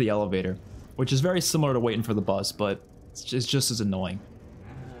waiting for the elevator, which is very similar to waiting for the bus, but it's just as annoying.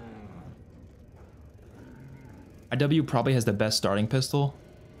 IW probably has the best starting pistol.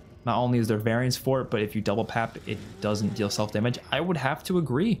 Not only is there variance for it, but if you double pap, it doesn't deal self-damage. I would have to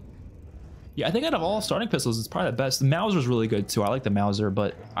agree. Yeah, I think out of all starting pistols, it's probably the best. The Mauser's really good too. I like the Mauser,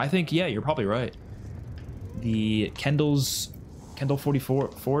 but I think, yeah, you're probably right. The Kendall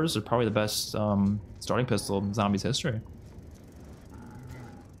 44s are probably the best starting pistol in Zombies history.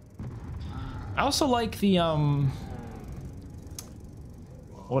 I also like the,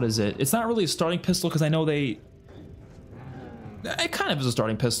 what is it? It's not really a starting pistol because I know it kind of is a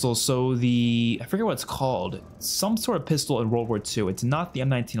starting pistol. So I forget what it's called. Some sort of pistol in World War II. It's not the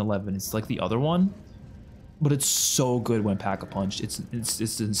M1911. It's like the other one, but it's so good when pack-a-punched.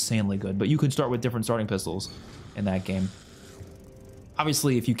 It's insanely good. But you can start with different starting pistols in that game.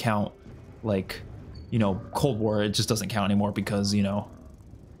 Obviously, if you count like, you know, Cold War, it just doesn't count anymore because, you know,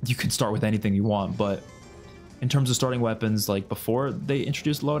 you can start with anything you want. But in terms of starting weapons, like before they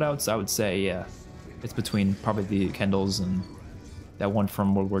introduced loadouts, I would say, yeah, it's between probably the Kendalls and that one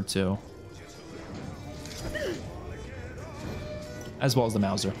from World War II, as well as the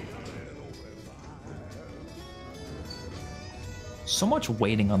Mauser. So much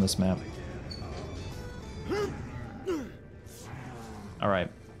waiting on this map. All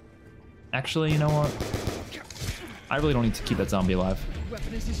right. Actually, you know what? I really don't need to keep that zombie alive.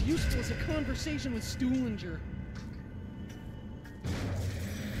 Weapon is as useful as a conversation with Stuhlinger.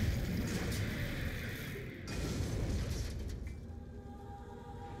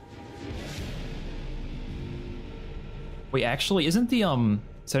 Wait, actually, isn't the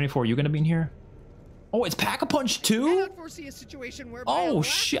 74 you gonna be in here? Oh, it's Pack-a-Punch too? Oh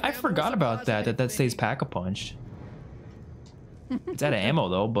shit, I forgot about that stays Pack-a-Punched. It's out of ammo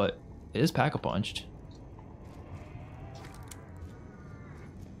though, but it is Pack-a-Punched.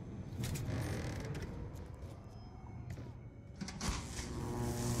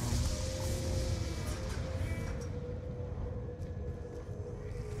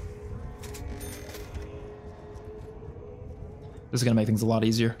 This is gonna make things a lot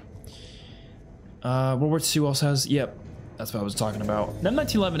easier. World War II also has, yep, that's what I was talking about. The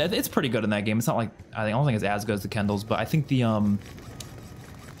M1911, it's pretty good in that game. It's not like, I don't think it's as good as the Kendalls, but I think the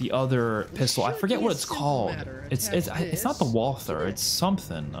other pistol, I forget what it's called. It's not the Walther, it's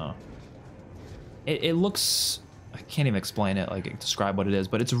something. It looks, I can't even explain it, like describe what it is,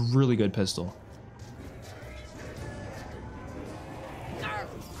 but it's a really good pistol.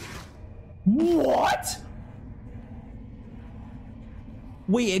 What?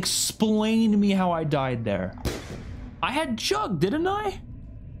 Wait, explain to me how I died there. I had Jug, didn't I?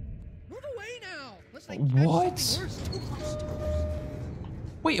 Move away now. Let's what?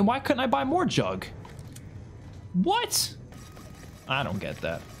 Wait, and why couldn't I buy more Jug? What? I don't get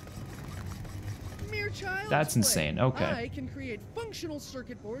that. That's insane. Okay. I can create functional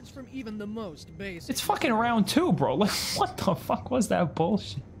circuit boards from even the most basic. It's fucking round 2, bro. Like, what the fuck was that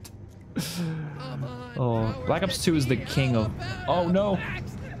bullshit? Oh, Black Ops 2 is the king of, oh no,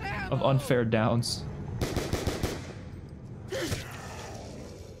 of unfair downs.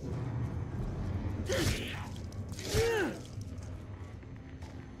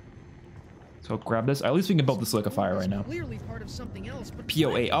 So grab this. At least we can build this liquefier right now.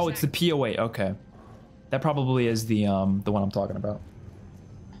 PO8. Oh, it's the PO8. Okay, that probably is the one I'm talking about.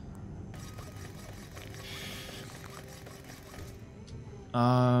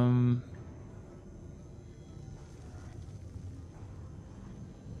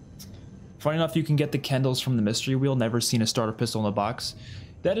 Funny enough, you can get the Kendalls from the mystery wheel. Never seen a starter pistol in a box.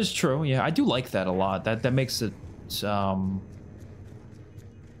 That is true. Yeah, I do like that a lot. That makes it because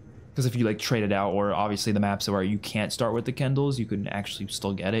if you like trade it out, or obviously the maps where you can't start with the Kendalls, you can actually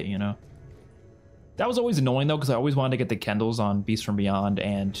still get it, you know. That was always annoying though, because I always wanted to get the Kendalls on Beast from Beyond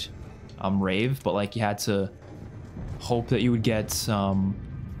and Rave, but like you had to hope that you would get you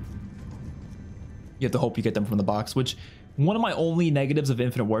have to hope you get them from the box, which One of my only negatives of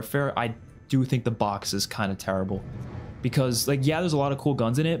Infinite Warfare, I do think the box is kind of terrible. Because, like, yeah, there's a lot of cool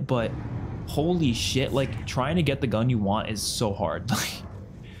guns in it, but holy shit, like, trying to get the gun you want is so hard.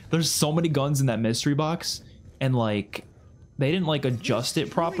 There's so many guns in that mystery box, and, like, they didn't, like, adjust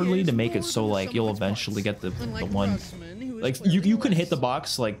it properly to make it so, like, you'll eventually get the one. Like, you can hit the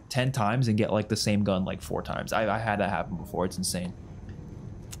box, like, 10 times and get, like, the same gun, like, 4 times. I had that happen before. It's insane.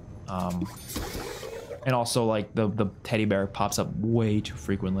 And also, like, the teddy bear pops up way too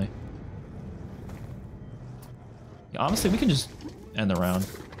frequently. Yeah, honestly, we can just end the round.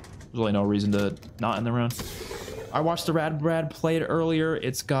 There's really no reason to not end the round. I watched the Rad Brad play it earlier.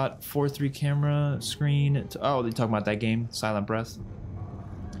 It's got 4:3 camera screen. Oh, they talking about that game, Silent Breath.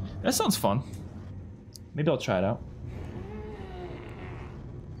 That sounds fun. Maybe I'll try it out.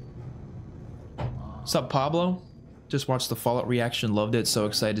 What's up, Pablo? Just watched the Fallout reaction, loved it. So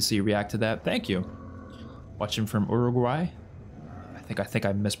excited to see you react to that. Thank you. Watching from Uruguay. I think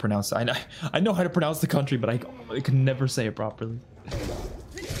I mispronounced it. I know how to pronounce the country, but I can never say it properly.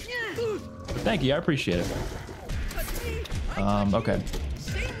 But thank you, I appreciate it. Okay.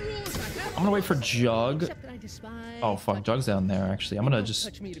 I'm gonna wait for Jug. Oh fuck, Jug's down there actually. I'm gonna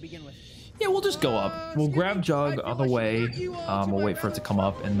just... Yeah, we'll just go up. We'll grab Jug on the way. We'll wait for it to come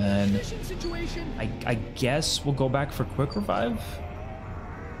up, and then I guess we'll go back for quick revive.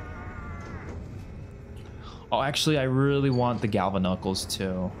 Oh, actually, I really want the Galvanuckles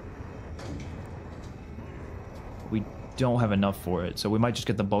too. We don't have enough for it, so we might just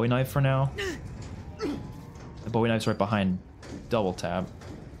get the Bowie knife for now. The Bowie knife's right behind double tap.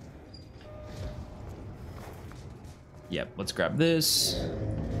 Yep, let's grab this.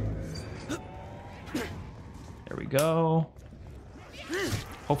 There we go.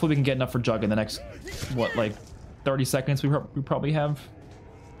 Hopefully we can get enough for Jug in the next, what, like 30 seconds we probably have.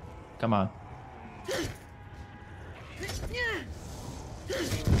 Come on.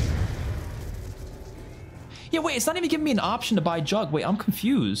 Yeah, wait, it's not even giving me an option to buy Jug. Wait, I'm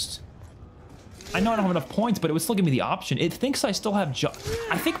confused. I know I don't have enough points, but it would still give me the option. It thinks I still have Jug.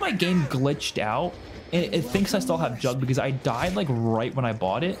 I think my game glitched out. And it thinks I still have Jug because I died like right when I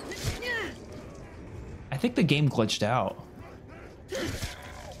bought it. I think the game glitched out.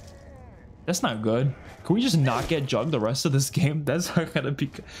 That's not good. Can we just not get Jug the rest of this game? That's not gonna be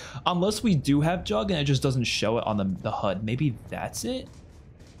good. Unless we do have Jug and it just doesn't show it on the HUD. Maybe that's it?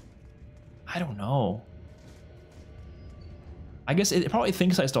 I don't know. I guess it probably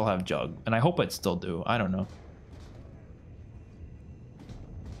thinks I still have Jug, and I hope I still do. I don't know.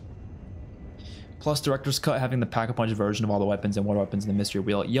 Plus Director's Cut, having the Pack-a-Punch version of all the weapons and water weapons in the Mystery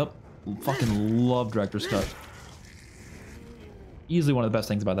Wheel. Yep. Fucking love Director's Cut. Easily one of the best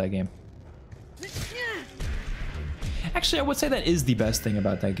things about that game. Actually, I would say that is the best thing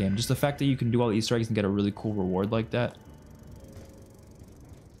about that game. Just the fact that you can do all the Easter eggs and get a really cool reward like that.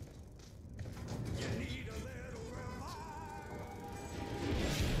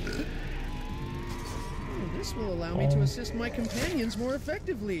 This will allow me to assist my companions more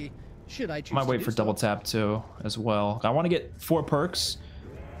effectively. Should I choose? Might wait for double tap too, as well. I want to get 4 perks,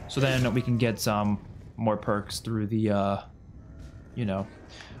 so then we can get more perks through the, you know.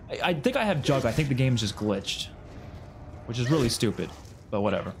 I think I have Jug. I think the game's just glitched, which is really stupid, but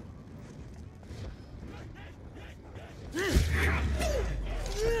whatever. If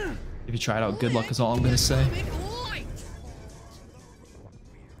you try it out, good luck is all I'm gonna say.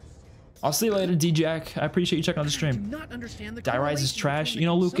 I'll see you later, D-Jack. I appreciate you checking out the stream. Die Rise is trash. You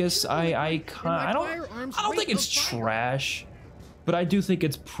know, Lucas, I don't think it's trash, but I do think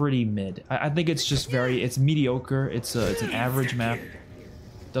it's pretty mid. I think it's just it's mediocre. It's an average map.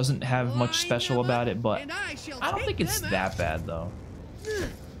 Doesn't have much special about it, but I don't think it's that bad though.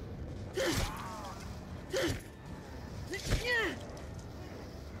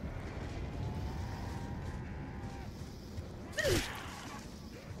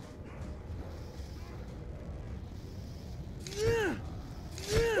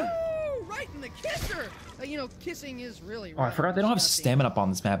 Right in the kisser. You know, kissing is really. Oh, I forgot they don't have stamina up on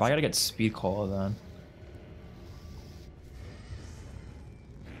this map. I gotta get Speed Cola then.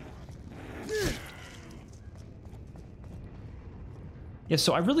 Yeah,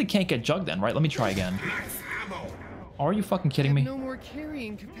 so I really can't get Jug then, right? Let me try again. Are you fucking kidding me? No more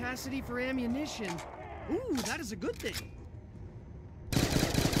carrying capacity for ammunition. Ooh, that is a good thing.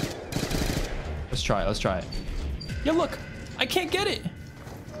 Let's try it. Let's try it. Yeah, look, I can't get it.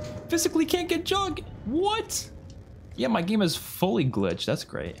 Physically can't get Jug. What? Yeah, my game is fully glitched. That's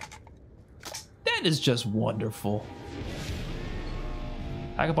great. That is just wonderful.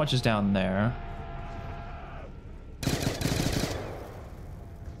 Pack-a-Punch is down there.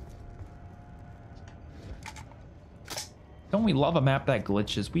 Don't we love a map that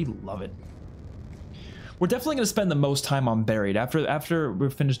glitches? We love it. We're definitely going to spend the most time on Buried. After we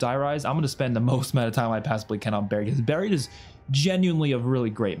finish Die Rise, I'm going to spend the most amount of time I possibly can on Buried, because Buried is genuinely a really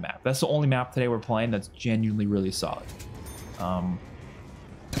great map. That's the only map today we're playing that's genuinely really solid.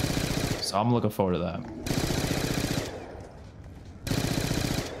 So I'm looking forward to that.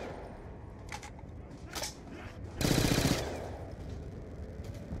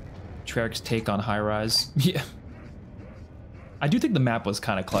 Treyarch's take on High Rise. Yeah. I do think the map was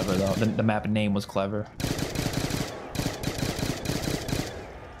kind of clever, though. The map name was clever.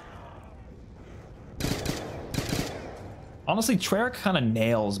 Honestly, Treyarch kind of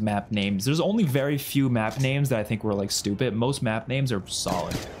nails map names. There's only very few map names that I think were, like, stupid. Most map names are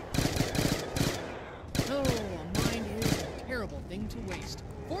solid. Oh, a mind is a terrible thing to waste.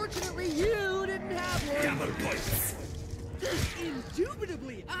 Fortunately, you didn't have one.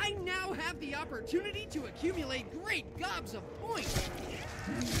 Indubitably, I now have the opportunity to accumulate great gobs of points.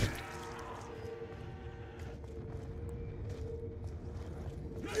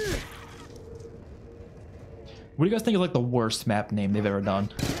 What do you guys think is like the worst map name they've ever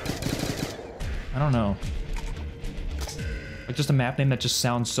done? I don't know. Like just a map name that just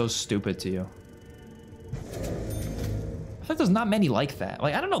sounds so stupid to you. I feel like there's not many like that.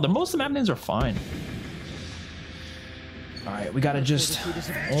 Like, I don't know, most of the map names are fine. Alright, we gotta just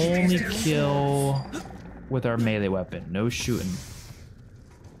only kill with our melee weapon. No shooting.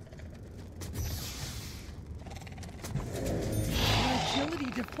 Agility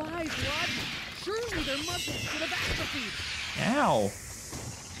defies logic. Surely their muscles should have atrophied. Ow.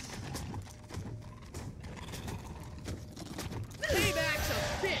 Payback's a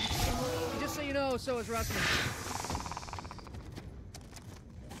bitch. Just so you know, so is Russman.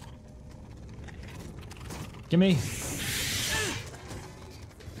 Gimme.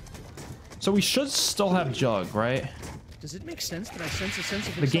 So we should still have Jug, right? Does it make sense that I sense a sense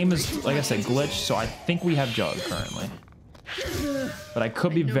of The game is, like I said, glitched, so I think we have Jug currently. But I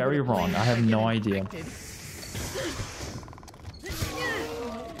could be very wrong. I have no idea.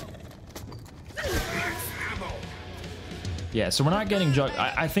 Yeah, so we're not getting Jug.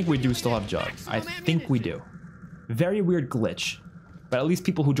 I think we do still have Jug. I think we do. Very weird glitch. But at least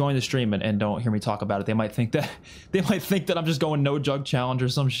people who join the stream and don't hear me talk about it, they might think that I'm just going no Jug challenge or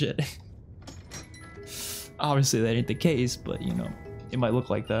some shit. Obviously that ain't the case, but you know, it might look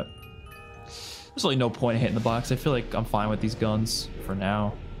like that. There's really no point in hitting the box. I feel like I'm fine with these guns for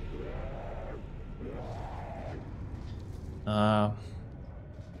now. Not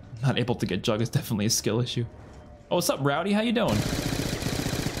able to get Jug is definitely a skill issue. Oh, what's up, Rowdy? How you doing?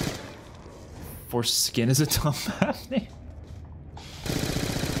 For Skin is a tough map name.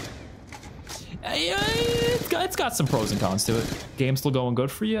 It's got some pros and cons to it. Game's still going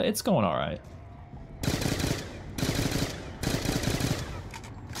good for you. It's going all right.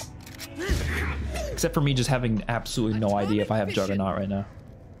 Except for me just having absolutely no idea if I have Jug or not right now.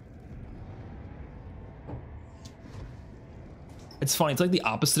 It's funny. It's like the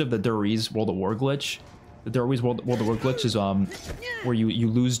opposite of the Duriz World of War glitch. The Duriz World of War glitch is where you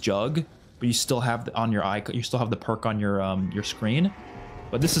lose Jug, but you still have on your icon. You still have the perk on your screen.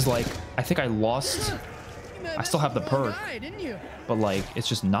 But this is like, I think I lost. I still have the perk, but like it's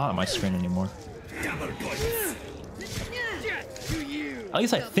just not on my screen anymore. At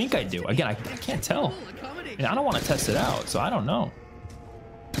least I think I do. Again, I can't tell. And I don't want to test it out, so I don't know.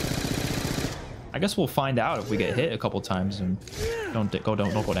 I guess we'll find out if we get hit a couple times and don't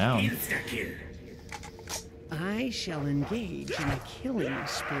go down. I shall engage in a killing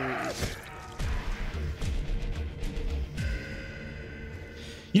spree.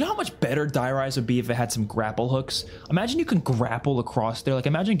 You know how much better Die Rise would be if it had some grapple hooks? Imagine you can grapple across there. Like,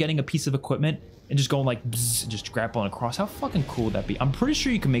 imagine getting a piece of equipment and just going like, bzz, just grappling across. How fucking cool would that be? I'm pretty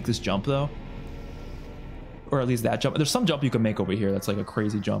sure you can make this jump though. Or at least that jump. There's some jump you can make over here that's like a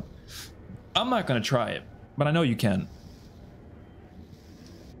crazy jump. I'm not gonna try it, but I know you can.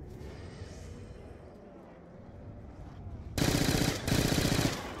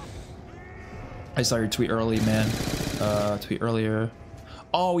 I saw your tweet early, man. Tweet earlier.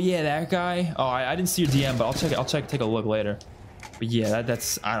 Oh yeah, that guy. Oh, I didn't see your DM, but I'll take a look later. But yeah,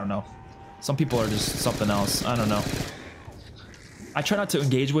 that's I don't know. Some people are just something else. I don't know. I try not to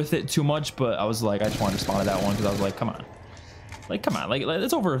engage with it too much, but I was like, I just wanted to respond to that one because I was like, come on, like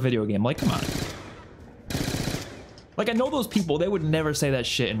it's over a video game. Like, come on. Like, I know those people, they would never say that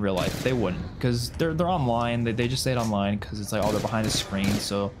shit in real life. They wouldn't, because they're online. They just say it online because it's like, oh, they're behind the screen.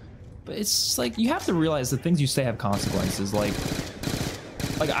 So, but it's just like, you have to realize the things you say have consequences. Like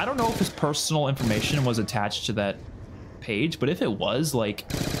I don't know if his personal information was attached to that page, but if it was,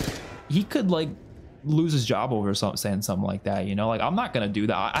 like, he could like lose his job over saying something like that, you know? Like, I'm not gonna do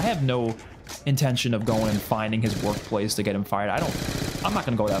that. I have no intention of going and finding his workplace to get him fired. I'm not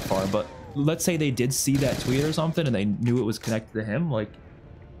gonna go that far, but let's say they did see that tweet or something and they knew it was connected to him, like,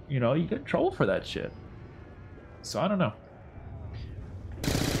 you know, you get in trouble for that shit. So I don't know.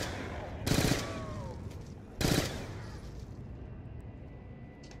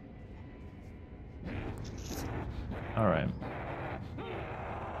 All right.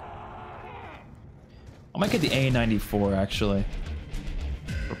 I might get the A94 actually.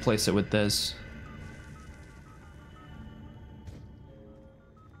 Replace it with this.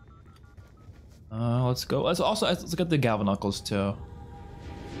 Let's go. Let's get the Galvan Knuckles too.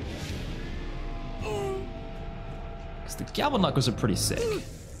 Because the Galvan Knuckles are pretty sick.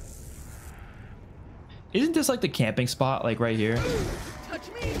 Isn't this like the camping spot, like right here?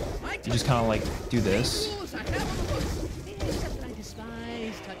 You just kind of like do this.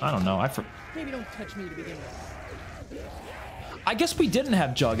 I don't know. Maybe don't touch me to begin with. I guess we didn't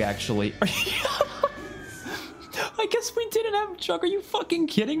have Jug actually. I guess we didn't have Jug. Are you fucking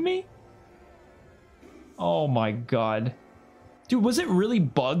kidding me? Oh my god. Dude, was it really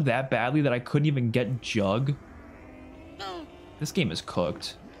bugged that badly that I couldn't even get Jug? This game is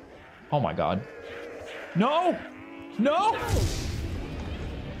cooked. Oh my god. No! No!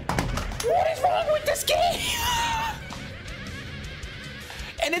 What is wrong with this game?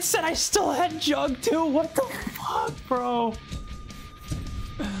 And it said I still had Jug too. What the fuck, bro?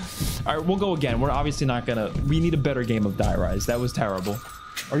 Alright, we'll go again. We're obviously not gonna... We need a better game of Die Rise. That was terrible.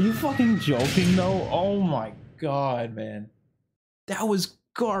 Are you fucking joking though? Oh my god, man. That was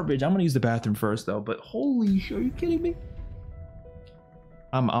garbage. I'm gonna use the bathroom first though, but holy shit, are you kidding me?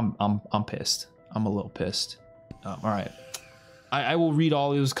 I'm pissed. I'm a little pissed. Alright. I will read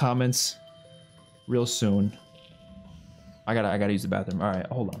all those comments real soon. I gotta use the bathroom. Alright,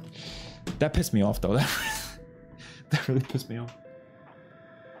 hold on. That pissed me off though. That really pissed me off.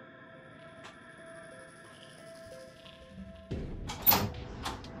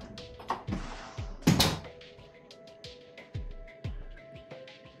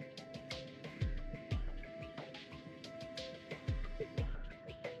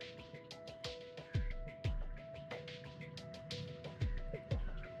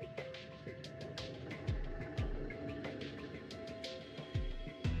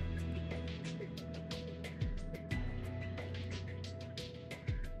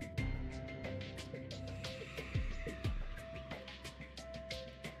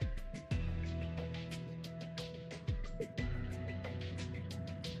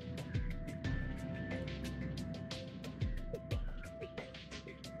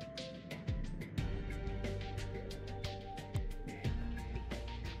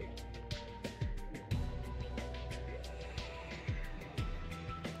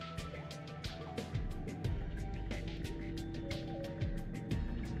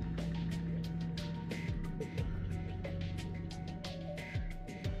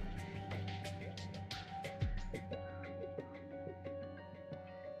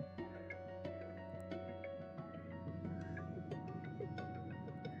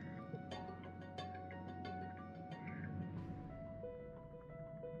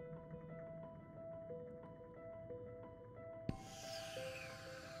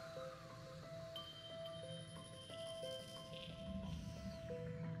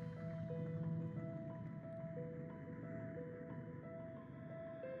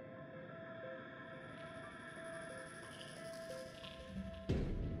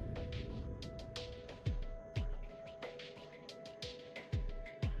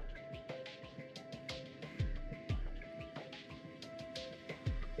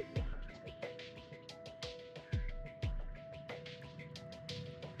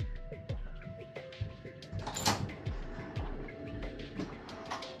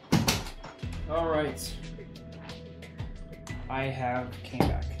 All right. I have came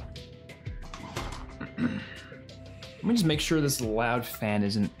back. Let me just make sure this loud fan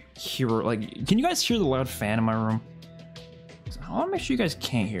isn't here. Like, can you guys hear the loud fan in my room? I want to make sure you guys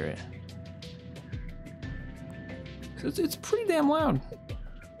can't hear it. 'Cause it's pretty damn loud.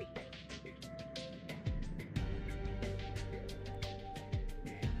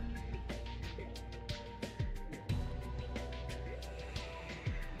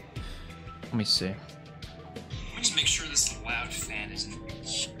 Let me see. Let me just make sure this loud fan isn't.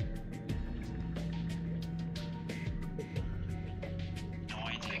 No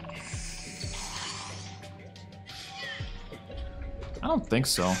idea. I don't think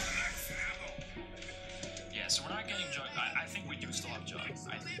so. Yeah, so we're not getting Jug. I think we do still have Jug.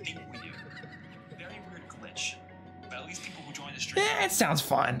 I think we do. Very weird glitch. But at least people who join the stream. Yeah, it sounds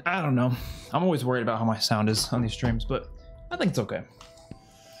fine. I don't know. I'm always worried about how my sound is on these streams, but I think it's okay.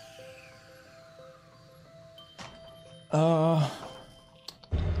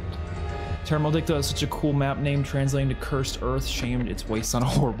 Termaldicta is such a cool map name, translating to Cursed Earth, shamed its waste on a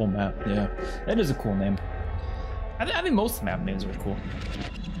horrible map. Yeah, that is a cool name. I think most map names are cool.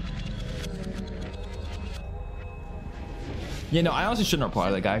 Yeah, no, I honestly shouldn't reply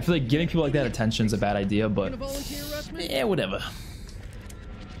to that guy. I feel like giving people like that attention is a bad idea, but yeah, whatever.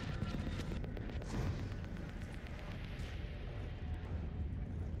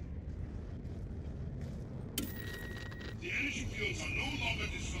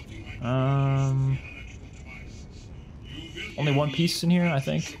 Only one piece in here, I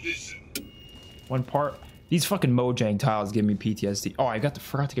think. One part. These fucking Mojang tiles give me PTSD. Oh, I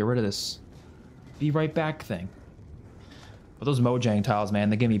forgot to get rid of this be right back thing. But those Mojang tiles,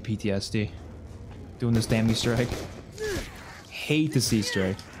 man, they give me PTSD. Doing this damn Easter egg. Hate this Easter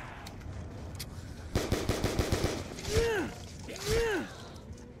egg.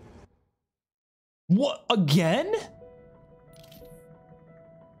 What? Again?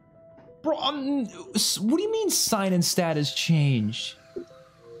 Bro, what do you mean sign and status changed?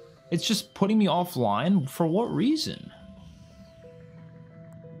 It's just putting me offline? For what reason?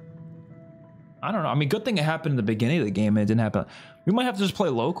 I don't know. I mean, good thing it happened in the beginning of the game and it didn't happen. We might have to just play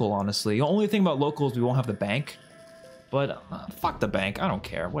local, honestly. The only thing about local is we won't have the bank. But fuck the bank. I don't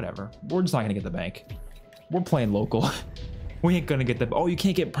care. Whatever. We're just not going to get the bank. We're playing local. We ain't going to get the... Oh, you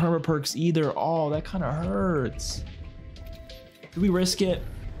can't get perma perks either. Oh, that kind of hurts. Do we risk it?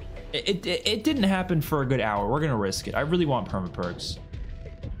 It didn't happen for a good hour. We're going to risk it. I really want perma perks.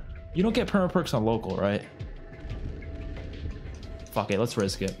 You don't get perma perks on local, right? Fuck it. Let's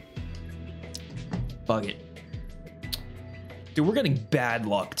risk it. Fuck it. Dude, we're getting bad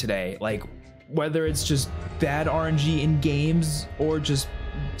luck today. Like, whether it's just bad RNG in games or just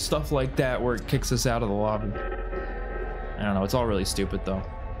stuff like that where it kicks us out of the lobby. I don't know. It's all really stupid, though.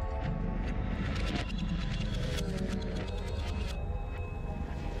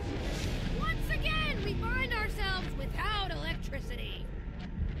 Once again, we find ourselves without electricity.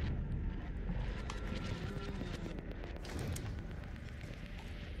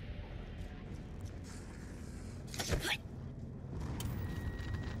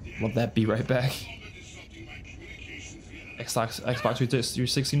 Love that. Be right back. Xbox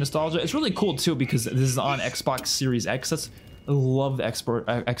 360 nostalgia. It's really cool too because this is on Xbox Series X. I love the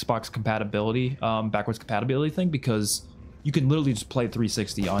Xbox compatibility, backwards compatibility thing, because you can literally just play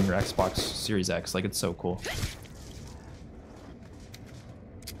 360 on your Xbox Series X. Like, it's so cool.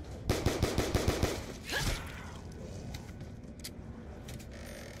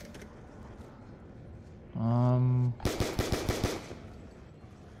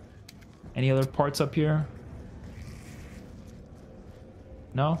 Any other parts up here?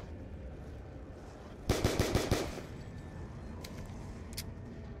 No?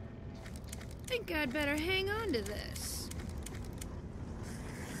 Think I'd better hang on to this.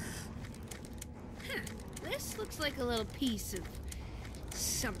 Huh. This looks like a little piece of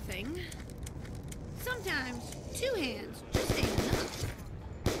something. Sometimes 2 hands just ain't enough.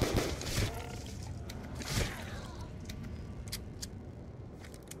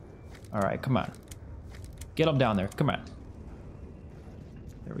 All right, come on. Get up down there. Come on.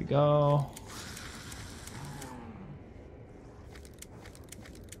 There we go.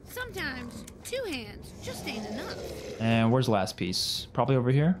 Sometimes 2 hands just ain't enough. And where's the last piece? Probably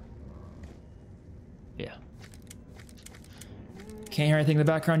over here? Yeah. Can't hear anything in the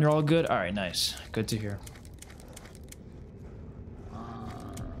background. You're all good? All right, nice. Good to hear.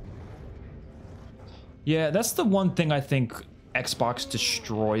 Yeah, that's the one thing I think Xbox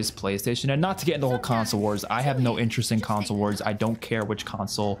destroys PlayStation. And not to get into the whole console wars, I have no interest in console wars. I don't care which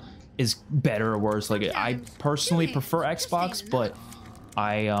console is better or worse. Like, I personally prefer Xbox, but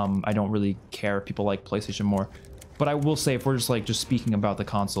I don't really care if people like PlayStation more. But I will say, if we're just speaking about the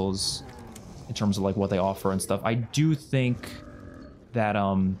consoles in terms of like what they offer and stuff, I do think that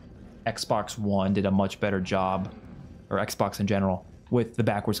Xbox One did a much better job, or Xbox in general, with the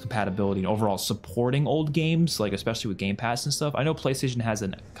backwards compatibility and overall supporting old games, like especially with Game Pass and stuff. I know PlayStation has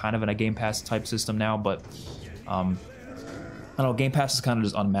kind of a Game Pass type system now, but I don't know, Game Pass is kind of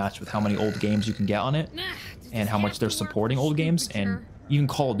just unmatched with how many old games you can get on it and how much they're supporting old games. And even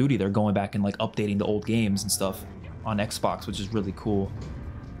Call of Duty, they're going back and like updating the old games and stuff on Xbox, which is really cool.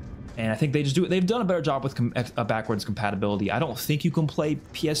 And I think they've done a better job with backwards compatibility. I don't think you can play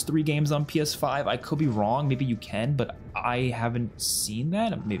PS3 games on PS5. I could be wrong. Maybe you can, but I haven't seen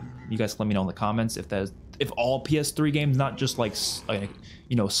that. Maybe you guys let me know in the comments if all PS3 games, not just like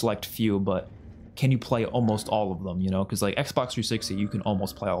you know, select few, but can you play almost all of them, you know? Because like Xbox 360, you can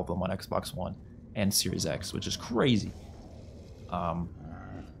almost play all of them on Xbox One and Series X, which is crazy.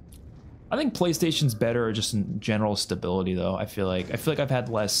 I think PlayStation's better just in general stability, though. I feel like I've had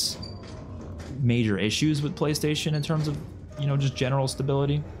less major issues with PlayStation in terms of, you know, just general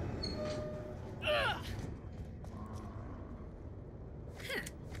stability.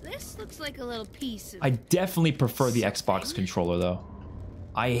 This looks like a little piece of I definitely prefer the Xbox controller, though.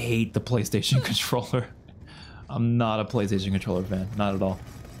 I hate the PlayStation controller. I'm not a PlayStation controller fan, not at all.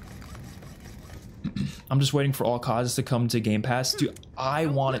 I'm just waiting for all causes to come to Game Pass. Dude, I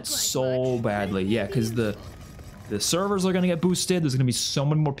want it so badly. Yeah, because the servers are going to get boosted. There's going to be so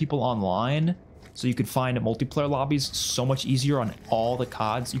many more people online. So you could find multiplayer lobbies so much easier on all the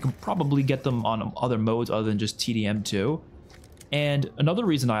CODs. You can probably get them on other modes other than just TDM too. And another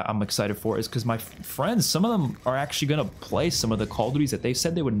reason I'm excited for is because my friends, some of them are actually going to play some of the Call of Duties that they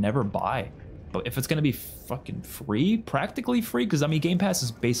said they would never buy. But if it's going to be fucking free, practically free, because I mean Game Pass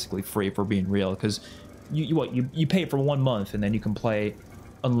is basically free for being real, because you pay for 1 month and then you can play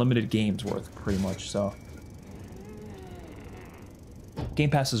unlimited games worth pretty much. So Game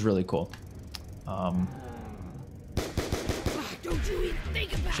Pass is really cool. Don't you even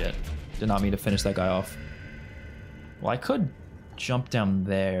think about Shit, did not mean to finish that guy off. Well, I could jump down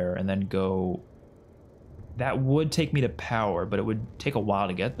there and then go. That would take me to power, but it would take a while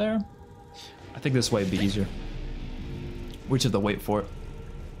to get there. I think this way would be easier. We just have to wait for it.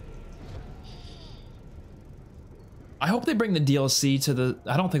 I hope they bring the DLC to the...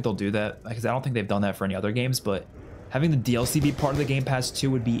 I don't think they'll do that, because I don't think they've done that for any other games, but having the DLC be part of the Game Pass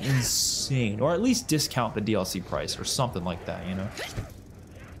 2 would be insane. Or at least discount the DLC price or something like that, you know?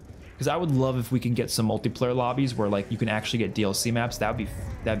 Because I would love if we can get some multiplayer lobbies where like you can actually get DLC maps. That'd be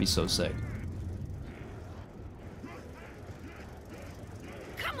so sick.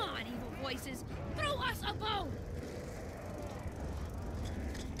 Come on, evil voices, throw us a bone.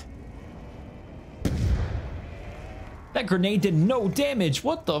 That grenade did no damage.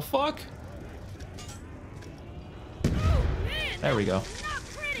 What the fuck? Oh, man, There we go. not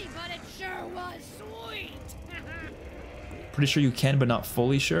pretty, but it sure was sweet. Pretty sure you can, but not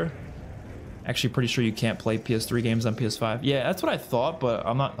fully sure. Actually, pretty sure you can't play PS3 games on PS5. Yeah, that's what I thought, but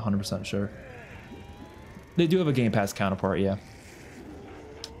I'm not 100% sure. They do have a Game Pass counterpart, yeah.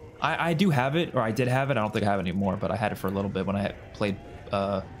 I do have it, or I did have it. I don't think I have it anymore, but I had it for a little bit when I had played.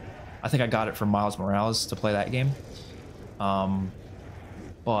 I think I got it from Miles Morales to play that game. But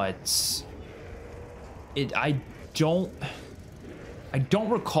I don't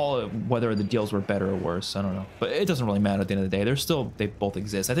recall whether the deals were better or worse. I don't know, but it doesn't really matter at the end of the day. They both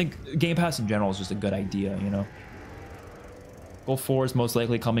exist. I think Game Pass in general is just a good idea, you know. Go 4 is most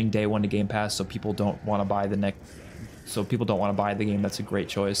likely coming day 1 to Game Pass, so people don't want to buy the next. So people don't want to buy the game. That's a great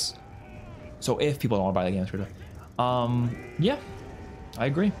choice. So if people don't want to buy the game, yeah, I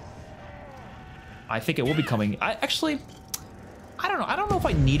agree. I think it will be coming. I don't know. I don't know if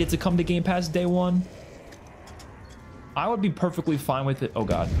I need it to come to Game Pass day 1. I would be perfectly fine with it. Oh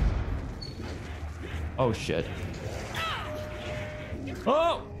god. Oh shit.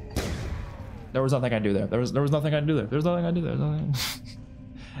 Oh! There was nothing I could do there. There was nothing I could do there. There's nothing I could do there. Nothing.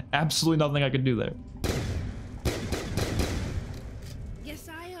 Absolutely nothing I could do there. Guess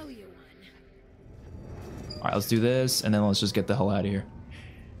I owe you one. All right, let's do this, and then let's just get the hell out of here.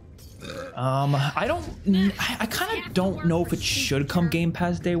 I kind of don't know if it should come Game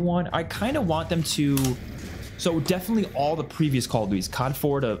Pass day 1. I kind of want them to. So definitely all the previous Call of Duties, COD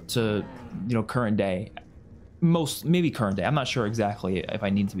 4 to you know, current day, maybe current day. I'm not sure exactly if I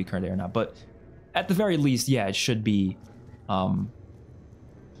need to be current day or not, but at the very least, yeah, it should be.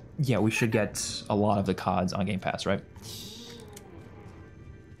 Yeah, we should get a lot of the CODs on Game Pass, right?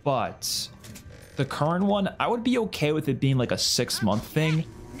 But the current one, I would be okay with it being like a 6-month thing.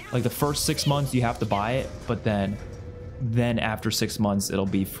 Like the first 6 months you have to buy it, but then after 6 months it'll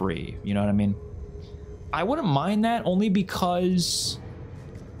be free. You know what I mean? I wouldn't mind that, only because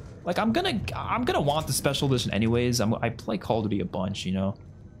like I'm gonna want the special edition anyways. I play Call of Duty a bunch, you know,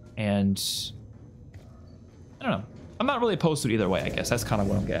 and I don't know. I'm not really opposed to it either way. I guess that's kind of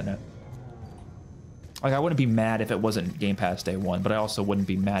what I'm getting at. Like I wouldn't be mad if it wasn't Game Pass day 1, but I also wouldn't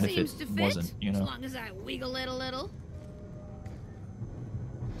be mad if it wasn't. You know. As long as I wiggle it a little.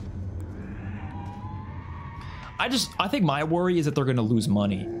 I think my worry is that they're gonna lose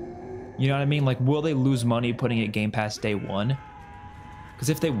money. You know what I mean? Like, will they lose money putting it Game Pass day 1? Because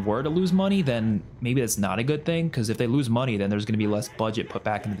if they were to lose money, then maybe that's not a good thing. Because if they lose money, then there's gonna be less budget put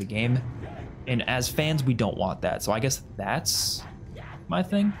back into the game. And as fans, we don't want that. So I guess that's my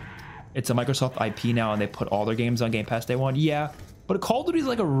thing. It's a Microsoft IP now, and they put all their games on Game Pass day 1. Yeah, But Call of Duty is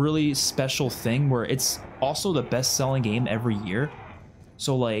like a really special thing where it's also the best-selling game every year.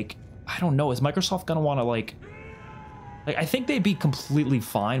 So like, I don't know, is Microsoft gonna want to like I think they'd be completely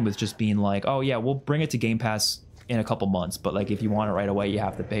fine with just being like, oh yeah, we'll bring it to Game Pass in a couple months, but like if you want it right away, you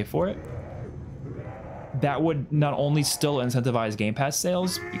have to pay for it. That would not only still incentivize Game Pass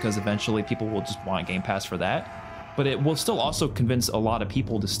sales, because eventually people will just want Game Pass for that, but it will still also convince a lot of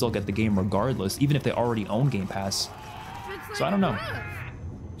people to still get the game regardless, even if they already own Game Pass. So I don't know.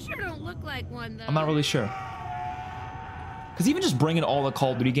 Sure don't look like one though. I'm not really sure. Because even just bringing all the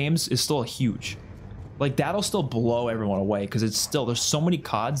Call of Duty games is still huge. Like, that'll still blow everyone away, because it's still, there's so many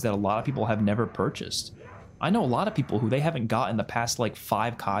CODs that a lot of people have never purchased. I know a lot of people who they haven't gotten the past, like,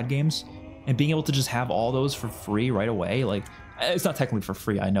 5 COD games, and being able to just have all those for free right away, like, it's not technically for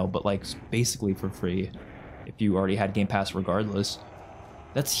free, I know, but, like, basically for free, if you already had Game Pass regardless.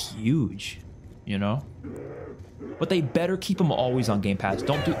 That's huge, you know? But they better keep them always on Game Pass.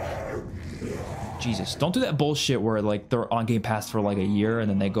 Don't do... Jesus, don't do that bullshit where, like, they're on Game Pass for, like, a year and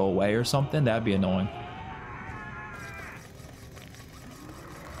then they go away or something. That'd be annoying.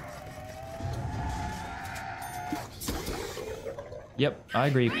 Yep, I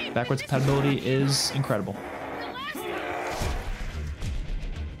agree. Backwards compatibility is incredible.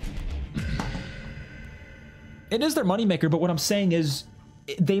 It is their moneymaker, but what I'm saying is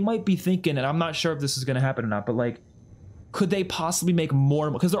they might be thinking, and I'm not sure if this is going to happen or not, but like, could they possibly make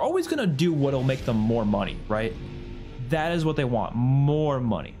more? Because they're always going to do what'll make them more money, right? That is what they want, more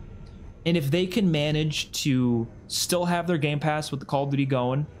money. And if they can manage to still have their Game Pass with the Call of Duty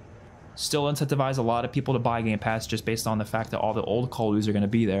going, still incentivize a lot of people to buy Game Pass just based on the fact that all the old Call of Duties are going to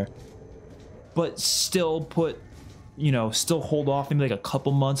be there, but still put, you know, still hold off maybe like a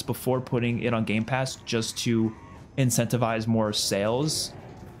couple months before putting it on Game Pass just to incentivize more sales,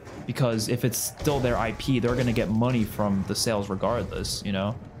 because if it's still their IP, they're going to get money from the sales regardless, you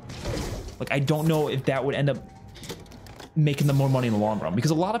know? Like, I don't know if that would end up making them more money in the long run,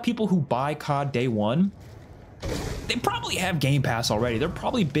 because a lot of people who buy COD day one, they probably have Game Pass already. They're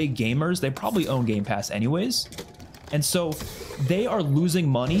probably big gamers. They probably own Game Pass anyways. And so they are losing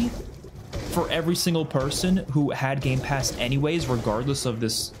money for every single person who had Game Pass anyways, regardless of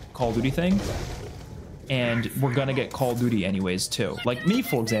this Call of Duty thing. And we're gonna get Call of Duty anyways too. Like me,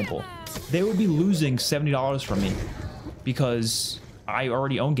 for example, they would be losing $70 from me because I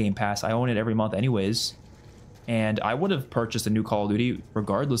already own Game Pass. I own it every month anyways. And I would have purchased a new Call of Duty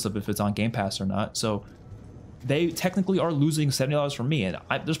regardless of if it's on Game Pass or not. So they technically are losing $70 from me, and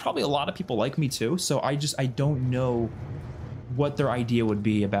there's probably a lot of people like me too, so I don't know what their idea would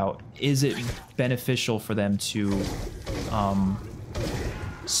be about, is it beneficial for them to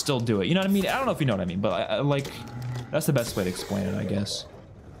still do it, you know what I mean? I don't know if you know what I mean, but I like, that's the best way to explain it, I guess.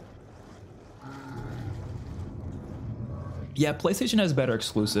 Yeah, PlayStation has better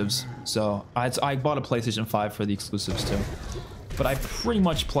exclusives, so I bought a PlayStation 5 for the exclusives too, but I pretty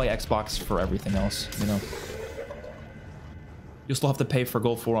much play Xbox for everything else, you know? You'll still have to pay for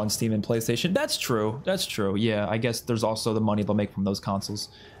Gold 4 on Steam and PlayStation. That's true. That's true. Yeah, I guess there's also the money they'll make from those consoles.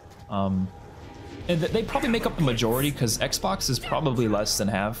 And they probably make up the majority, because Xbox is probably less than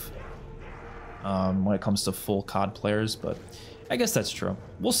half when it comes to full COD players, but I guess that's true.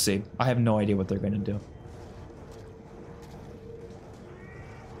 We'll see. I have no idea what they're going to do.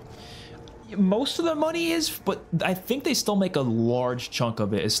 Most of the money is, but I think they still make a large chunk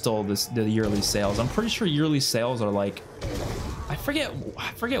of it is still the yearly sales. I'm pretty sure yearly sales are like, I forget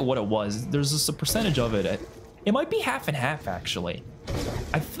what it was. There's just a percentage of it. It might be half and half, actually.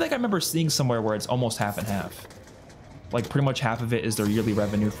 I feel like I remember seeing somewhere where it's almost half and half. Like, pretty much half of it is their yearly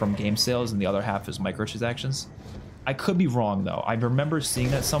revenue from game sales, and the other half is microtransactions. I could be wrong, though. I remember seeing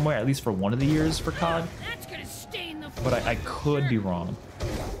that somewhere, at least for one of the years for COD. But I could be wrong.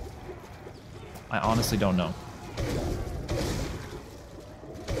 I honestly don't know.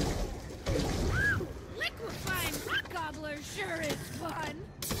 Liquefying rock gobbler sure is fun.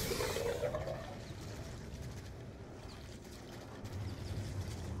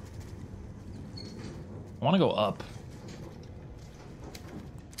 I want to go up.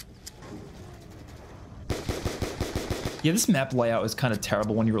 Yeah, this map layout is kind of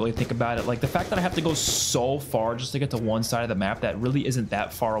terrible when you really think about it. Like, the fact that I have to go so far just to get to one side of the map that really isn't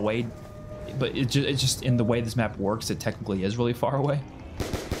that far away, but it's just in the way this map works, it technically is really far away.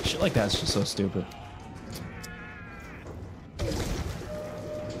 Shit like that's just so stupid.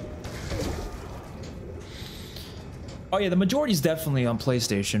 Oh yeah, the majority is definitely on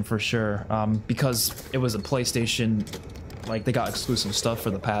PlayStation for sure, because it was a PlayStation, like, they got exclusive stuff for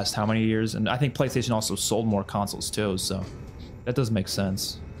the past how many years, and I think PlayStation also sold more consoles too, so that does make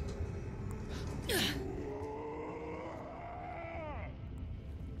sense.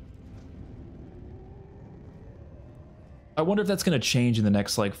 I wonder if that's gonna change in the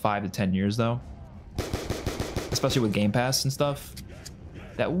next like 5 to 10 years though. Especially with Game Pass and stuff.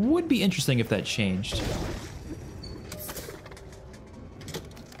 That would be interesting if that changed.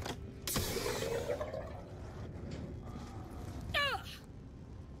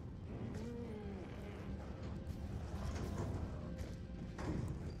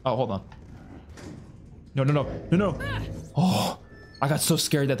 Oh, hold on. No, no, no, no, no. Oh, I got so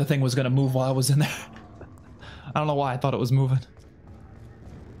scared that the thing was gonna move while I was in there. I don't know why I thought it was moving.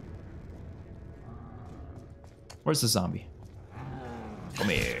 Where's the zombie? Come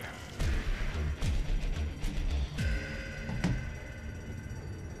here.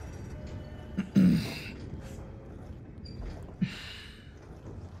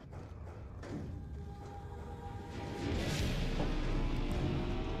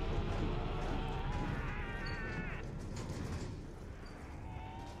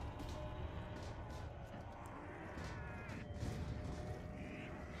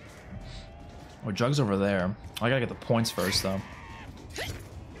 Oh, Jug's over there. I gotta get the points first, though.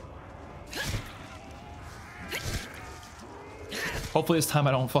 Hopefully this time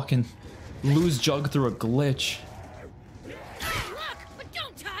I don't fucking lose Jug through a glitch. Look, but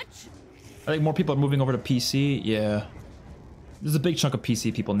don't touch. I think more people are moving over to PC. Yeah. There's a big chunk of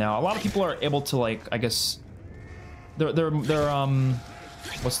PC people now. A lot of people are able to, like, I guess... They're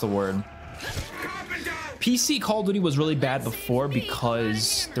what's the word? PC Call of Duty was really bad before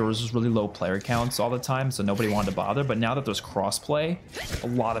because there was really low player counts all the time, so nobody wanted to bother. But now that there's crossplay, a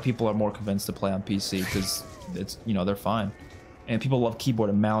lot of people are more convinced to play on PC because it's, you know, they're fine. And people love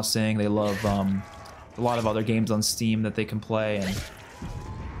keyboard and mousing. They love a lot of other games on Steam that they can play, and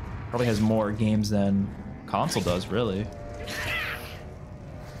probably has more games than console does, really.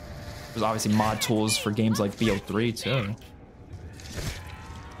 There's obviously mod tools for games like BO3 too.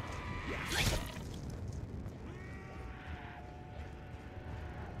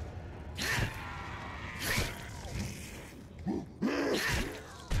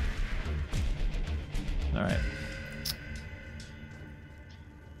 Alright.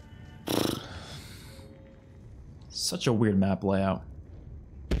 Such a weird map layout.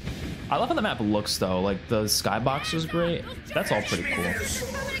 I love how the map looks though, like the skybox is great. That's all pretty cool.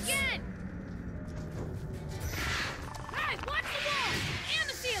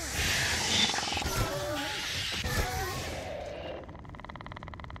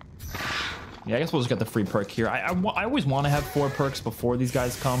 Yeah, I guess we'll just get the free perk here. I always want to have 4 perks before these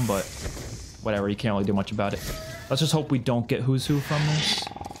guys come, but whatever, you can't really do much about it. Let's just hope we don't get Who's Who from this.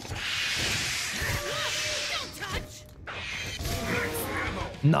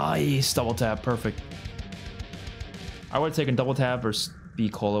 Nice! Double tap, perfect. I would have taken double tap or B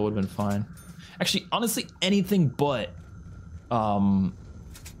Cola would have been fine. Actually, honestly, anything but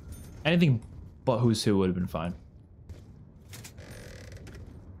Who's Who would have been fine.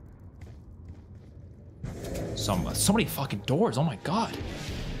 So many fucking doors, oh my god.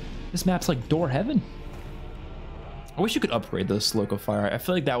 This map's like door heaven. I wish you could upgrade the Sloka Fire. I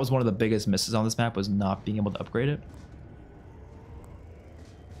feel like that was one of the biggest misses on this map, was not being able to upgrade it.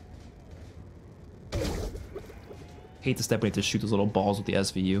 Hate the step we have to shoot those little balls with the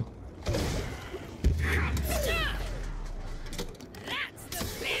SVU.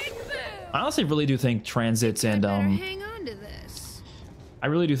 I honestly really do think Transit and hang on to this. I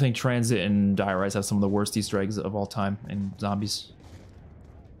really do think Transit and Die Rise have some of the worst Easter eggs of all time in zombies.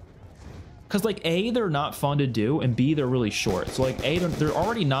 Cause like A, they're not fun to do, and B, they're really short. So like A, they're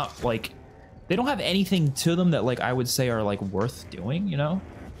already not like, they don't have anything to them that like I would say are like worth doing, you know?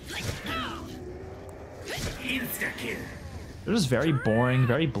 They're just very boring,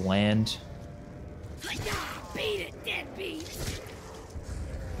 very bland. Beat it, deadbeat.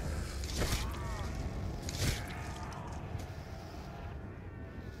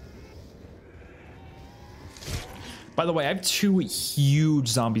 By the way, I have 2 huge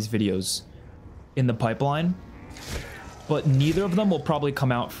zombies videos in the pipeline, but neither of them will probably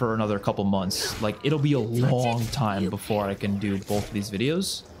come out for another couple months. Like, it'll be a long time before I can do both of these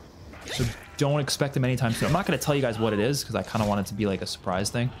videos. So don't expect them anytime soon. I'm not going to tell you guys what it is because I kind of want it to be like a surprise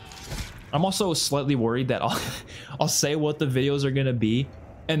thing. I'm also slightly worried that I'll say what the videos are going to be,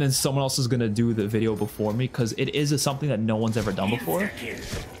 and then someone else is going to do the video before me, because it is something that no one's ever done before.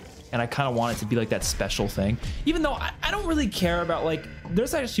 And I kind of want it to be like that special thing. Even though I don't really care about, like,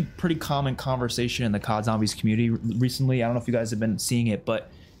 there's actually pretty common conversation in the COD Zombies community recently. I don't know if you guys have been seeing it, but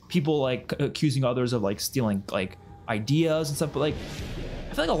people like accusing others of like stealing like ideas and stuff. But like,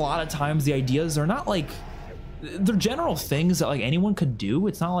 I feel like a lot of times the ideas are not like, they're general things that like anyone could do.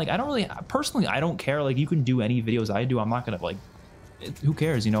 It's not like, I don't really, personally, I don't care. Like, you can do any videos I do. I'm not gonna like who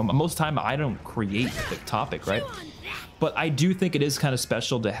cares, you know? Most of the time I don't create the topic, right? But I do think it is kind of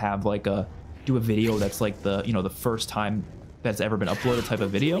special to have like do a video that's like the, you know, the first time that's ever been uploaded type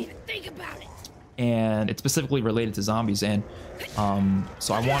of video. Think about it. And it's specifically related to zombies, and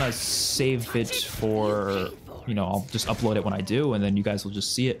so I want to save it for, you know, I'll just upload it when I do, and then you guys will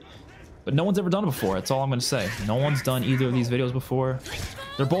just see it. But no one's ever done it before. That's all I'm gonna say. No one's done either of these videos before.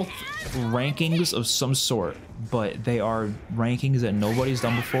 They're both rankings of some sort, but they are rankings that nobody's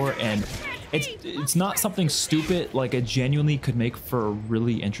done before, and it's not something stupid. Like, it genuinely could make for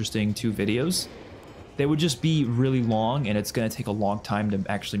really interesting 2 videos. They would just be really long, and it's gonna take a long time to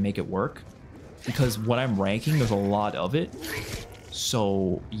actually make it work, because what I'm ranking, there's a lot of it.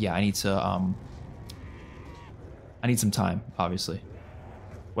 So yeah, I need some time, obviously.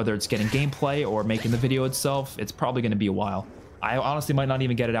 Whether it's getting gameplay or making the video itself, it's probably going to be a while. I honestly might not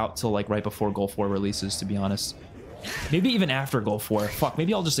even get it out till like right before Goal 4 releases, to be honest. Maybe even after Goal 4. Fuck,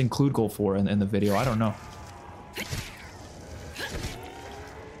 maybe I'll just include Goal 4 in the video. I don't know.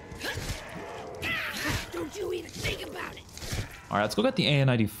 Don't you even think about it. All right, let's go get the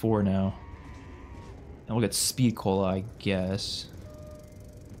AN-94 now. And we'll get Speed Cola, I guess.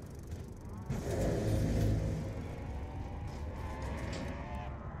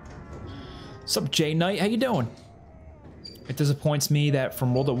 Sup, J Knight? How you doing? It disappoints me that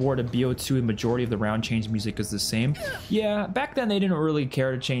from World at War to BO2, the majority of the round change music is the same. Yeah, back then they didn't really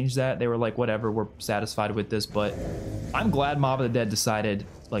care to change that. They were like, whatever, we're satisfied with this. But I'm glad Mob of the Dead decided,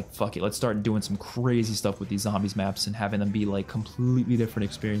 like, fuck it, let's start doing some crazy stuff with these zombies maps and having them be like completely different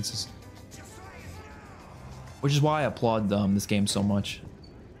experiences. Which is why I applaud this game so much.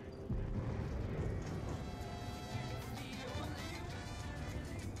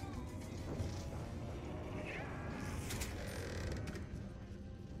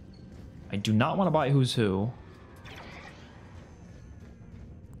 I do not want to buy Who's Who.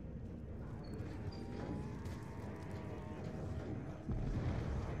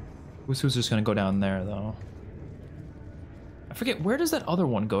 Who's Who's just gonna go down there though. I forget, where does that other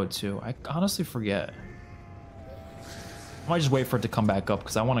one go to? I honestly forget. I might just wait for it to come back up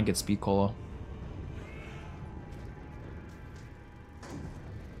because I want to get Speed Cola.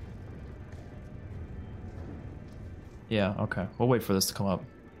 Yeah, okay. We'll wait for this to come up.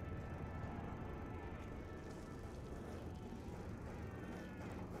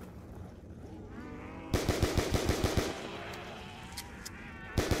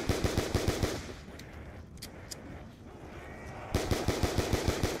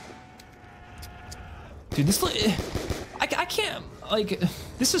 Dude, this, I can't, like,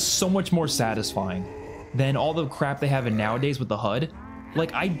 this is so much more satisfying than all the crap they have in nowadays with the HUD.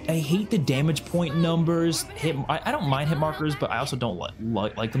 Like, I hate the damage point numbers. I don't mind hit markers, but I also don't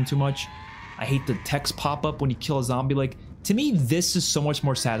like them too much. I hate the text pop up when you kill a zombie. Like, to me, this is so much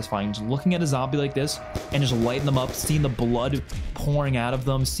more satisfying. Just looking at a zombie like this and just lighting them up, seeing the blood pouring out of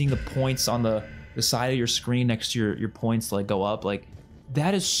them, seeing the points on the side of your screen next to your points like go up. Like,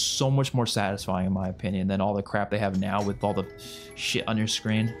 that is so much more satisfying in my opinion than all the crap they have now with all the shit on your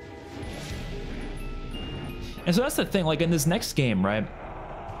screen. And so that's the thing, like in this next game, right?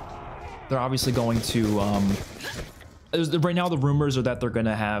 They're obviously going to, right now the rumors are that they're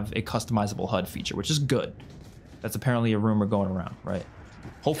gonna have a customizable HUD feature, which is good. That's apparently a rumor going around, right?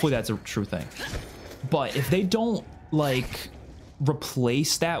 Hopefully that's a true thing. But if they don't, like,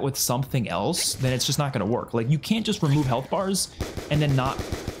 replace that with something else, then it's just not going to work. Like, you can't just remove health bars and then not,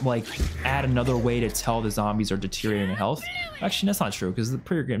 like, add another way to tell the zombies are deteriorating in health. Actually, that's not true, because the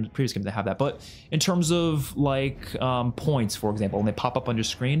previous games they have that. But in terms of, like, points, for example, when they pop up on your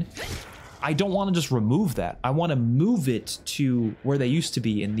screen, I don't want to just remove that. I want to move it to where they used to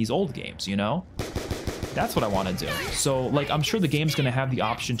be in these old games, you know? That's what I want to do. So, like, I'm sure the game's going to have the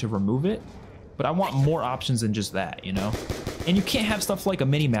option to remove it, but I want more options than just that, you know? And you can't have stuff like a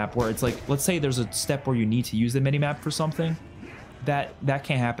mini-map where it's like, let's say there's a step where you need to use the mini-map for something. That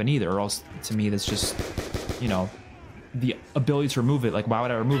can't happen either, or else, to me, that's just, you know, the ability to remove it. Like, why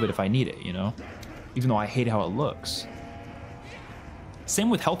would I remove it if I need it, you know? Even though I hate how it looks. Same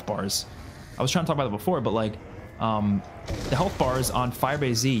with health bars. I was trying to talk about it before, but, like, the health bars on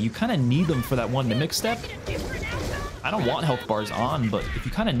Firebase Z, you kind of need them for that one mimic step. I don't want health bars on, but if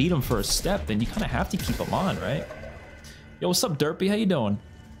you kind of need them for a step, then you kind of have to keep them on, right? Yo, what's up, Derpy? How you doing?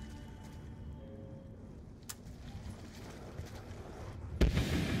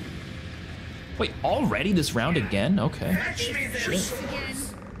 Wait, already this round again? Okay. Shit.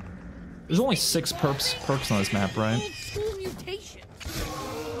 There's only 6 perks on this map, right?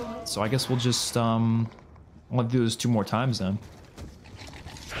 So I guess we'll just, I'll have to do this 2 more times then.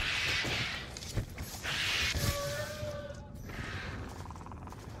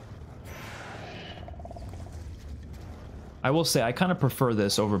 I will say I kind of prefer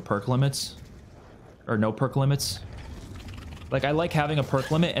this over perk limits. Or no perk limits. Like, I like having a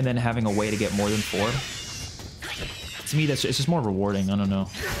perk limit and then having a way to get more than 4. To me, it's just more rewarding. I don't know.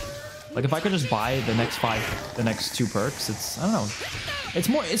 Like, if I could just buy the next 2 perks, it's, I don't know.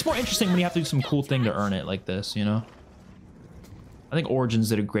 It's more interesting when you have to do some cool thing to earn it like this, you know? I think Origins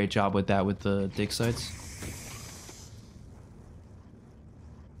did a great job with that with the dig sites.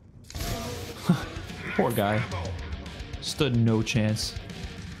 Poor guy. Stood no chance.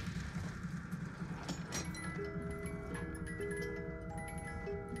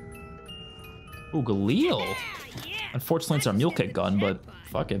 Ooh, Galil. Unfortunately, it's our mule kick gun, but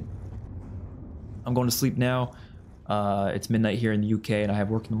fuck it. I'm going to sleep now. It's midnight here in the UK, and I have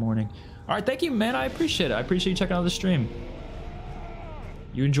work in the morning. All right, thank you, man. I appreciate it. I appreciate you checking out the stream.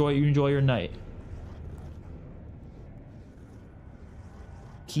 You enjoy your night.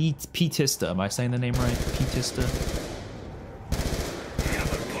 Petista. Am I saying the name right? Petista.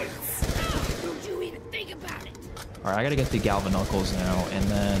 Don't you even think about it. All right, I gotta get the Galvanuckles now, and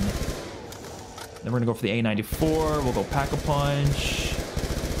then we're gonna go for the A94. We'll go Pack-a-Punch,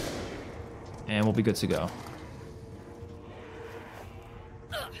 and we'll be good to go.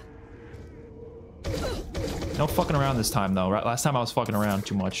 No fucking around this time, though. Right? Last time I was fucking around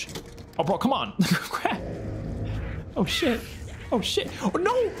too much. Oh, bro, come on. Oh, shit. Oh, shit. Oh,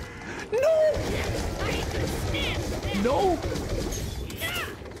 no. No. No.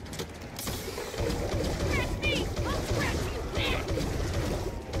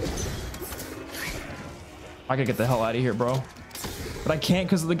 I gotta get the hell out of here, bro. But I can't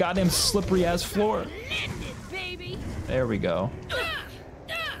because of the goddamn slippery ass floor. There we go.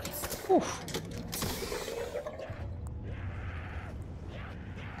 Oof.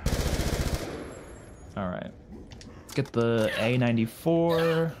 All right. Let's get the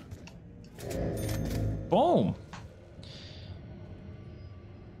A94. Boom.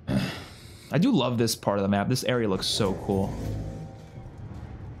 I do love this part of the map. This area looks so cool.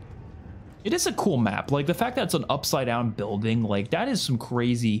 It is a cool map. Like, the fact that it's an upside down building, like, that is some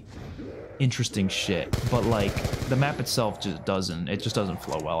crazy, interesting shit. But, like, the map itself just doesn't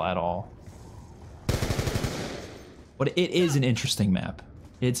flow well at all. But it is an interesting map.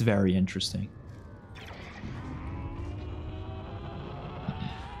 It's very interesting.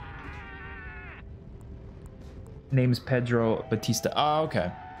 Name's Pedro Batista. Oh,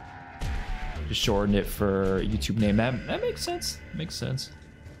 okay. Just shortened it for YouTube name. That makes sense. Makes sense.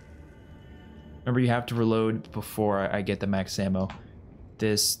 Remember, you have to reload before I get the max ammo.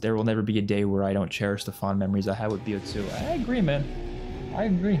 There will never be a day where I don't cherish the fond memories I had with BO2. I agree, man. I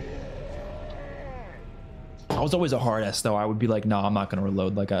agree. I was always a hard ass, though. I would be like, no, I'm not gonna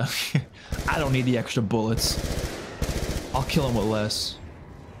reload. Like, I don't need the extra bullets. I'll kill him with less.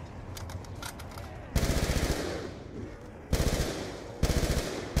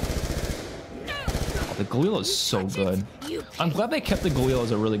 Oh, the Galil is so good. I'm glad they kept the Galil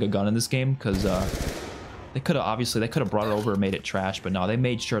as a really good gun in this game, because they could have brought it over and made it trash, but no, they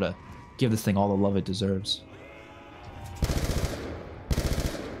made sure to give this thing all the love it deserves.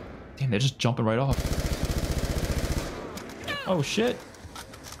 Damn, they're just jumping right off. Oh shit.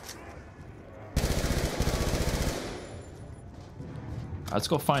 Let's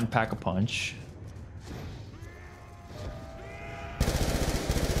go find Pack-a-Punch.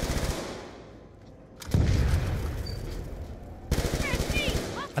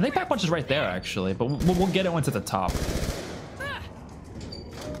 I think Pack-a-Punch is right there, actually, but we'll get it once at the top.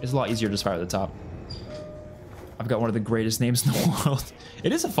 It's a lot easier to just fire at the top. I've got one of the greatest names in the world.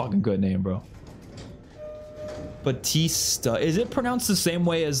 It is a fucking good name, bro. Batista. Is it pronounced the same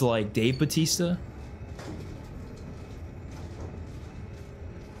way as, like, Dave Batista?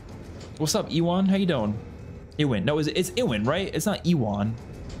 What's up, Ewan? How you doing? Ewan. No, it's Ewan, right? It's not Ewan.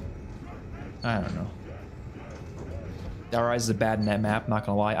 I don't know. Our eyes is a bad net map, not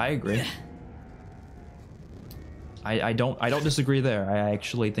gonna lie. I agree. I don't disagree there. I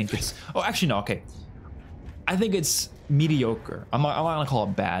actually think it's... Oh, actually, no, okay. I think it's mediocre. I'm not gonna call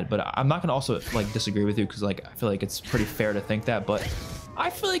it bad, but I'm not gonna also, like, disagree with you, because, like, I feel like it's pretty fair to think that, but I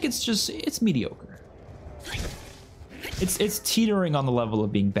feel like it's mediocre. It's teetering on the level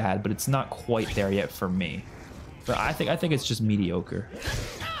of being bad, but it's not quite there yet for me. But I think it's just mediocre.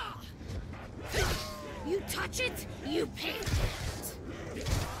 You touch it, you pay for it.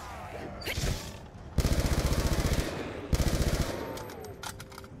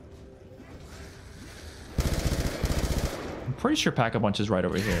 I'm pretty sure Pack-a-Punch is right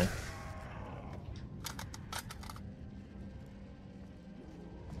over here.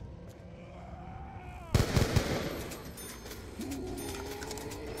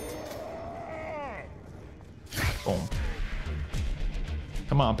 Boom.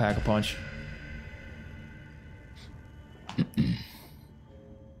 Come on, Pack-a-Punch. I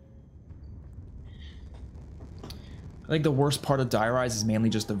think the worst part of Die Rise is mainly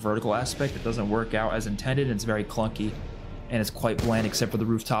just the vertical aspect. It doesn't work out as intended, and it's very clunky, and it's quite bland except for the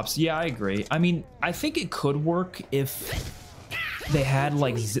rooftops. Yeah, I agree. I mean, I think it could work if they had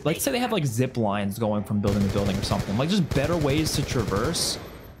like, let's say they have like zip lines going from building to building or something. Like just better ways to traverse.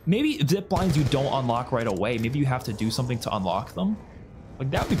 Maybe zip lines you don't unlock right away. Maybe you have to do something to unlock them. Like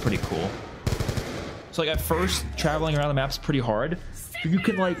that would be pretty cool. So like at first, traveling around the map's pretty hard. But you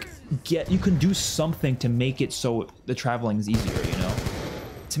can like you can do something to make it so the traveling is easier, you know?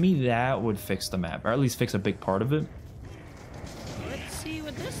 To me, that would fix the map, or at least fix a big part of it. Let's see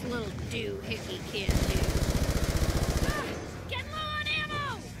what this little doohickey can do. Ah, get low on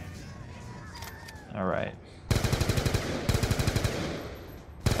ammo! All right.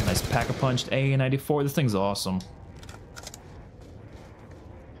 Nice Pack-a-Punched A94. This thing's awesome.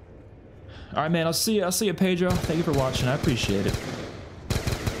 All right, man. I'll see you, Pedro. Thank you for watching. I appreciate it.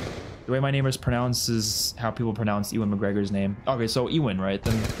 The way my name is pronounced is how people pronounce Ewan McGregor's name. Okay, so Ewan, right?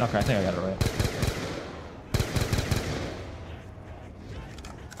 Then okay, I think I got it right.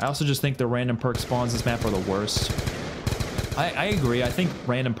 I also just think the random perk spawns this map are the worst. I agree. I think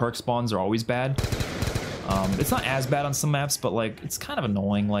random perk spawns are always bad. It's not as bad on some maps, but like it's kind of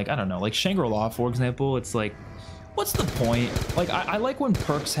annoying. Like I don't know, like Shangri-La, for example. It's like, what's the point? Like I like when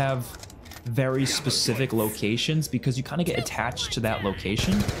perks have very specific locations because you kind of get attached to that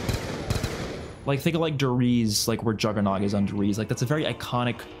location. Like think of like Deriz, like where Juggernog is on Deriz. Like that's a very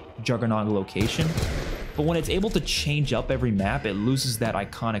iconic Juggernog location. But when it's able to change up every map, it loses that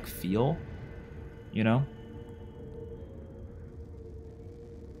iconic feel, you know?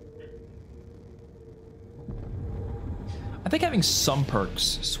 I think having some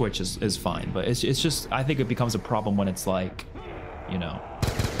perks switch is fine, but it's just, I think it becomes a problem when it's like, you know,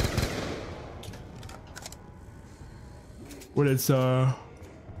 when it's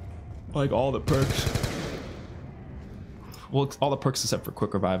like all the perks. Well, it's all the perks except for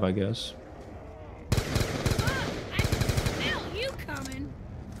Quick Revive, I guess. Oh, I can smell you coming.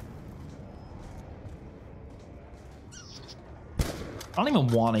 I don't even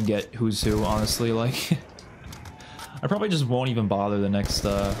want to get Who's Who, honestly. Like, I probably just won't even bother the next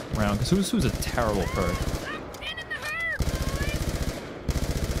round, because Who's Who's a terrible perk.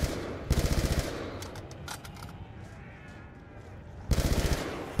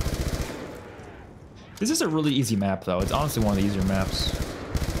 This is a really easy map, though. It's honestly one of the easier maps.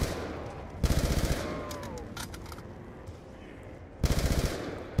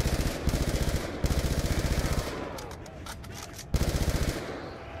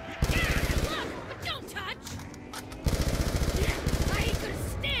 Don't touch. I ain't gonna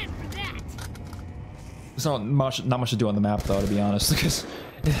stand for that. There's not much to do on the map, though, to be honest, because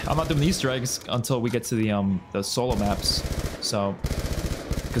I'm not doing the Easter eggs until we get to the solo maps. So,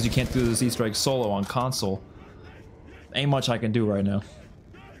 because you can't do this Easter egg solo on console. Ain't much I can do right now.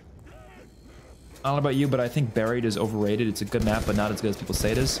 I don't know about you, but I think Buried is overrated. It's a good map, but not as good as people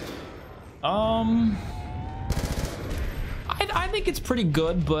say it is. I think it's pretty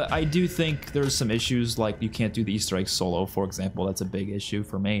good, but I do think there's some issues, like you can't do the Easter egg solo, for example. That's a big issue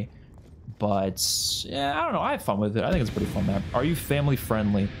for me. But, yeah, I don't know. I have fun with it. I think it's a pretty fun map. Are you family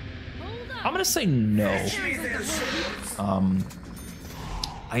friendly? I'm gonna say no.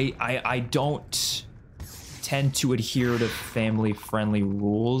 I don't tend to adhere to family-friendly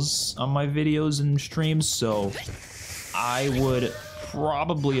rules on my videos and streams, so I would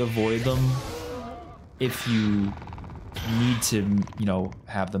probably avoid them if you need to, you know,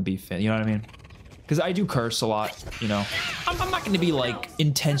 have them be you know what I mean? Because I do curse a lot, you know. I'm not going to be, like,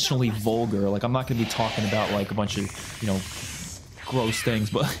 intentionally vulgar. Like, I'm not going to be talking about, like, a bunch of, you know, gross things,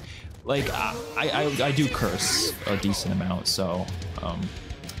 but, like, I do curse a decent amount, so,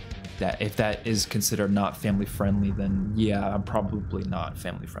 that if that is considered not family friendly, then yeah, I'm probably not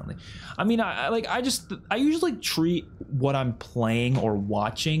family friendly. I mean, I usually treat what I'm playing or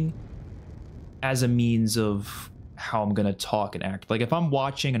watching as a means of how I'm gonna talk and act. Like if I'm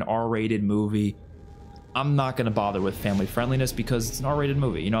watching an R-rated movie, I'm not gonna bother with family friendliness because it's an R-rated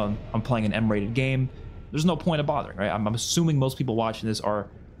movie. You know, I'm playing an M-rated game. There's no point of bothering, right? I'm assuming most people watching this are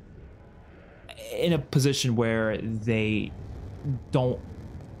in a position where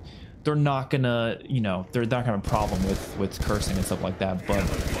they're not gonna, you know, they're not gonna have a problem with cursing and stuff like that. But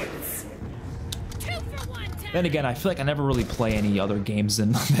then again, I feel like I never really play any other games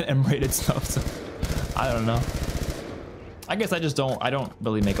than M-rated stuff, so I don't know. I guess I don't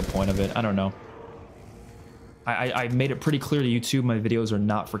really make a point of it. I don't know. I made it pretty clear to YouTube my videos are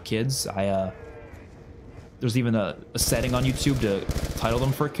not for kids. I there's even a setting on YouTube to title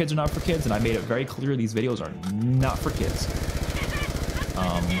them for kids or not for kids, and I made it very clear these videos are not for kids.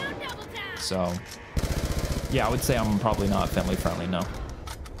 So yeah, I would say I'm probably not family friendly, no.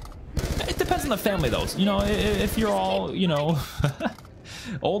 It depends on the family though. You know, if you're all, you know,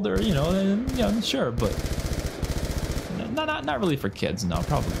 older, you know, then yeah, sure, but not really for kids, no,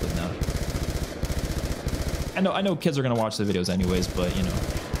 probably not. I know kids are gonna watch the videos anyways, but you know,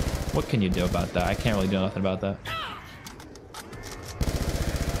 what can you do about that? I can't really do nothing about that.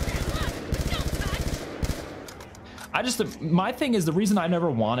 My thing is, the reason I never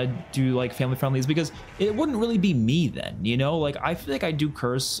want to do like family friendly is because it wouldn't really be me then, you know? Like, I feel like I do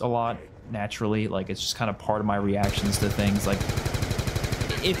curse a lot naturally. Like, it's just kind of part of my reactions to things. Like,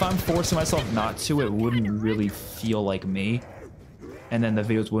 if I'm forcing myself not to, it wouldn't really feel like me. And then the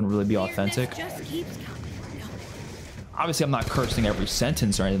videos wouldn't really be authentic. Obviously, I'm not cursing every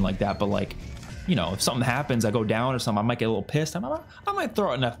sentence or anything like that, but like, you know, if something happens, I go down or something, I might get a little pissed. I might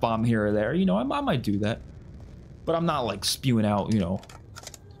throw out an F-bomb here or there, you know, I might do that. But I'm not like spewing out, you know,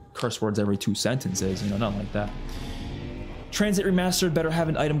 curse words every 2 sentences, you know, nothing like that. Transit Remastered better have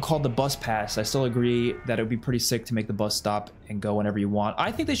an item called the bus pass. I still agree that it would be pretty sick to make the bus stop and go whenever you want.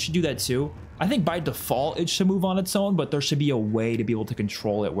 I think they should do that too. I think by default it should move on its own, but there should be a way to be able to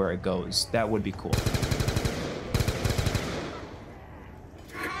control it where it goes. That would be cool.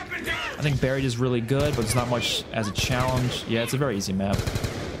 I think Buried is really good, but it's not much as a challenge. Yeah, it's a very easy map.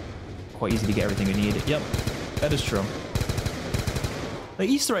 Quite easy to get everything you need. Yep. That is true. The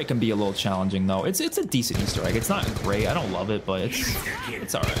Easter egg can be a little challenging though. It's a decent Easter egg. It's not great. I don't love it, but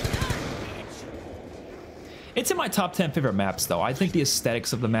it's alright. It's in my top 10 favorite maps though. I think the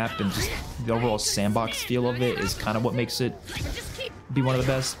aesthetics of the map and just the overall sandbox feel of it is kind of what makes it be one of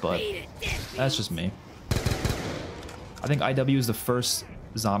the best, but that's just me. I think IW is the first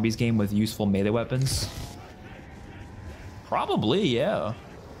zombies game with useful melee weapons. Probably, yeah.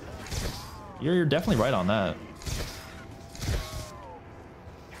 You're definitely right on that.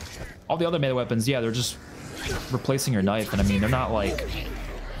 All the other melee weapons, yeah, they're just replacing your knife, and I mean, they're not like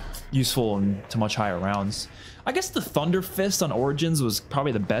useful to much higher rounds. I guess the Thunder Fist on Origins was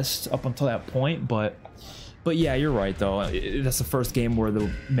probably the best up until that point, but yeah, you're right though. That's the first game where the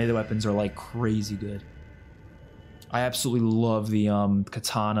melee weapons are like crazy good. I absolutely love the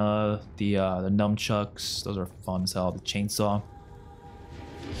katana, the nunchucks. Those are fun as hell. The chainsaw.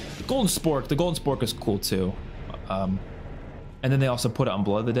 The golden spork is cool too. And then they also put it on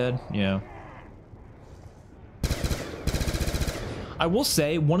Blood of the Dead. Yeah. I will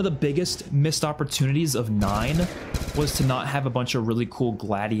say one of the biggest missed opportunities of 9 was to not have a bunch of really cool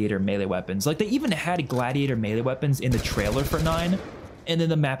gladiator melee weapons. Like, they even had gladiator melee weapons in the trailer for 9, and then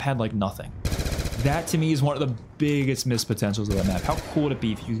the map had like nothing. That to me is one of the biggest missed potentials of the map. How cool would it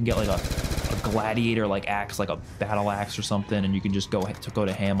be if you can get like a gladiator like axe, like a battle axe or something, and you can just go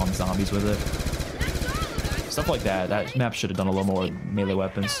to ham on zombies with it. Stuff like that. That map should have done a little more melee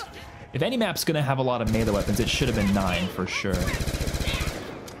weapons. If any map's gonna have a lot of melee weapons, it should have been 9 for sure.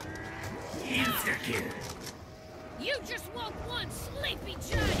 You just woke one sleepy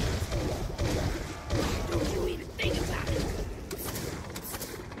giant. Don't you even think about it.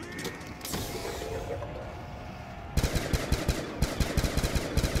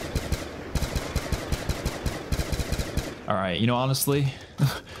 All right, you know, honestly,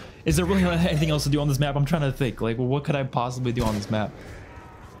 is there really anything else to do on this map? I'm trying to think. Like, well, what could I possibly do on this map?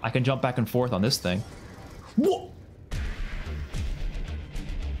 I can jump back and forth on this thing. Whoa!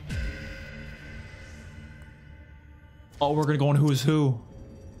 Oh, we're gonna go in Who's Who.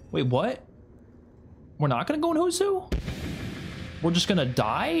 Wait, what? We're not gonna go in Who's Who? We're just gonna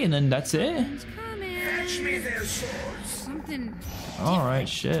die and then that's it? Fetch me their swords. Something. All right,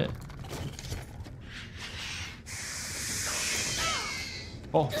 shit.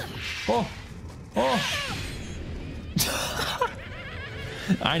 Oh, oh, oh.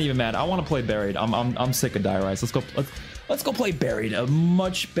 I ain't even mad. I want to play Buried. I'm sick of Dire Eyes. Let's go play Buried. A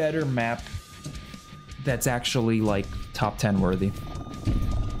much better map that's actually like top 10 worthy.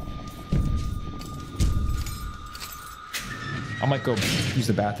 I might go use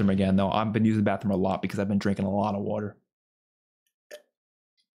the bathroom again though. I've been using the bathroom a lot because I've been drinking a lot of water.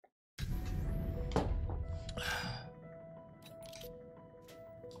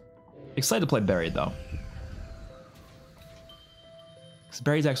 Excited to play Buried though. Because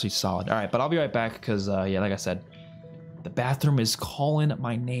Buried's actually solid. All right, but I'll be right back because, yeah, like I said, the bathroom is calling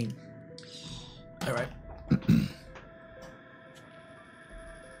my name. All right.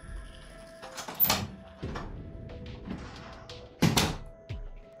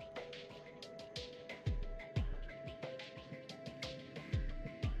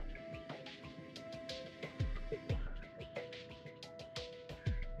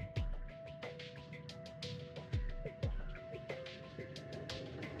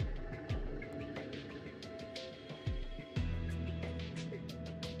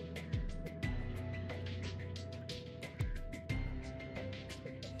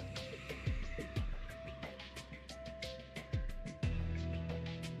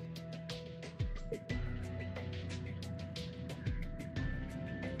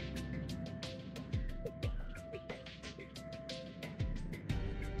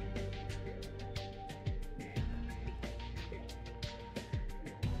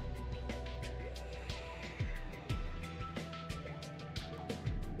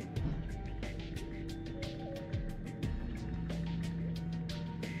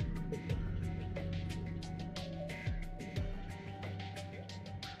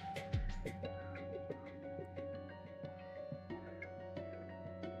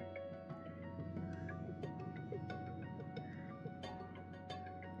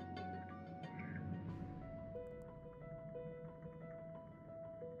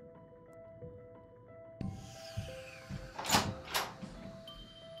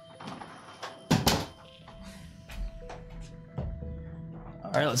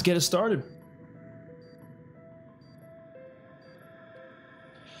 All right, let's get it started.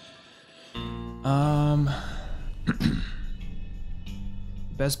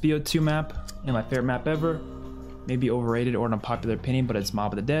 Best BO2 map and my favorite map ever. Maybe overrated or an unpopular opinion, but it's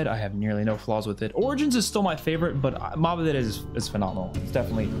Mob of the Dead. I have nearly no flaws with it. Origins is still my favorite, but Mob of the Dead is phenomenal. It's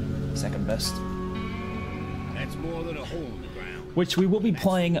definitely second best. That's more than a hole in the ground. Which we will be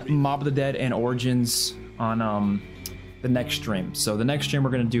playing Mob of the Dead and Origins on the next stream. So the next stream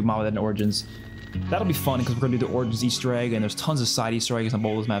we're gonna do Mob of the Dead and Origins. That'll be fun because we're gonna do the Origins Easter egg, and there's tons of side Easter eggs on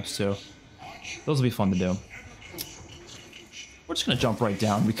both those maps too. Those will be fun to do. We're just gonna jump right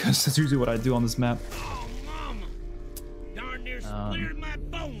down because that's usually what I do on this map. Oh, mama. Darn near splintered my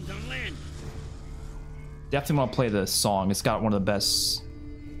bones on land. Definitely want to play the song. It's got one of the best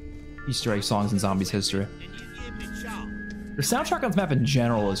Easter egg songs in Zombies history. And you give me chalk. The soundtrack on this map in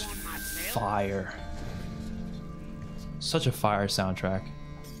general is fire. Such a fire soundtrack.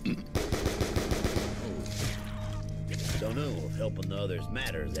 Don't know if helping the others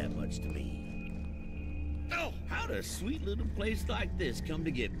matters that much to me. Oh, how does a sweet little place like this come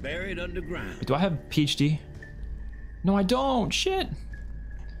to get buried underground? Do I have PhD? No, I don't. Shit.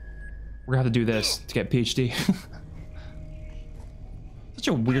 We're gonna have to do this to get PhD. Such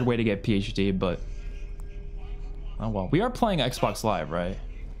a weird way to get PhD, but oh well. We are playing Xbox Live, right?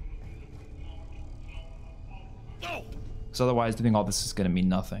 Oh, Because otherwise, doing all this is gonna mean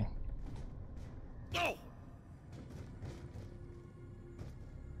nothing. oh,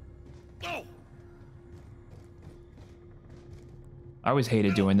 oh. I always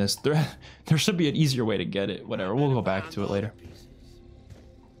hated doing this. There should be an easier way to get it. Whatever. We'll go back to it later.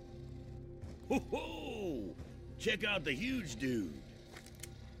 Ho ho! Check out the huge dude.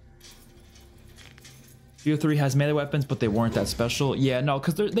 BO3 has melee weapons, but they weren't that special. Yeah, no,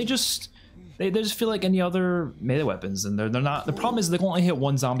 because they just feel like any other melee weapons, and they're not. The problem is they can only hit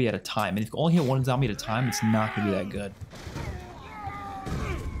one zombie at a time, and if you only hit one zombie at a time, it's not gonna be that good.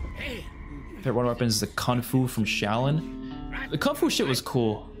 Favorite one weapon is the Kung Fu from Shaolin. The Kung Fu shit was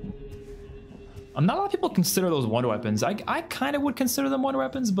cool. Not a lot of people consider those wonder weapons. I kind of would consider them wonder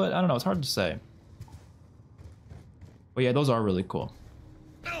weapons, but I don't know. It's hard to say. But yeah, those are really cool.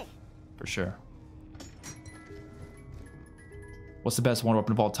 For sure. What's the best wonder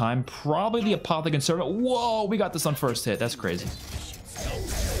weapon of all time? Probably the Apothecary Servant. Whoa, we got this on first hit. That's crazy.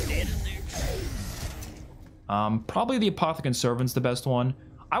 Probably the Apothecary Servant's the best one.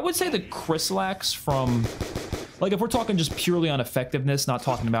 I would say the Chrysalax from... Like, if we're talking just purely on effectiveness, not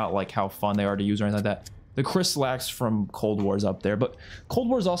talking about, like, how fun they are to use or anything like that, the Chrysalax from Cold War is up there. But Cold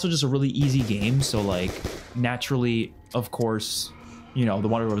War is also just a really easy game, so, like, naturally, of course, you know, the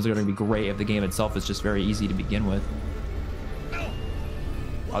wonder weapons are going to be great if the game itself is just very easy to begin with.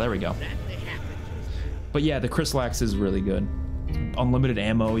 Oh, there we go. But yeah, the Chrysalax is really good. Unlimited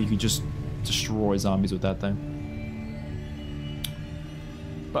ammo, you can just destroy zombies with that thing.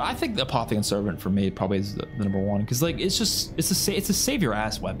 But I think the Apothecary Servant for me probably is the number one, because like it's a save your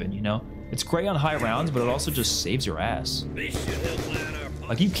ass weapon, you know. It's great on high rounds, but it also just saves your ass.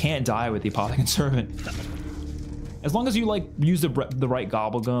 Like you can't die with the Apothecary Servant, as long as you like use the right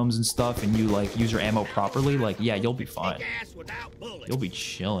gobblegums and stuff, and you like use your ammo properly. Like yeah, you'll be fine. You'll be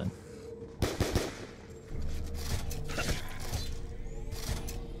chilling.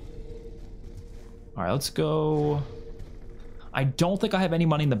 All right, let's go. I don't think I have any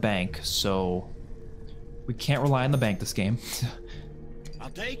money in the bank, so we can't rely on the bank this game. I'll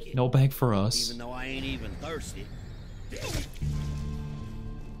take it. No bank for us. Even though I ain't even thirsty.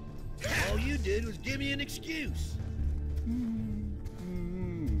 All you did was give me an excuse.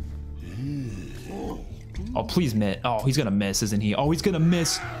 Oh, please miss. Oh, he's gonna miss, isn't he? Oh, he's gonna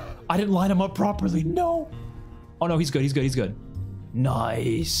miss. I didn't line him up properly. No. Oh no, he's good. He's good. He's good.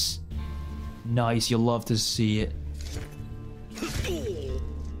 Nice. Nice. You love to see it.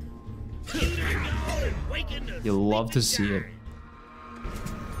 You love to see it.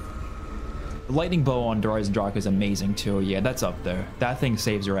 The lightning bow on Darius and Draka is amazing too. Yeah, that's up there. That thing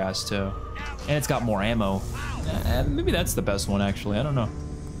saves your ass too. And it's got more ammo. Maybe that's the best one actually. I don't know.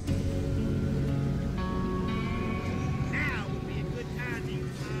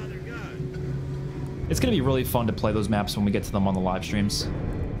 It's gonna be really fun to play those maps when we get to them on the live streams.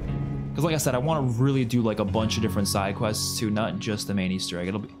 Because like I said, I want to really do like a bunch of different side quests too, not just the main Easter egg.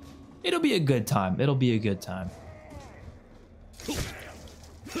 It'll be a good time. It'll be a good time.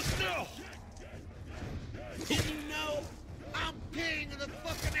 I'm king of the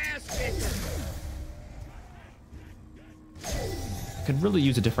fucking ass kicker. I could really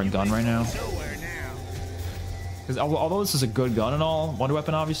use a different gun right now. Because although this is a good gun and all, wonder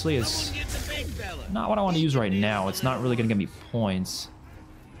weapon obviously is not what I want to use right now. It's not really gonna give me points.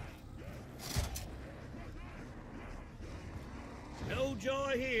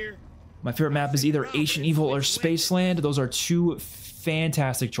 here. My favorite map is either Ancient Evil or Spaceland. Those are two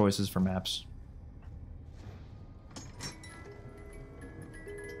fantastic choices for maps.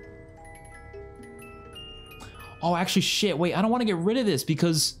 Oh, actually, shit. Wait, I don't want to get rid of this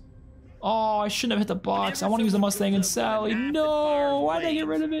because... Oh, I shouldn't have hit the box. I want to use the Mustang and Sally. No, why did I get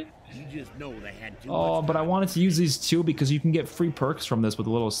rid of it? You just know they had too Oh, much but I wanted to use these two because you can get free perks from this with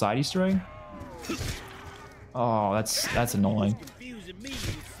a little side Easter egg. Oh, that's annoying. confusing me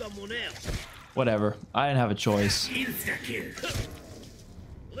with someone else. Whatever. I didn't have a choice.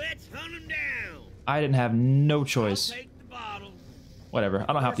 Let's hunt him down. I didn't have no choice. Take the bottle. Whatever.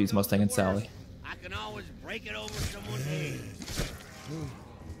 I don't have to use Mustang and Sally. I can always break it over someone's head.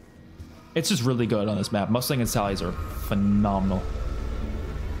 It's just really good on this map. Mustang and Sally's are phenomenal.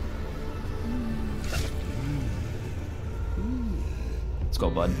 Let's go,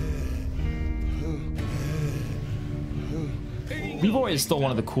 bud. Leroy is still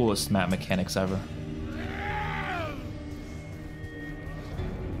one of the coolest map mechanics ever.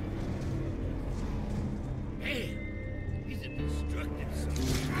 Man, he's a destructive son.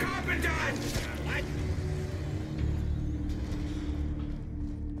 What?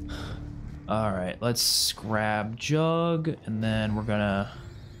 All right, let's grab Jug, and then we're gonna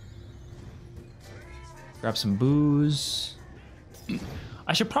grab some booze.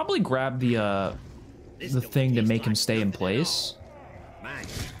 I should probably grab the thing to make him stay in place,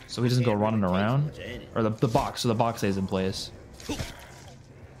 so he doesn't go running around, or the box, so the box stays in place.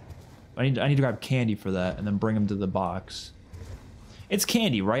 I need to grab candy for that, and then bring him to the box. It's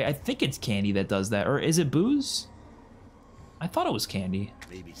candy, right? I think it's candy that does that, or is it booze? I thought it was candy.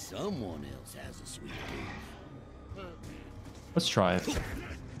 Maybe someone else has a sweet tooth. Let's try it.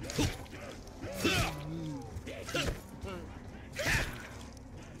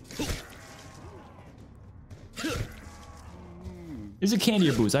 Is it candy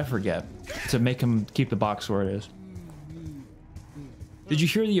or booze? I forget. To make him keep the box where it is. Did you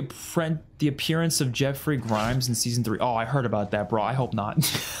hear the appearance of Jeffrey Grimes in season 3? Oh, I heard about that, bro. I hope not.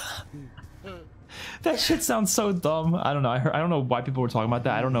 That shit sounds so dumb. I don't know. I don't know why people were talking about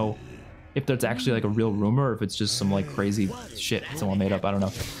that. I don't know if that's actually like a real rumor or if it's just some like crazy shit someone made up. I don't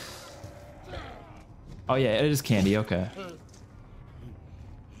know. Oh yeah, it is candy. Okay.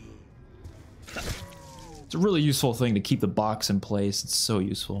 It's a really useful thing to keep the box in place. It's so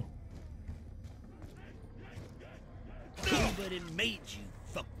useful. But it made you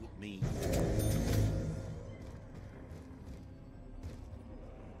fuck with me.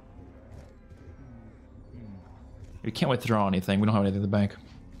 We can't withdraw anything. We don't have anything in the bank.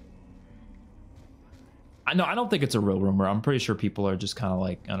 I don't think it's a real rumor. I'm pretty sure people are just kind of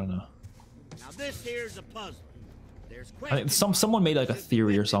like, I don't know. Now this here's a puzzle. There's I think someone made like a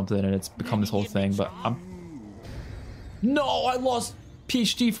theory or something, and it's become this whole thing. But no, I lost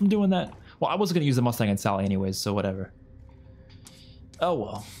PhD from doing that. Well, I wasn't gonna use the Mustang and Sally anyways, so whatever. Oh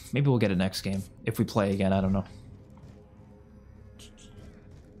well, maybe we'll get it next game if we play again. I don't know.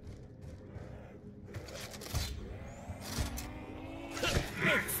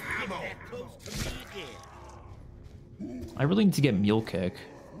 I really need to get Mule Kick.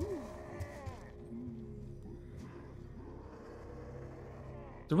 Is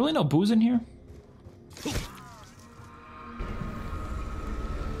there really no booze in here?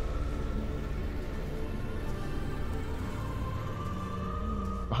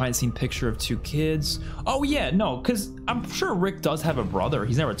 Behind the scene picture of 2 kids. Oh yeah, no, because I'm sure Rick does have a brother.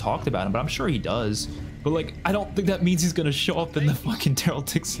 He's never talked about him, but I'm sure he does. But like, I don't think that means he's gonna show up in the fucking Daryl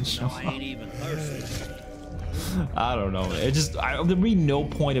Dixon show. I ain't even thirsty. I don't know. There'd be no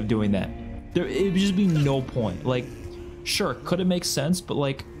point of doing that. It would just be no point. Like, sure, could it make sense? But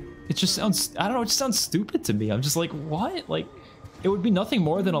like, it just sounds, I don't know, it just sounds stupid to me. I'm just like, what? Like, it would be nothing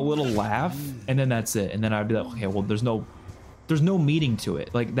more than a little laugh, and then that's it. And then I'd be like, okay, well, there's no meaning to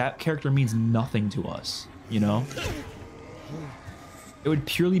it. Like, that character means nothing to us, you know? It would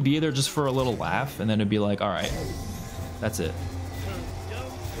purely be there just for a little laugh, and then it'd be like, all right, that's it.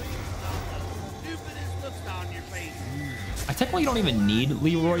 I technically don't even need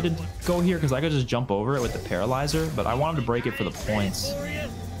Leroy to go here because I could just jump over it with the paralyzer, but I wanted to break it for the points.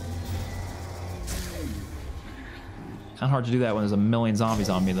 Kind of hard to do that when there's a million zombies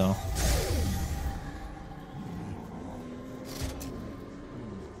on me, though.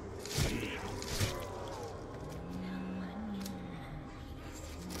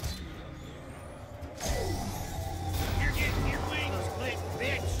 You're getting your wings clipped,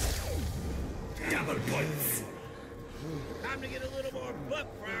 bitch. Double points. Time to get a little more buck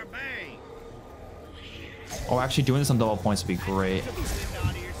for our bang. Oh, actually doing this on double points would be great.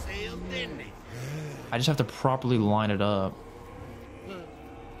 I just have to properly line it up.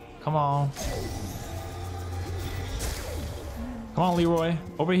 Come on. Come on, Leroy.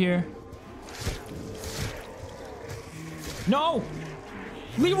 Over here. No!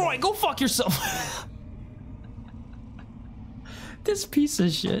 Leroy, go fuck yourself! This piece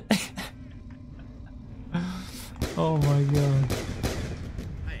of shit. Oh my god.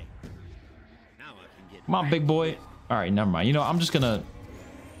 Hey, now I can get Come on, big boy. Alright, never mind. You know, I'm just gonna...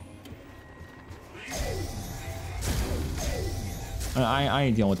 I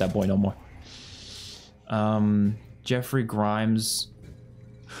ain't dealing with that boy no more. Jeffrey Grimes.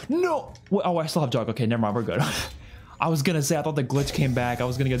 No! Oh, I still have Jug. Okay, never mind. We're good. I was gonna say, I thought the glitch came back. I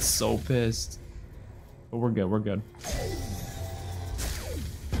was gonna get so pissed. But we're good. We're good.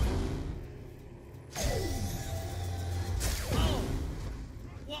 Oh,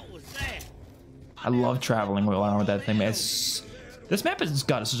 what was that? I love traveling around with that thing, man. This map has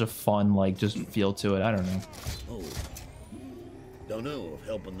got such a fun, like, just feel to it. I don't know. Oh, don't know if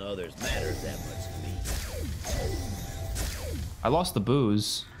helping the others matters that much to me. I lost the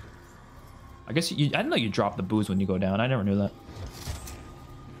booze. I guess I didn't know you drop the booze when you go down. I never knew that.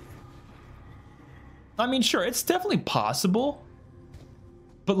 I mean, sure, it's definitely possible.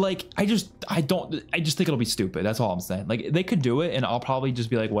 But like, I just think it'll be stupid. That's all I'm saying. Like, they could do it and I'll probably just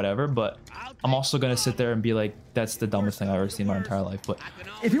be like, whatever, but I'm also gonna sit there and be like, that's the dumbest thing I've ever seen in my entire life. But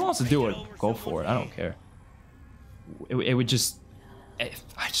if he wants to do it, go for it. I don't care. It would just, I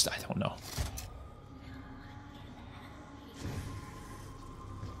don't know.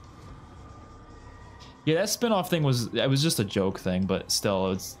 Yeah, that spin-off thing was just a joke thing, but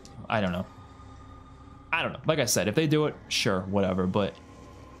still, I don't know. Like I said, if they do it, sure, whatever, but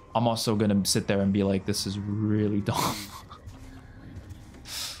I'm also gonna sit there and be like, this is really dumb.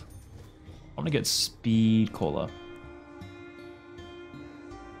 I'm gonna get speed cola.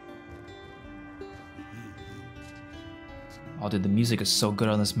 Oh, dude, the music is so good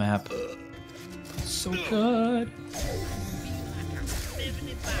on this map. So good. I'm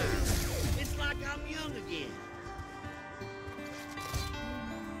 75. It's like I'm young again.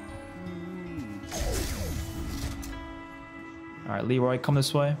 All right, Leroy, come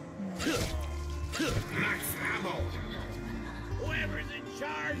this way. Whoever's in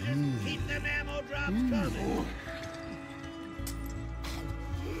charge, just keep them ammo drops coming.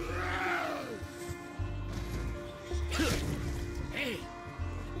 Hey,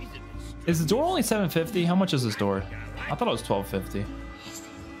 Is the door only 750? How much is this door? I thought it was 1250.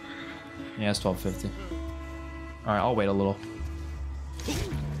 Yeah, it's 1250. All right, I'll wait a little.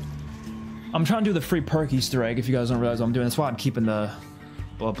 I'm trying to do the free perk Easter egg. If you guys don't realize what I'm doing, that's why I'm keeping the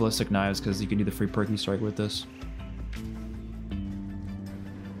ballistic knives, because you can do the free perk Easter egg with this.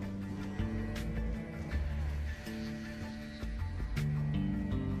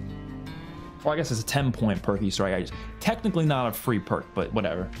 Well, I guess it's a 10-point perk Easter egg. Technically not a free perk, but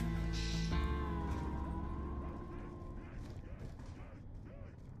whatever.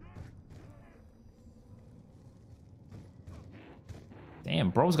 Damn,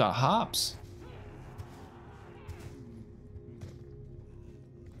 bro's got hops.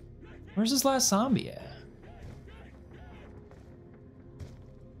 Where's this last zombie at?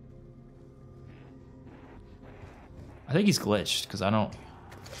 I think he's glitched, because I don't...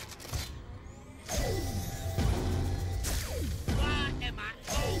 why am I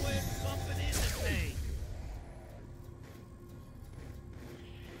always bumping into things?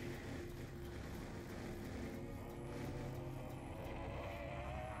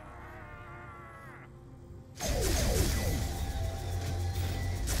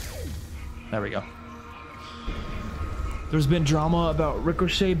 There we go. There's been drama about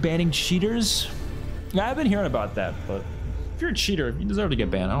Ricochet banning cheaters. Yeah, I've been hearing about that, but if you're a cheater, you deserve to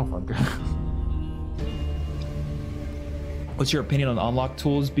get banned. I don't fucking care. What's your opinion on unlock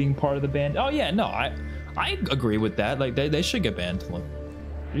tools being part of the ban? Oh yeah, no, I agree with that. Like they should get banned. Like,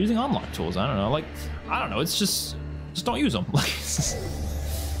 they're using unlock tools. I don't know. Like, I don't know. It's just don't use them. Like, it's just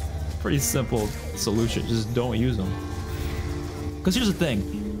pretty simple solution. Just don't use them. Because here's the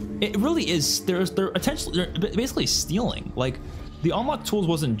thing. It really is, they're basically stealing. Like, the unlock tools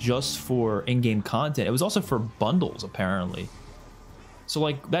wasn't just for in-game content, it was also for bundles, apparently. So,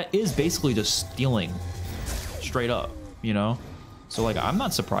 like, that is basically just stealing, straight up, you know? So, like, I'm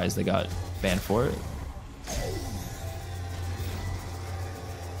not surprised they got banned for it.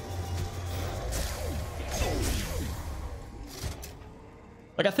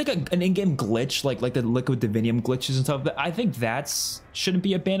 Like, I think an in-game glitch, like the liquid divinium glitches and stuff, I think that's shouldn't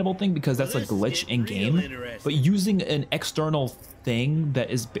be a bannable thing, because that's a glitch in-game. But using an external thing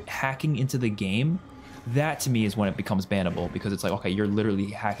that is hacking into the game, that to me is when it becomes bannable, because it's like, okay, you're literally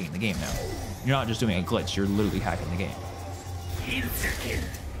hacking the game now. You're not just doing a glitch, you're literally hacking the game.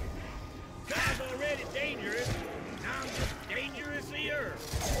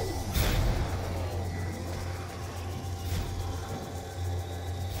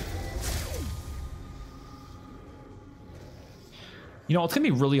 You know, it's gonna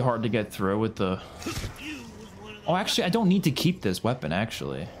be really hard to get through with the... Oh, actually, I don't need to keep this weapon,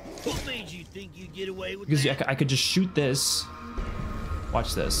 actually. What made you think you'd get away with Because that? I could just shoot this.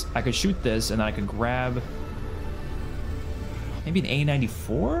 Watch this. I could shoot this, and then I could grab... Maybe an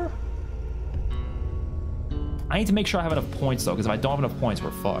A94? I need to make sure I have enough points, though, because if I don't have enough points,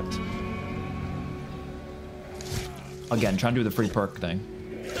 we're fucked. Again, trying to do the free perk thing.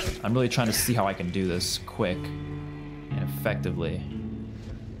 I'm really trying to see how I can do this quick and effectively.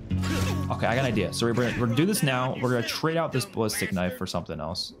 Okay, I got an idea. So we're gonna do this now. We're gonna trade out this ballistic knife for something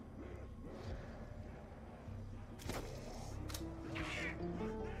else.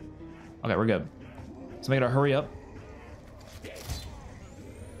 Okay, we're good. So make it a hurry up.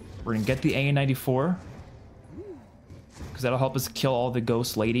 We're gonna get the A94 because that'll help us kill all the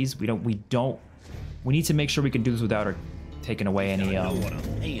ghost ladies. We need to make sure we can do this without her taking away any What I'm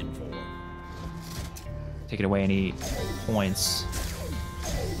paying for. taking away any points.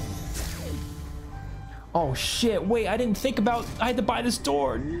 Oh shit, wait, I didn't think about, I had to buy this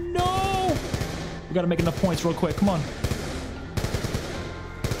door. No! We gotta make enough points real quick, come on.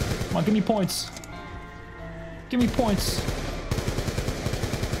 Come on, give me points. Give me points.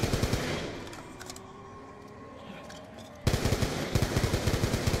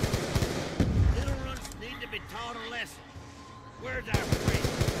 Little runs need to be taught a lesson. Where's our friend?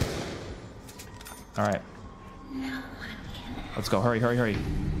 All right. Let's go, hurry, hurry, hurry.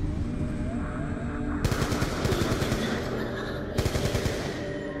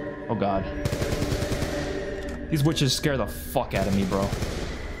 Oh God. These witches scare the fuck out of me, bro.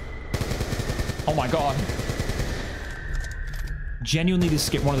 Oh my God. Genuinely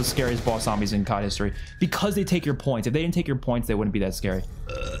one of the scariest boss zombies in COD history. Because they take your points. If they didn't take your points, they wouldn't be that scary.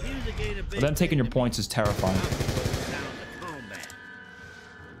 But them taking your points is terrifying.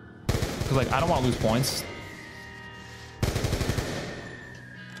 Cause like, I don't want to lose points.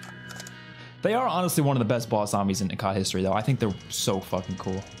 They are honestly one of the best boss zombies in COD history though. I think they're so fucking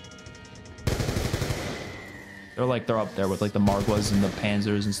cool. They're up there with like the Margwas and the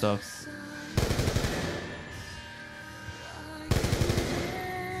Panzers and stuff.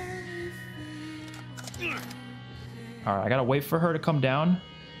 All right, I gotta wait for her to come down.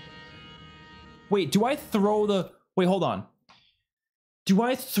 Wait, do I throw the... Wait, hold on. Do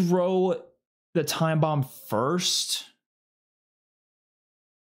I throw the time bomb first?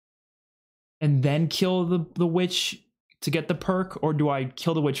 And then kill the witch to get the perk? Or do I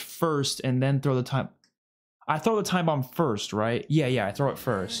kill the witch first and then throw the time... I throw the time bomb first, right? Yeah, I throw it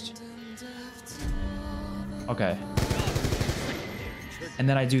first. Okay. And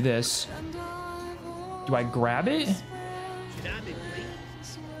then I do this. Do I grab it?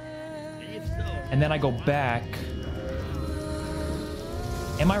 And then I go back.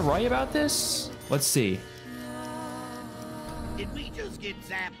 Am I right about this? Let's see. Did we just get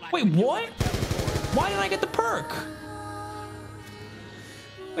zapped like Wait, what? Why didn't I get the perk?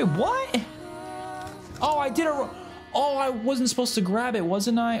 Wait, what? Oh, I did it wrong. Oh, I wasn't supposed to grab it,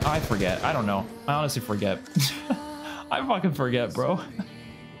 wasn't I? I forget. I don't know. I honestly forget. I fucking forget, bro.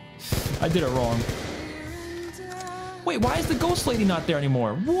 I did it wrong. Wait, why is the ghost lady not there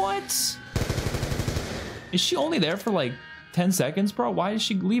anymore? What? Is she only there for like 10 seconds, bro? Why did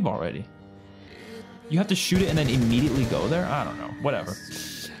she leave already? You have to shoot it and then immediately go there? I don't know. Whatever.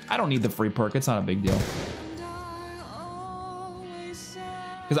 I don't need the free perk. It's not a big deal.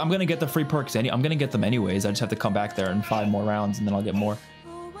 Because I'm going to get the free perks. I'm going to get them anyways. I just have to come back there in 5 more rounds and then I'll get more.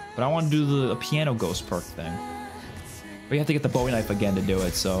 But I want to do the piano ghost perk thing. But you have to get the Bowie knife again to do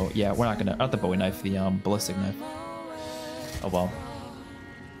it. So yeah, we're not going to... Not the Bowie knife, the ballistic knife. Oh well.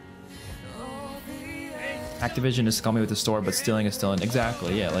 Activision is scummy with the store, but stealing is stealing.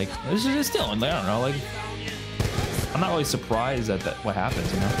 Exactly, yeah, like, this is stealing. Like, I don't know, like, I'm not really surprised at what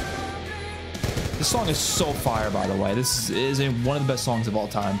happens, you know? This song is so fire, by the way. This is one of the best songs of all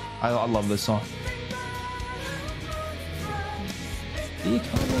time. I love this song.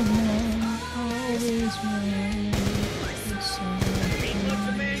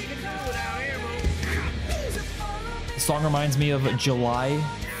 This song reminds me of July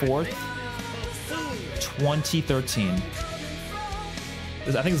 4th. 2013.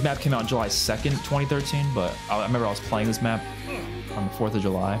 I think this map came out July 2nd, 2013, but I remember I was playing this map on the 4th of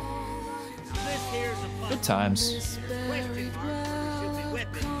July. Good times.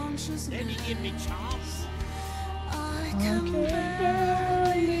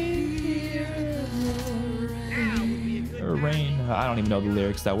 Rain. I don't even know the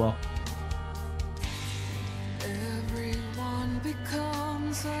lyrics that well.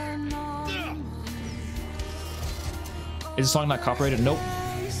 Is the song not copyrighted? Nope.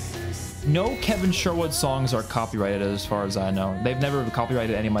 No Kevin Sherwood songs are copyrighted as far as I know. They've never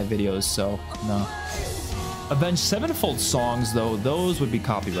copyrighted any of my videos, so no. Avenged Sevenfold songs, though, those would be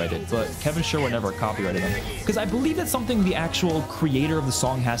copyrighted, but Kevin Sherwood never copyrighted them. Because I believe that's something the actual creator of the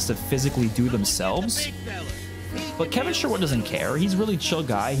song has to physically do themselves. But Kevin Sherwood doesn't care. He's a really chill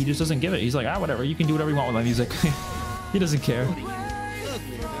guy. He just doesn't give it. He's like, ah, whatever. You can do whatever you want with my music. He doesn't care.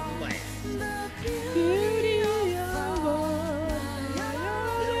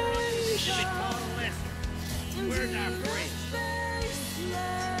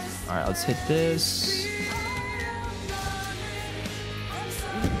 All right, let's hit this.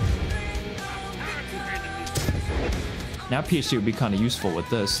 Now PhD would be kind of useful with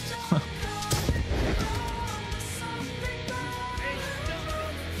this.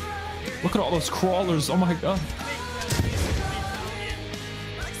 Look at all those crawlers. Oh my god.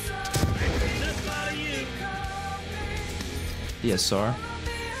 ESR.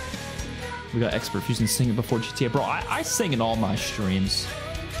 We got XpertFusion singing before GTA. Bro, I sing in all my streams.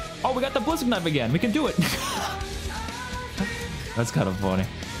 Oh, we got the Blizzard knife again. We can do it. That's kind of funny.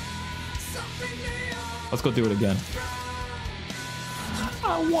 Let's go do it again.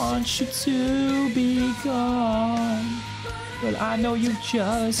 I want you to be gone, but I know you've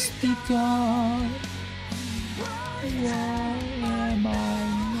just begun. Where am I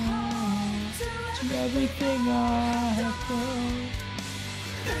now? To everything I have done.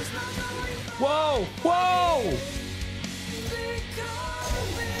 Whoa! Whoa!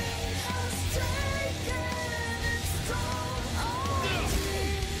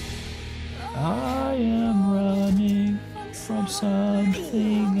 I am running from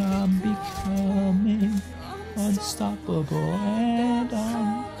something, I'm becoming unstoppable, and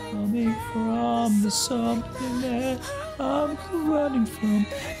I'm coming from the something that I'm running from,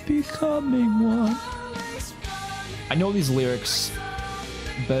 becoming one. I know these lyrics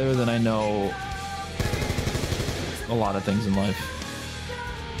better than I know a lot of things in life.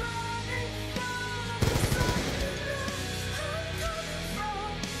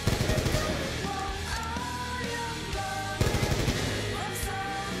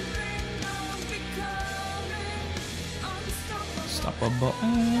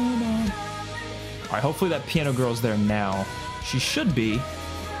 Alright, hopefully that piano girl's there now. She should be.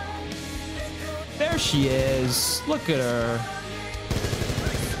 There she is. Look at her.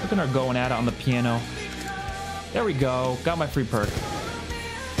 Look at her going at it on the piano. There we go. Got my free perk.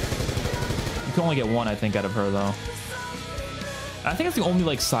 You can only get one, I think, out of her, though. I think it's the only,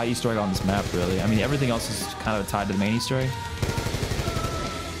 like, side Easter egg on this map, really. I mean, everything else is kind of tied to the main Easter egg.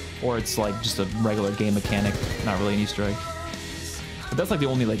 Or it's, like, just a regular game mechanic. Not really an Easter egg. But that's, like, the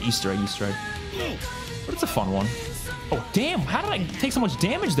only, like, Easter egg. But it's a fun one. Oh, damn. How did I take so much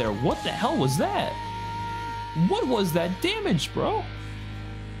damage there? What the hell was that? What was that damage, bro?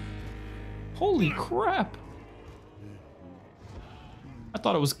 Holy crap. I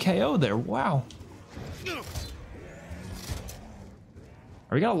thought it was KO there. Wow.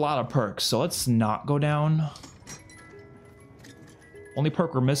 We got a lot of perks, so let's not go down. Only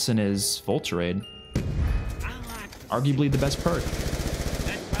perk we're missing is Volterade. Arguably the best perk.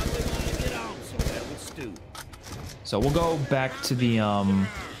 So we'll go back to the My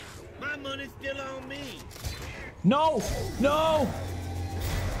money's still on me. No! No!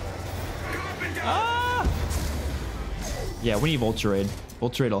 Ah! Yeah, we need Volterade.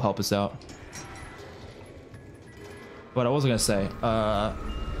 Volterade will help us out. But I wasn't gonna say,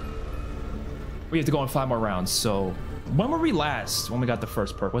 we have to go in 5 more rounds, so when were we last when we got the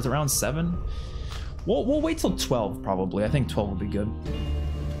first perk? Was it round 7? We'll wait till 12 probably. I think 12 will be good.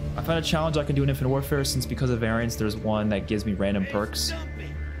 I found a challenge I can do in Infinite Warfare since because of variants there's one that gives me random perks.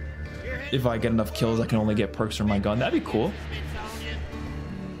 If I get enough kills I can only get perks from my gun. That'd be cool.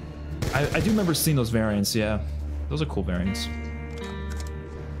 I do remember seeing those variants, yeah. Those are cool variants.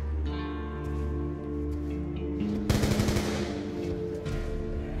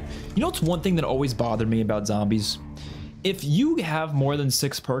 You know what's one thing that always bothered me about zombies? If you have more than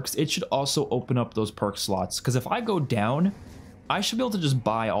 6 perks, it should also open up those perk slots. Because if I go down, I should be able to just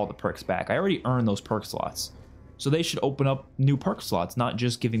buy all the perks back. I already earned those perk slots. So they should open up new perk slots, not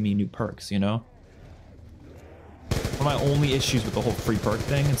just giving me new perks, you know? One of my only issues with the whole free perk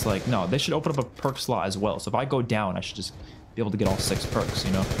thing, it's like, no, they should open up a perk slot as well. So if I go down, I should just be able to get all 6 perks,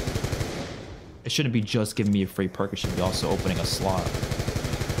 you know? It shouldn't be just giving me a free perk, it should be also opening a slot.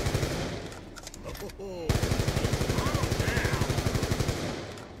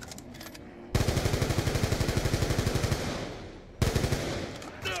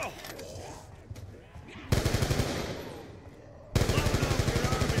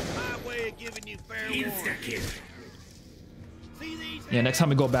 See these Yeah, next time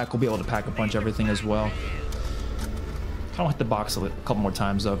we go back, we'll be able to pack a punch everything as well. I don't hit the box a couple more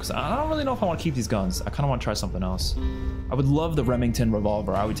times though, because I don't really know if I want to keep these guns. I kind of want to try something else. I would love the Remington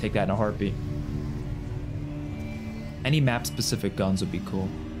revolver. I would take that in a heartbeat. Any map-specific guns would be cool.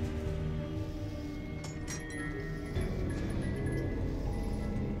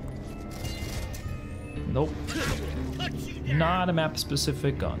 Nope. Not a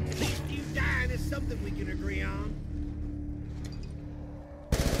map-specific gun. You dying is something we can agree on.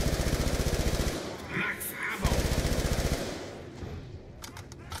 Max ammo.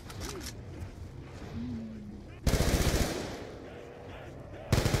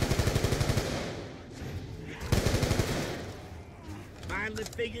 Finally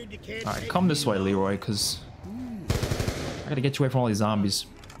figured you can't. All right, come this way, Leroy, because I gotta get you away from all these zombies.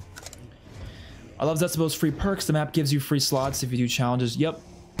 I love Zetsubo's free perks. The map gives you free slots if you do challenges. Yep,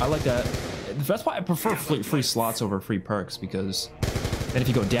 I like that. That's why I prefer free slots over free perks, because then if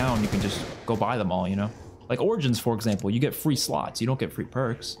you go down, you can just go buy them all, you know? Like Origins, for example, you get free slots. You don't get free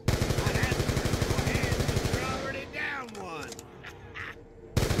perks. You're already down one.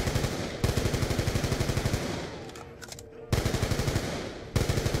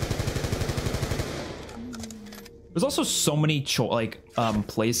 There's also so many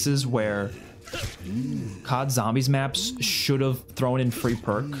places where COD Zombies maps should have thrown in free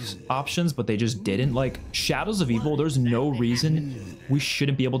perks options, but they just didn't. Like Shadows of Evil, there's no reason we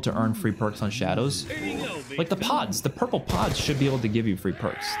shouldn't be able to earn free perks on Shadows. Like the pods, the purple pods should be able to give you free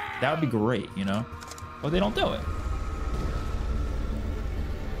perks. That would be great, you know? But they don't do it.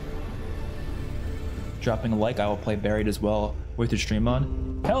 Dropping a like, I will play Buried as well with your stream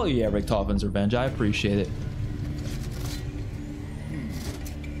on. Hell yeah, Richthofen's Revenge, I appreciate it.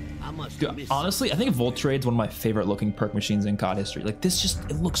 Dude, honestly, I think Voltrade's one of my favorite looking perk machines in COD history. Like this just,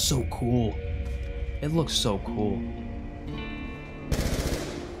 it looks so cool. It looks so cool.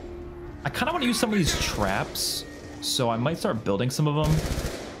 I kind of want to use some of these traps, so I might start building some of them.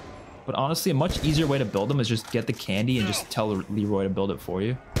 But honestly, a much easier way to build them is just get the candy and just tell Leroy to build it for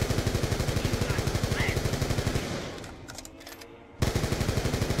you.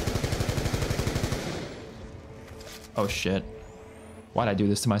 Oh shit. Why'd I do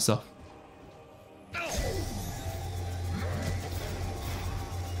this to myself?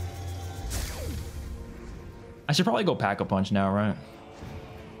 I should probably go pack a punch now, right?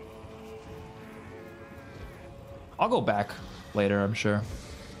 I'll go back later, I'm sure.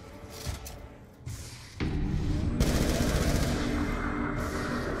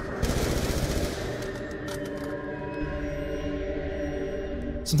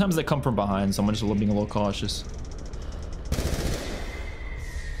 Sometimes they come from behind, so I'm just being a little cautious.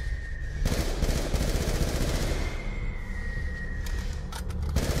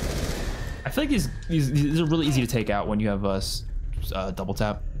 I feel like these are really easy to take out when you have double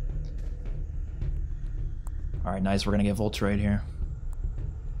tap. All right, nice. We're gonna get Voltrade here.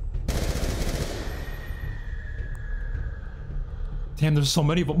 Damn, there's so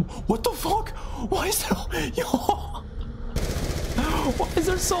many of them. What the fuck? Why is there? Yo, why is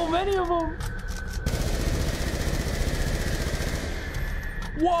there so many of them?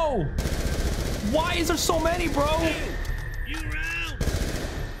 Whoa! Why is there so many, bro? You around?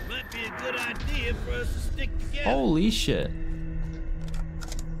 Might be a good idea for us to stick together. Holy shit.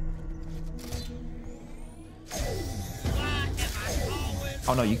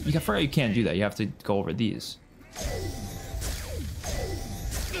 Oh no, you forgot you can't do that. You have to go over these.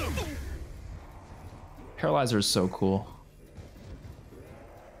 Paralyzer is so cool.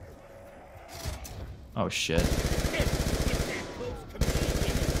 Oh shit.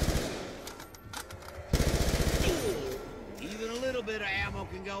 Even a little bit of ammo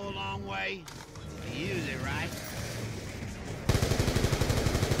can go a long way. Use it right.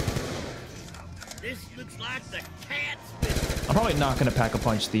 This looks like the cat's business. I'm probably not gonna pack a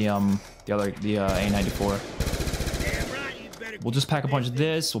punch the A94. Damn right, you better. We'll just pack a punch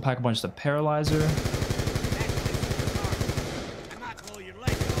this. We'll pack a punch the Paralyzer. I might blow your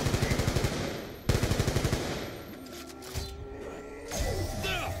leg off.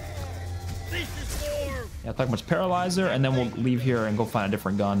 This is for. Yeah, pack a punch Paralyzer, and then we'll leave here and go find a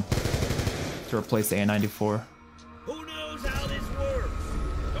different gun to replace the A94. Who knows how this works?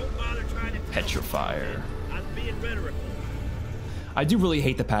 Don't bother trying to. Petrifier. I'm being rhetorical. I do really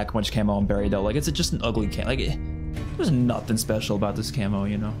hate the pack a punch camo on Buried though. Like it's just an ugly camo. Like there's nothing special about this camo,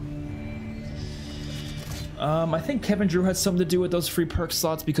 you know. I think Kevin Drew had something to do with those free perk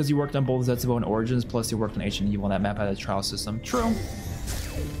slots because he worked on both Zetsubo and Origins, plus he worked on H&E when that map had a trial system. True.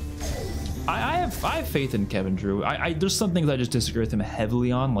 I have faith in Kevin Drew. There's some things I just disagree with him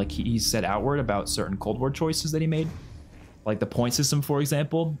heavily on, like he said outward about certain Cold War choices that he made. like the point system, for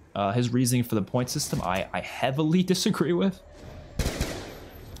example. His reasoning for the point system, I heavily disagree with.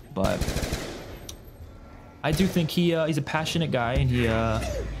 But I do think he's a passionate guy, and he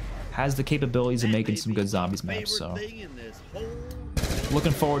has the capabilities of making some good zombies maps. So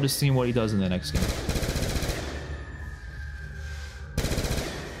looking forward to seeing what he does in the next game.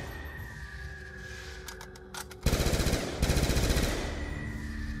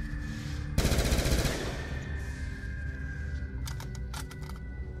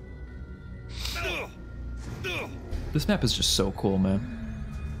 This map is just so cool, man.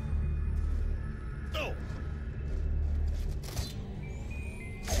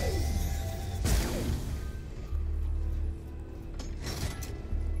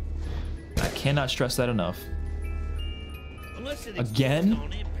 I cannot stress that enough. Again,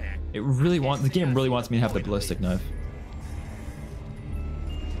 the game really wants me to have the ballistic knife.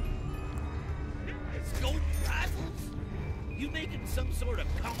 Scope rifles? You making some sort of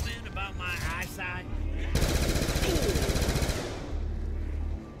comment about my eyesight?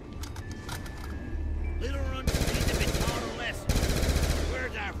 Little runs need to be taught a lesson.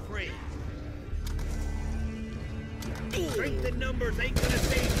 Where's our friend? Strength in numbers ain't gonna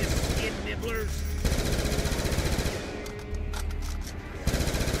save you, skin nibblers.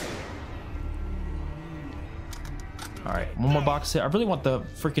 All right, one more box hit. I really want the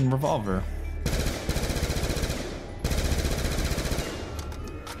freaking revolver.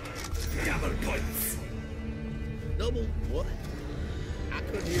 Double what? I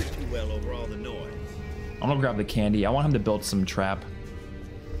couldn't hear too well over all the noise. I'm gonna grab the candy. I want him to build some trap.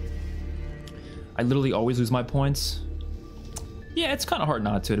 I literally always lose my points. Yeah, it's kind of hard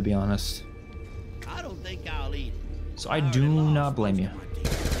not to be honest. I don't think I'll eat it. So I do not blame you.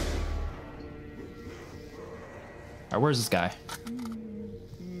 All right, where's this guy?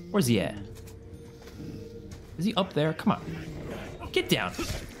 Where's he at? Is he up there? Come on. Get down.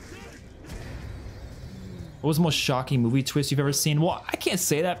 What was the most shocking movie twist you've ever seen? Well, I can't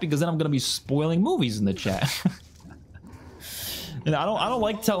say that because then I'm gonna be spoiling movies in the chat. And I don't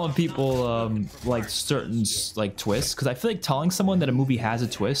like telling people like certain like twists, because I feel like telling someone that a movie has a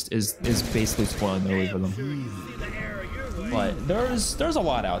twist is basically spoiling the movie for them. But there's a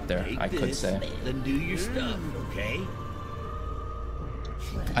lot out there, I could say. Then do your stuff, okay?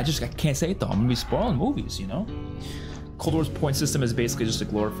 I can't say it though. I'm gonna be spoiling movies, you know. Cold War's point system is basically just a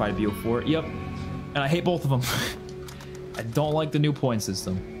glorified BO4. Yep, and I hate both of them. I don't like the new point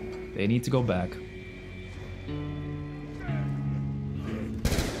system. They need to go back.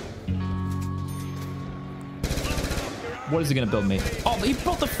 What is he gonna build me? Oh, he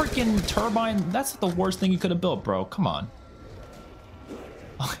built a freaking turbine. That's the worst thing he could have built, bro. Come on.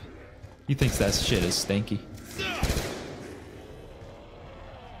 He thinks that shit is stanky.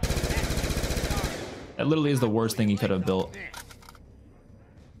 That literally is the worst thing he could have built.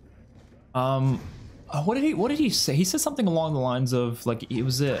 What did he say? He said something along the lines of like it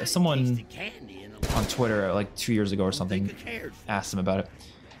was someone on Twitter like 2 years ago or something asked him about it.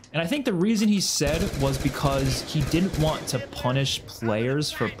 And I think the reason he said was because he didn't want to punish players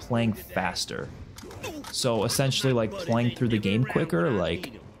for playing faster. So essentially like playing through the game quicker,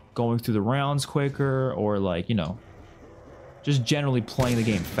 like going through the rounds quicker, or like, you know, just generally playing the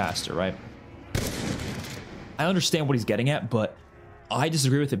game faster, right? I understand what he's getting at, but I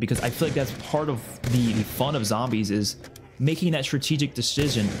disagree with it because I feel like that's part of the fun of zombies, is making that strategic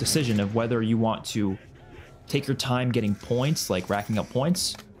decision of whether you want to take your time getting points, like racking up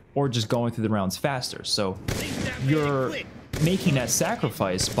points, or just going through the rounds faster. So you're making that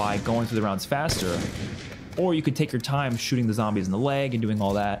sacrifice by going through the rounds faster, or you could take your time shooting the zombies in the leg and doing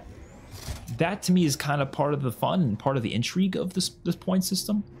all that. That to me is kind of part of the fun and part of the intrigue of this point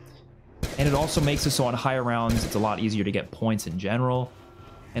system. And it also makes it so on higher rounds it's a lot easier to get points in general,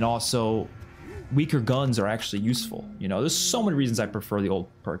 and also weaker guns are actually useful. You know, there's so many reasons I prefer the old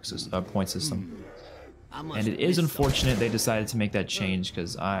point system. And it is unfortunate they decided to make that change,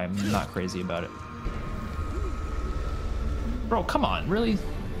 because I'm not crazy about it. Bro, come on, really?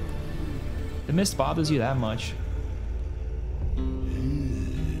 The mist bothers you that much?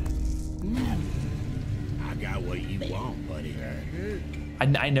 I got what you want, buddy.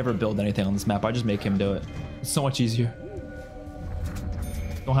 I never build anything on this map. I just make him do it. It's so much easier.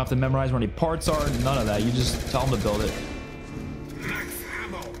 Don't have to memorize where any parts are, none of that. You just tell him to build it.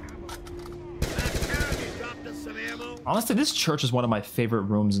 Honestly, this church is one of my favorite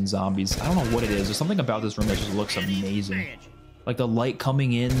rooms in Zombies. I don't know what it is. There's something about this room that just looks amazing. Like the light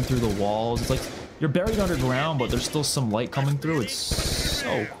coming in through the walls. It's like you're buried underground, but there's still some light coming through. It's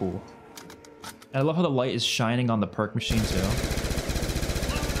so cool. And I love how the light is shining on the perk machine too.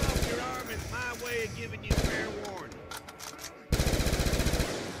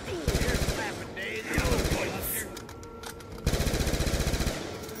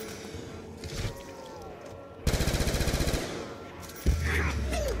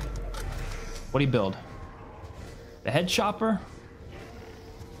 What do you build? The head chopper?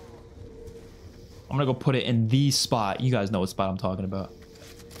 I'm gonna go put it in the spot. You guys know what spot I'm talking about.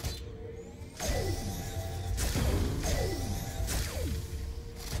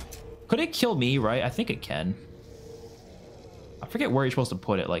 Could it kill me, right? I think it can. I forget where you're supposed to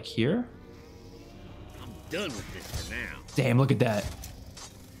put it. Like here? I'm done with this for now. Damn, look at that.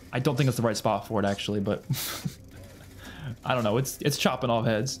 I don't think it's the right spot for it, actually, but... I don't know. It's chopping off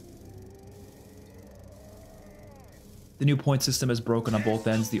heads. The new point system is broken on both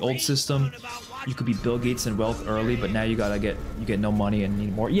ends. The old system, you could be Bill Gates in wealth early, but now you get no money and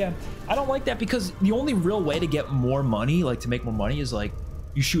need more. Yeah, I don't like that because the only real way to get more money, like to make more money, is like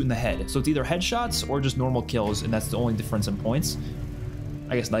you shoot in the head. So it's either headshots or just normal kills, and that's the only difference in points.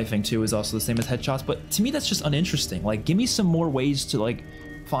 I guess knifing too is also the same as headshots, but to me that's just uninteresting. Like, give me some more ways to like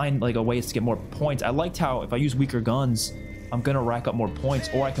find like a ways to get more points. I liked how if I use weaker guns, I'm gonna rack up more points,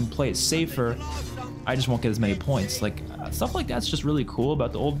 or I can play it safer. I just won't get as many points. Like stuff like that's just really cool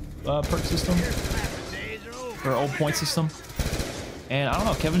about the old perk system or old point system. And I don't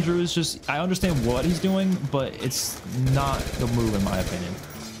know, Kevin Drew is just, I understand what he's doing, but it's not the move in my opinion.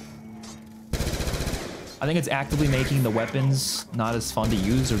 I think it's actively making the weapons not as fun to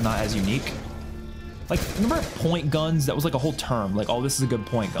use or not as unique. Like, remember point guns? That was like a whole term. Like, oh, this is a good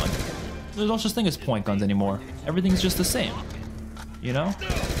point gun. There's no such thing as point guns anymore. Everything's just the same, you know?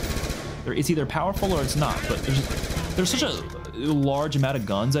 It's either powerful or it's not, but there's such a large amount of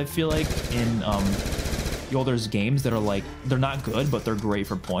guns, I feel like, in the older games that are like, they're not good, but they're great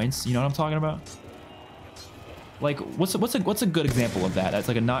for points. You know what I'm talking about? Like, what's a good example of that? That's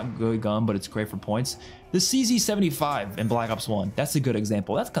like a not good gun, but it's great for points. The CZ75 in Black Ops 1, that's a good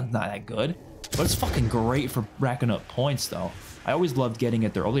example. That gun's not that good, but it's fucking great for racking up points, though. I always loved getting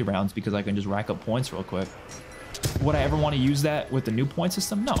it the early rounds because I can just rack up points real quick. Would I ever want to use that with the new point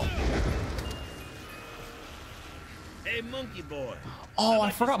system? No. Hey, monkey boy. Oh,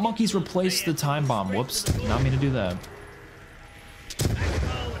 I forgot monkeys replaced the time bomb. Whoops. Did not mean to do that.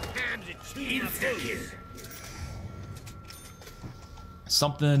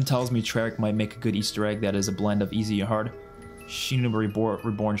 Something tells me Treyarch might make a good Easter egg that is a blend of easy and hard. Shinuma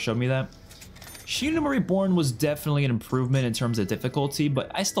Reborn showed me that. Shinuma Reborn was definitely an improvement in terms of difficulty, but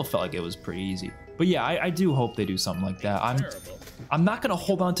I still felt like it was pretty easy. But yeah, I do hope they do something like that. I'm not gonna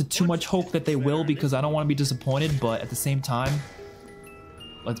hold on to too much hope that they will because I don't want to be disappointed, but at the same time,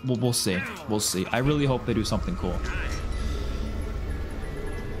 we'll see. We'll see. I really hope they do something cool.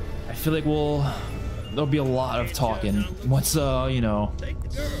 I feel like there'll be a lot of talking once you know,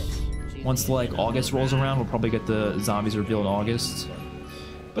 once like August rolls around. We'll probably get the zombies revealed in August.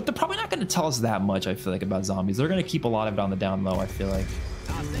 But they're probably not going to tell us that much, I feel like, about zombies. They're going to keep a lot of it on the down low, I feel like.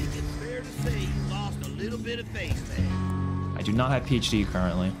 I think it's fair to say you lost a little bit of faith there. I do not have PhD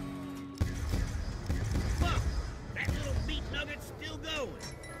currently. Look, that little meat nugget's still going.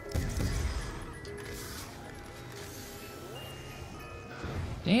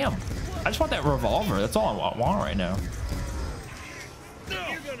 Damn. I just want that revolver. That's all I want right now. If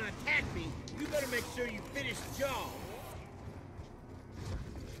you're gonna attack me, you better make sure you finish the job.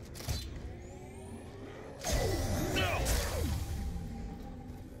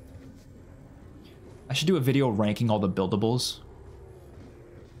 I should do a video ranking all the buildables.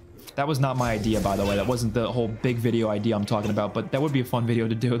 That was not my idea, by the way. That wasn't the whole big video idea I'm talking about, but that would be a fun video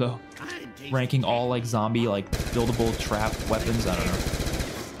to do, though. Ranking all, like, zombie, like, buildable trap weapons. I don't know.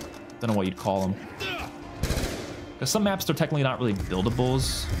 Don't know what you'd call them. Because some maps, they're technically not really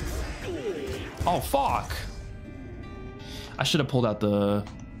buildables. Oh, fuck! I should have pulled out the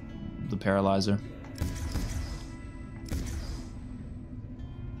paralyzer.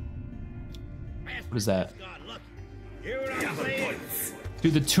 What is that?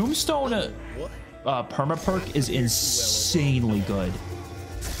 Dude, the tombstone perma-perk is insanely good.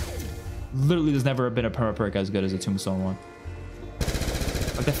 Literally, there's never been a perma-perk as good as a tombstone one.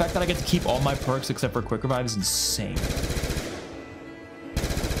 Like, the fact that I get to keep all my perks except for quick revive is insane.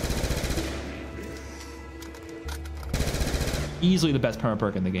 Easily the best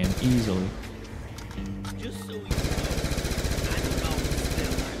perma-perk in the game. Easily.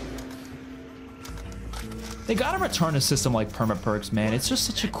 They gotta return a system like perma-perks, man. It's just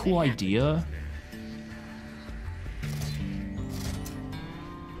such a cool idea.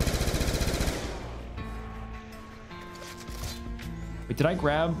 Wait, did I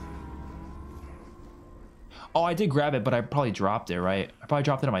grab? Oh, I did grab it, but I probably dropped it, right? I probably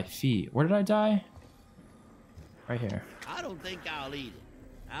dropped it at my feet. Where did I die? Right here. I don't think I'll eat it.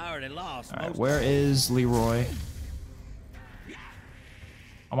 I already lost. All right, where is Leroy?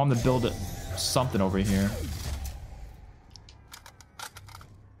 I'm on the build something over here.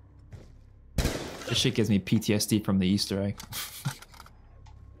 This shit gives me PTSD from the Easter egg.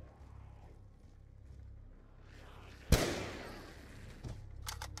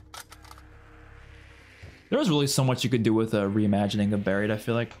 There was really so much you could do with a reimagining of Buried, I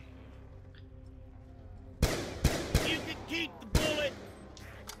feel like. You can keep the bullet.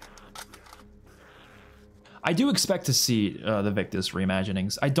 I do expect to see the Victis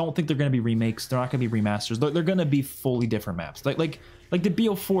reimaginings. I don't think they're going to be remakes. They're not going to be remasters. They're going to be fully different maps. Like the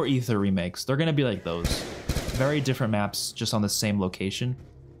BO4 Ether remakes. They're going to be like those. Very different maps just on the same location.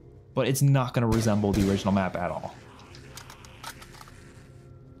 But it's not going to resemble the original map at all.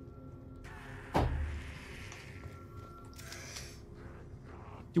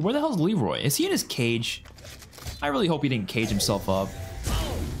 Dude, where the hell's Leroy? Is he in his cage? I really hope he didn't cage himself up.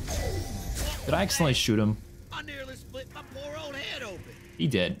 Did I accidentally shoot him? I nearly split my poor old head open. He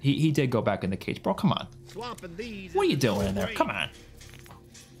did. He did go back in the cage. Bro, come on. Swapping these. What are you doing in there? Come on.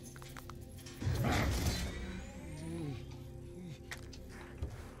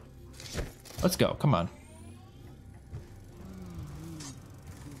 Let's go. Come on.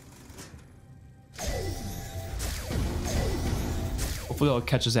 Hopefully I'll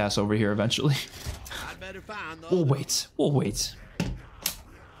catch his ass over here eventually. I'd better find the We'll other wait. We'll wait.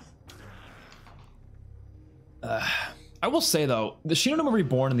 I will say though, the Shinonuma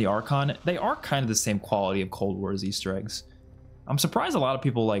Reborn and the Archon, they are kind of the same quality of Cold War's Easter eggs. I'm surprised a lot of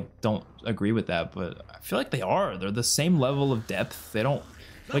people like don't agree with that, but I feel like they are. They're the same level of depth. They don't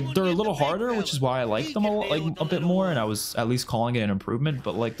like they're a little harder, which is why I like them a bit more, and I was at least calling it an improvement.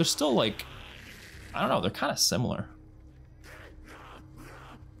 But like they're still like, I don't know, they're kind of similar.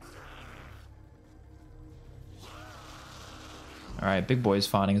 All right, big boy is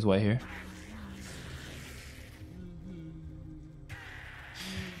finding his way here.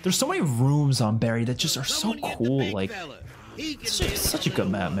 There's so many rooms on Buried that just are so cool. Like, it's just such a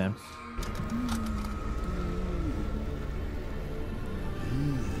good map, man.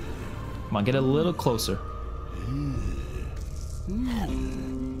 Come on, get a little closer.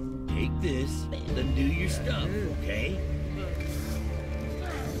 Take this, then do your stuff, okay?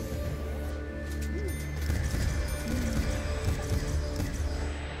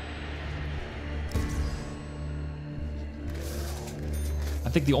 I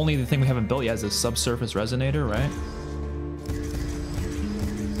think the only thing we haven't built yet is a subsurface resonator, right?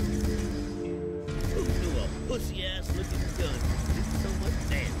 Ooh, a pussy ass looking gun. Did so much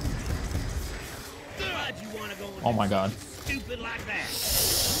damage. Why'd you wanna go and Oh do my God. something stupid like that?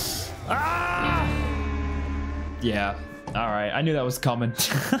 Ah! Yeah. All right. I knew that was coming.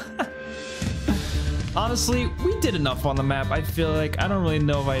 Honestly, we did enough on the map. I feel like I don't really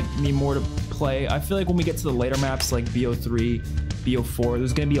know if I need more to play. I feel like when we get to the later maps like BO3, BO4,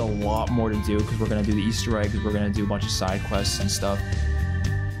 there's gonna be a lot more to do because we're gonna do the Easter eggs, we're gonna do a bunch of side quests and stuff.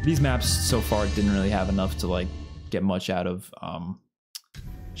 These maps so far didn't really have enough to like get much out of.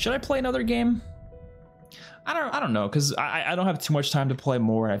 Should I play another game? I don't know, because I don't have too much time to play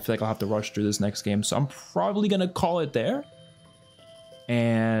more, and I feel like I'll have to rush through this next game, so I'm probably gonna call it there.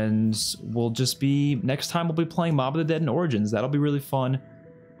 And we'll just be, next time we'll be playing Mob of the Dead and Origins. That'll be really fun.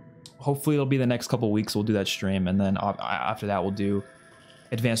 Hopefully it'll be the next couple weeks we'll do that stream, and then after that we'll do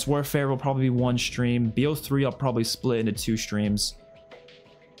Advanced Warfare. Will probably be one stream. BO3 I'll probably split into 2 streams.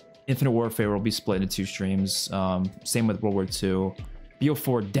 Infinite Warfare will be split into 2 streams. Same with World War II.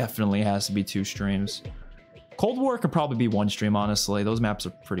 BO4 definitely has to be 2 streams. Cold War could probably be 1 stream, honestly. Those maps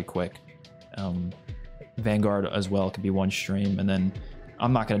are pretty quick. Vanguard as well could be 1 stream, and then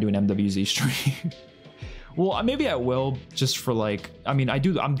I'm not gonna do an MWZ stream. Well, maybe I will, just for like, I mean, I'm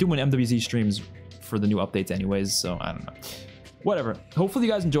doing MWZ streams for the new updates anyways, so I don't know. Whatever. Hopefully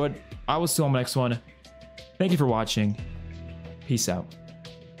you guys enjoyed. I will see you on my next one. Thank you for watching. Peace out.